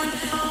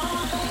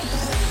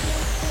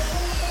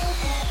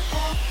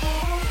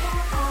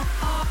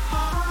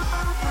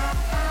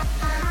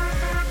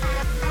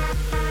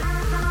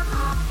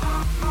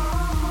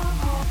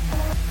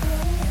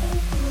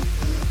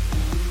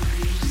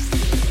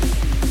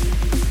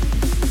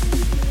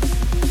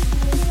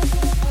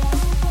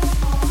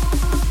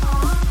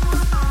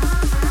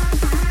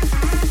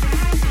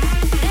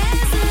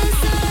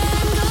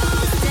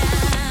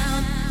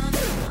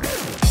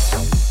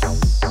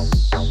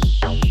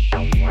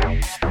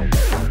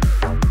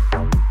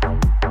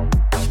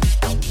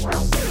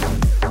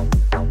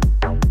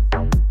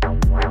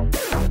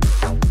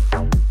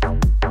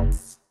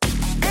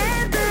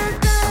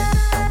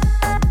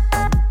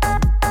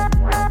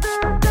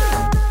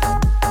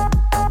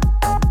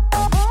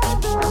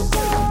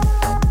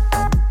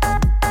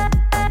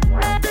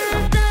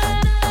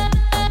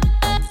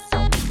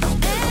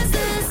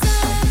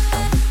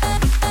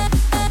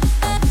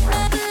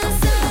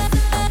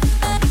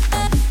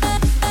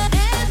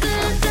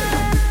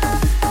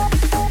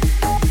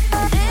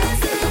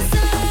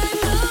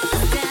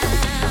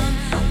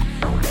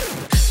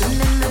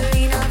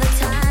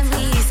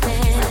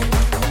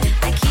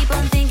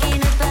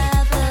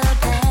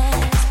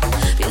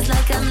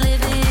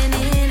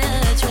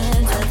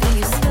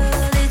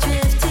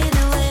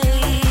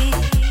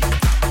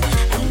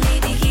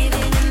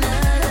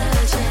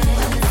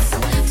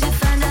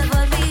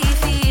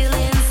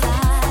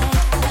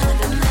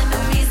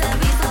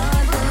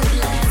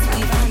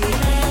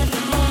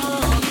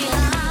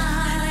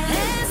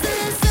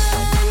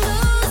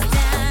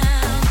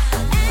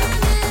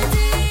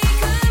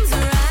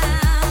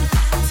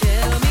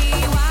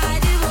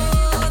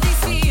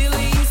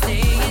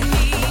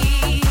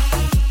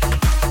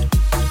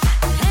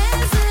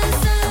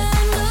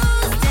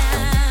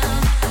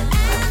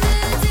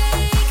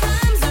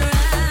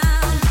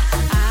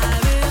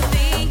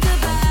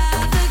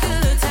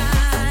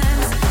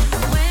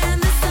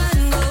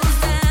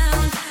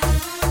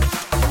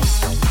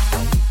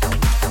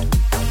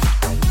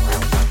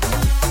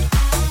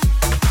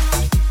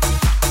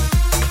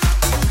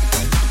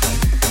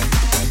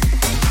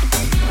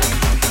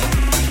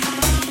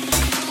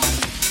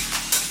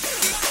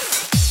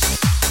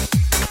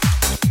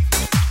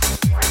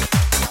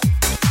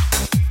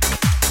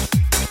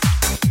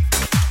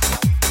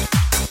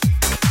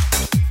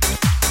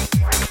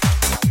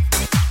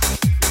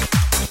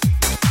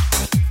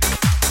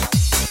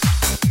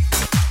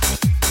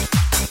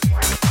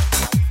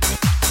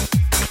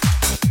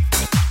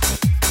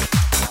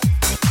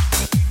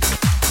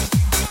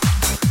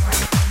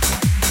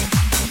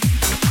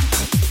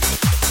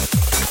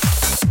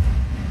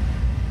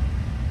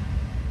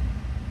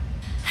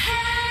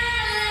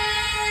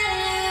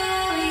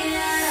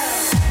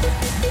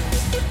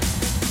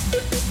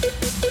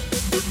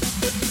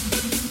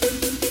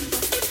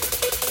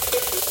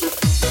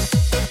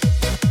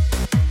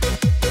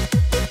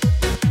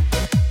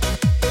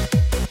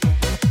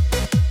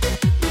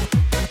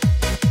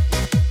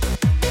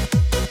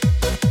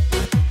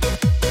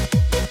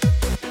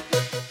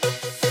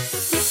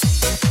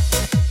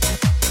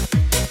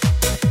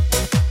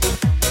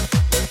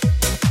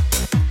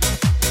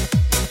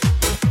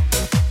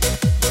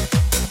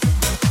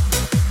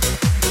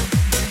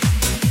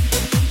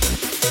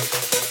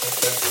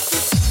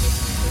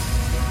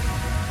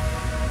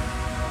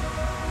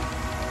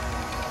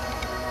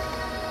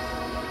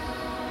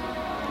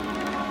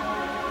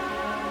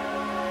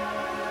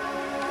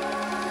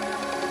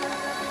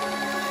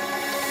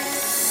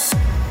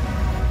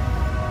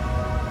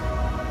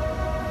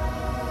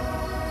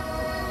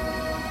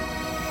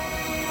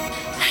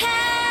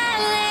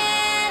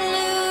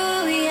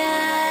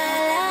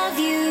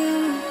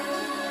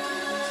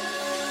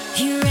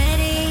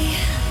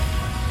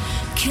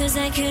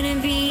 I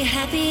couldn't be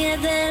happier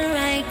than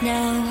right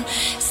now.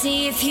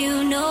 See if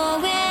you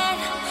know it.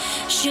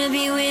 Should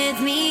be with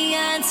me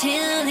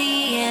until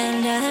the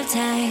end of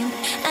time.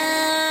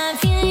 I'm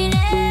feeling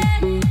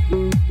it.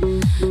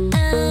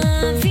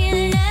 I'm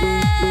feeling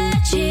a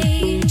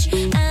change.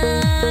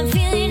 I'm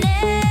feeling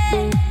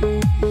it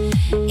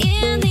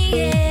in the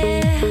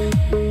air.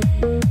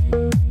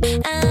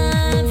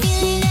 I'm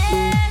feeling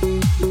it.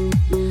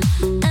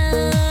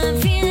 I'm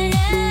feeling a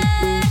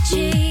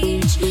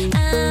change.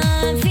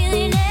 I'm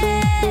feeling it.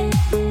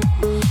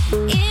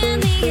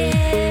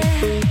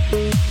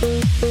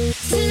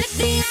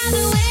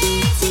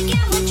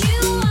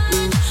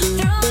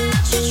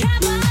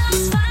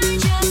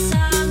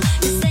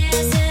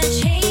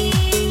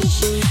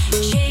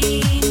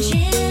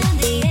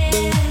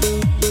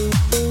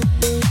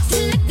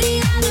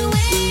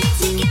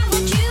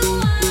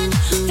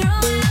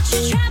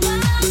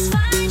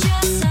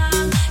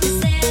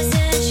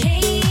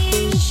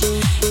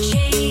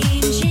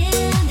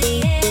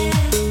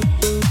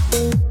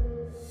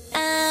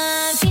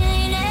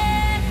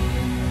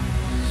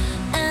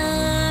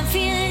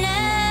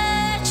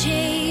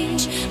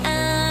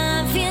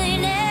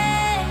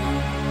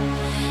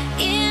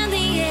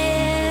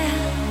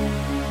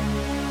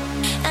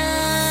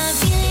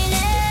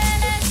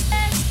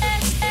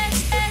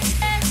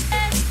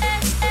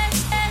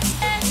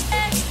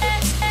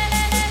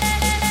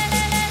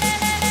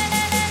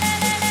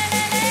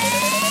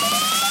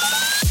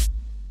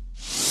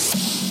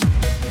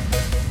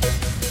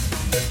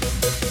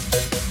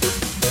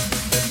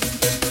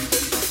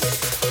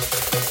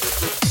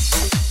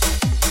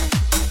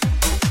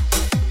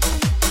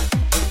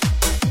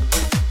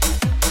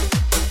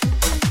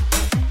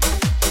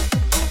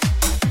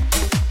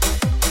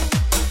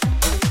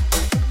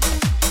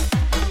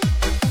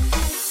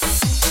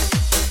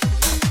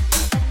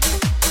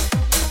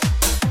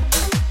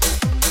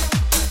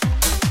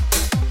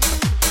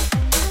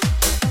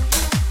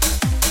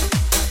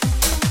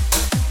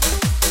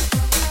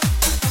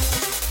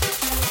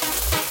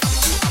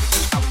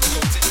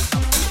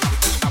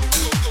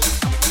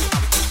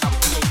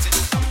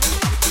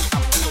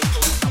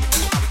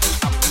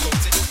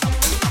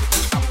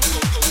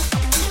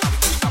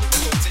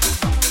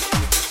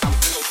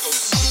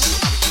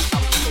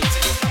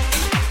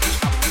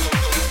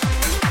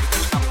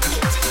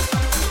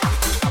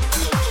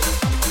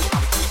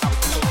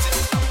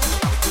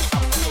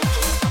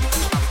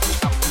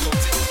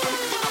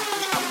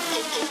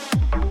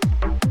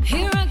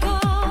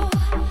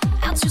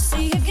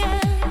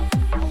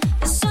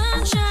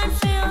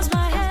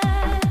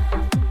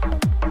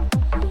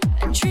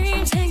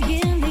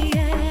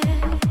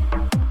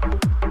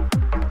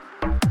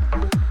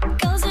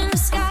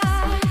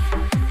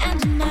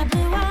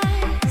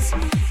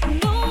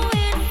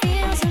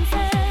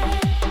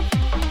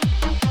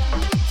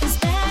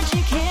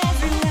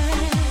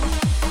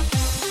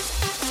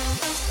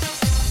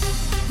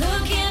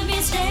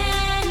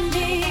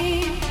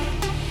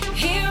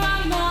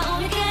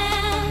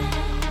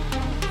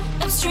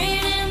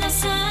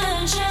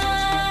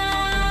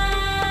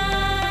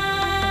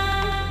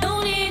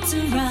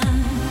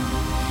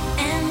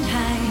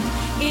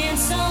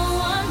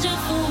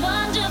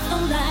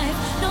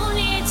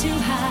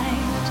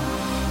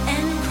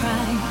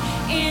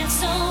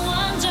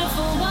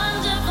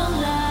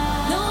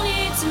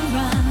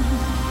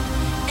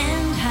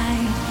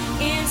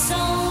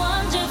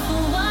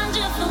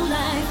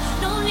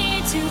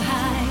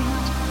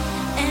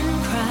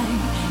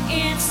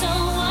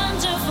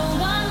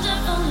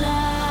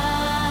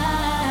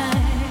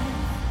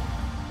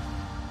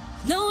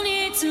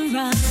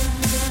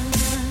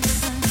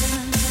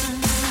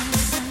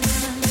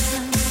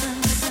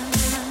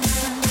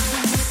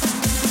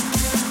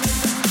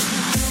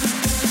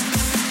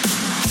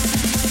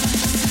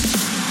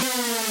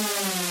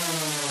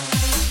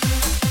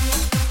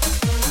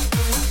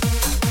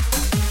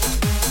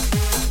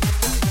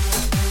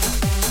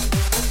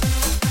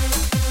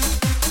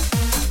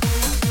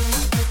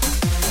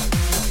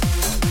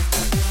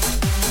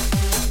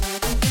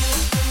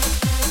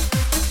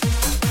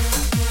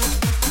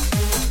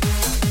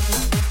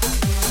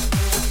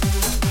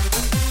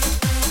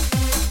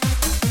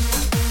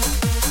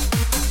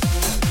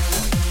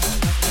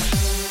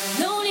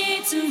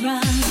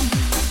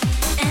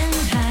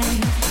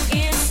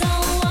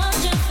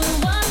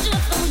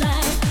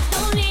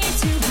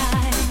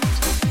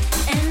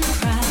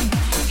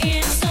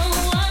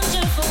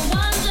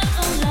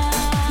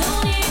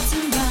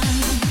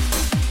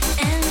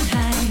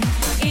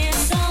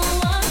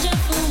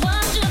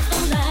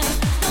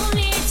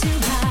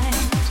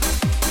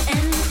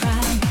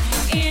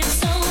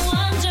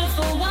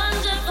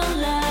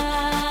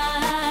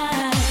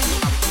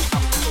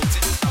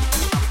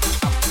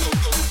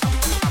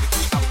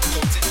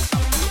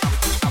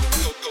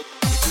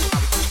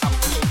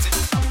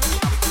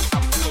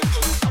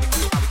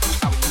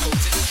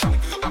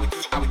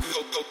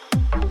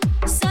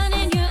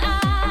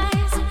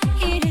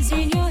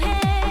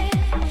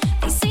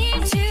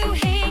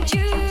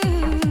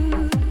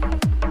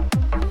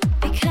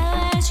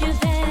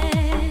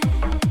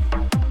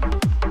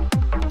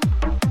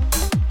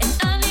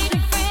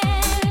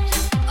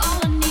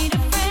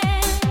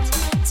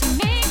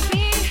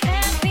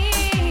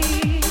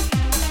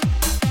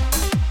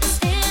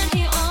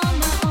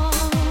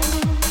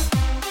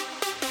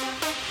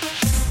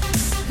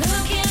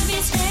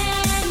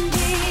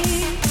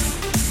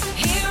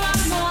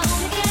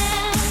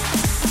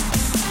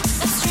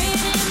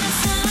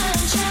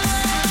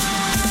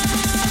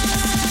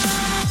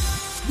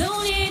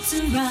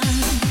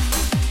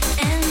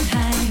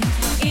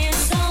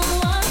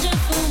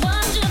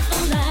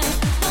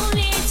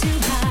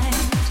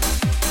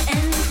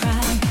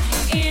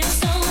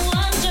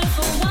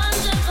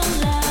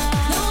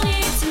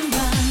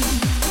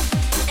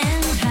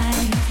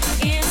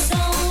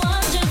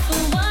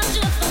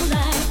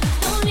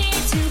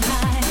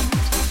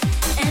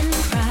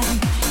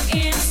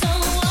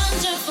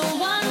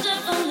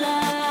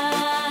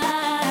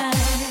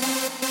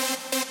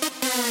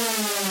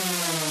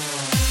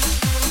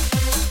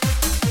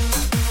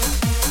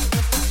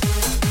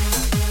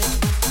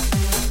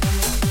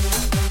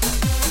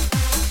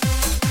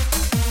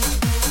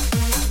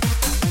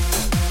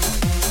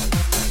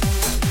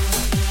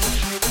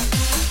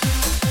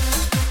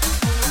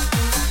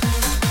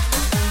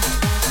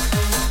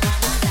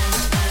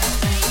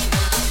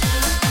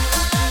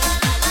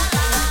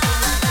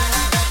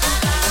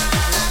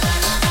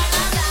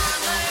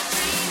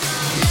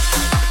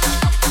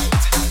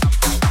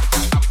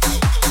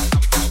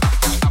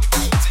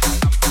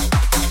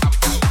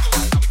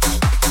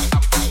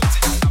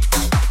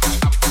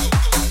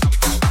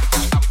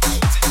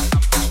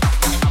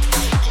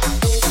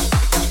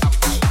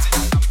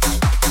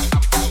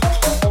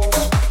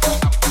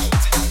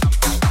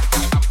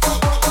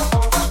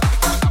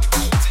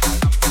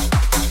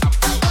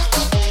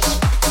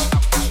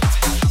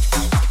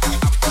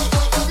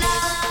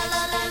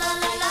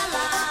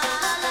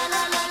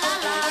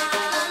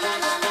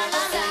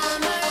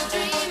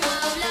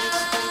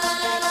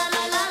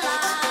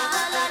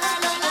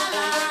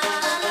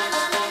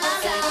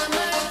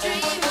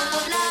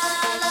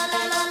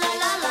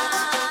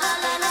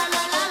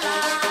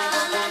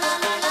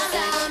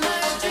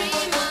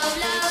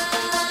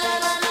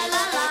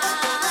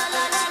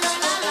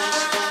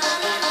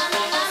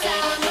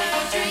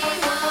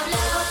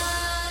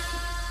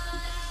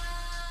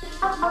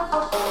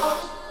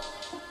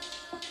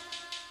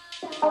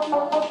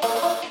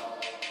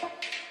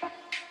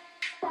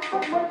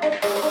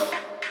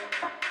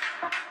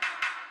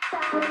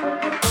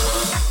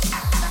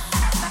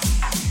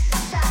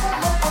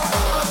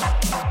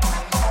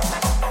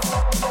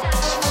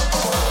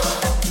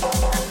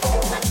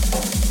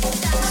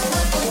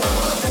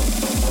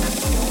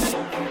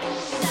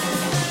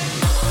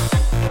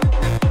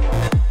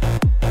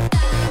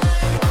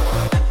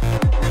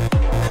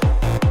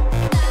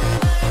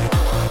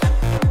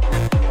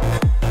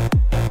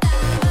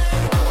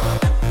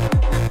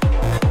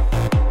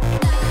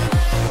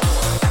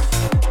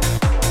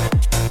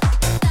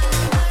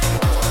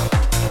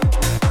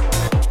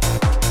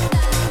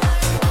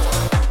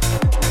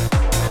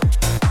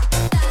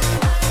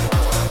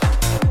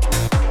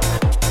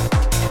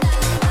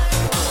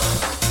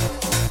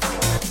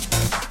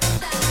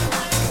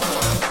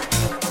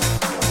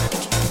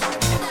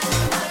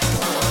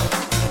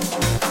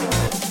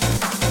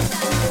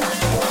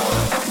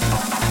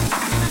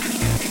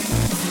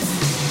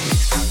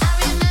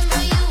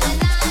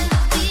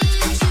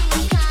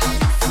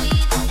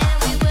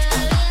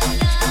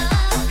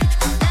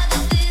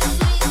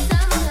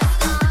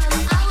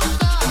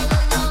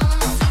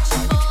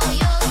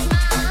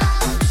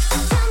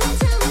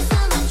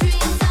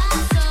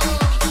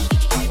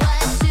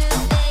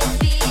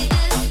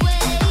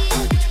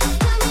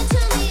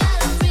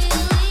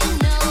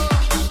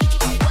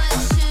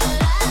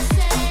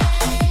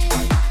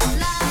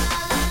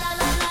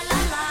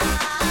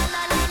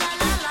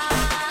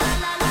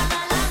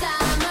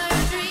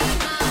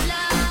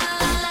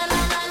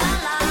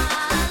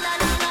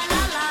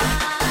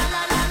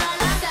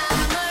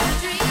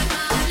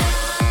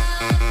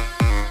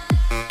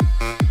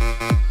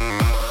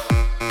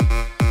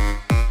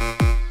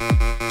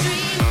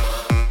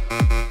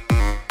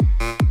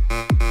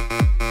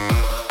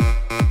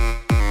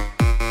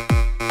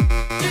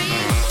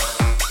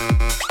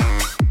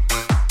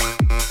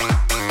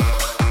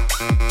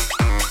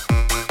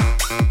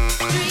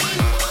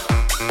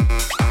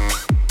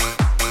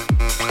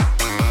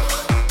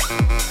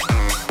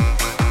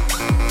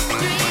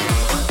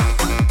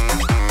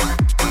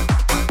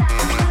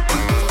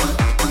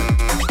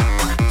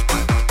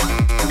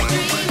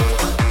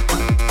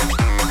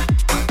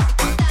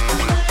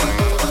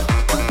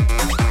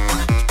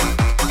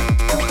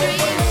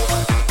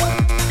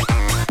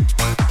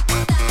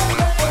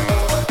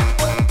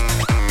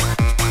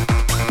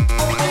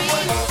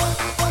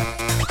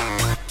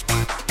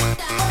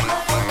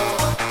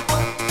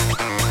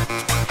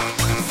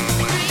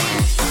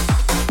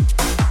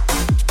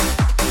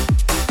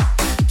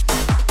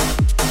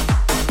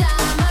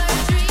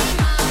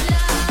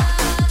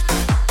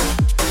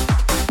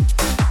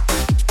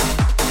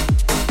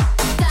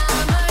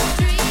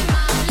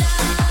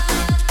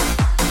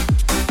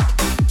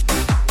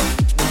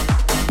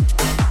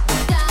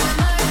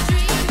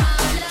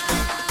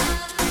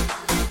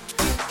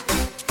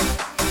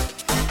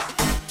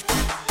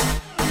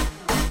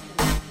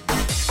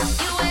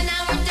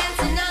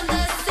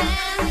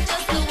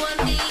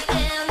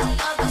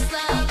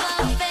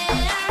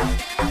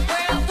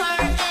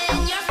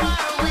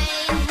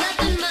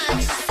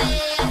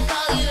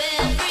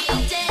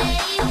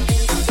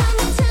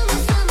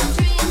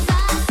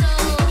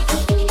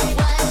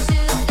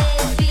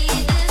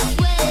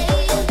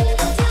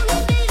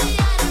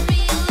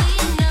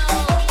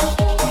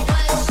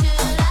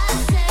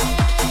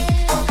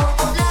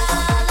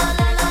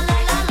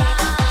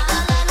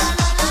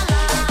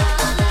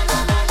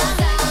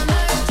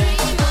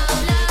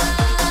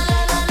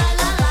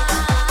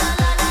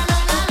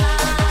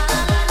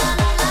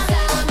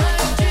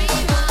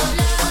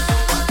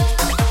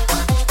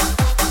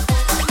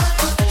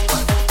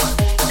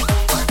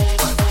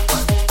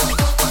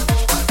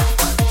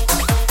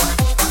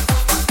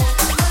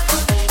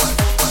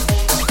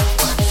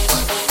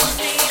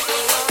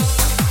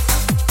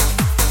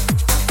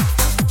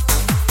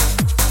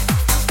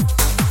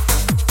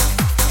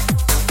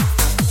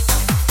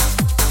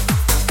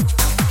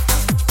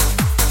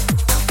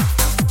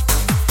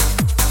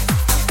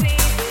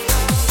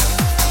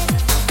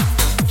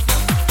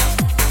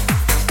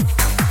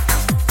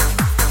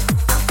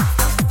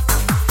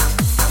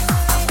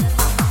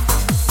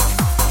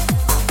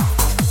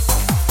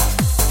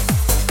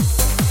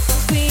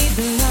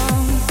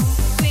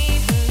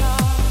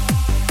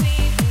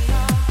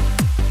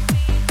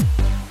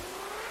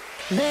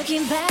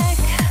 Looking back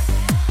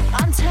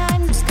on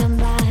times gone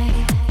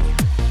by,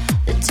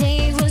 the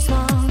day was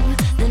long,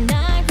 the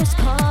night was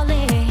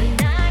calling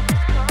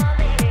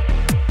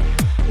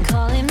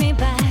me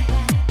back.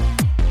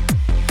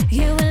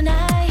 You and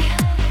I,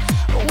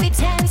 we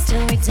dance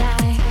till we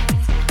die.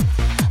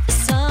 The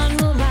sun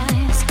will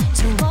rise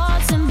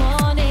towards the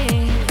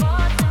morning,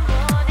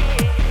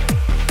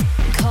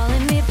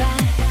 calling me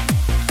back.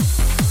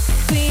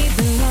 We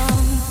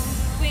belong,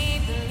 we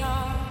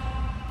belong,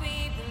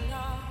 we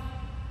belong,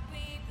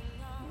 we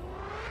belong.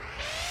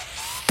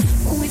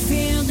 We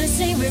feel the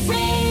same, we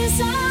raise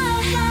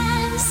our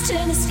hands to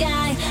the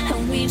sky,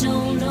 and we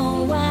don't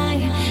know why.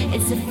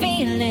 It's a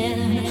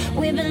feeling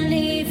we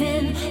believe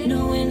in,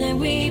 knowing that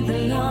we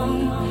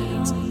belong.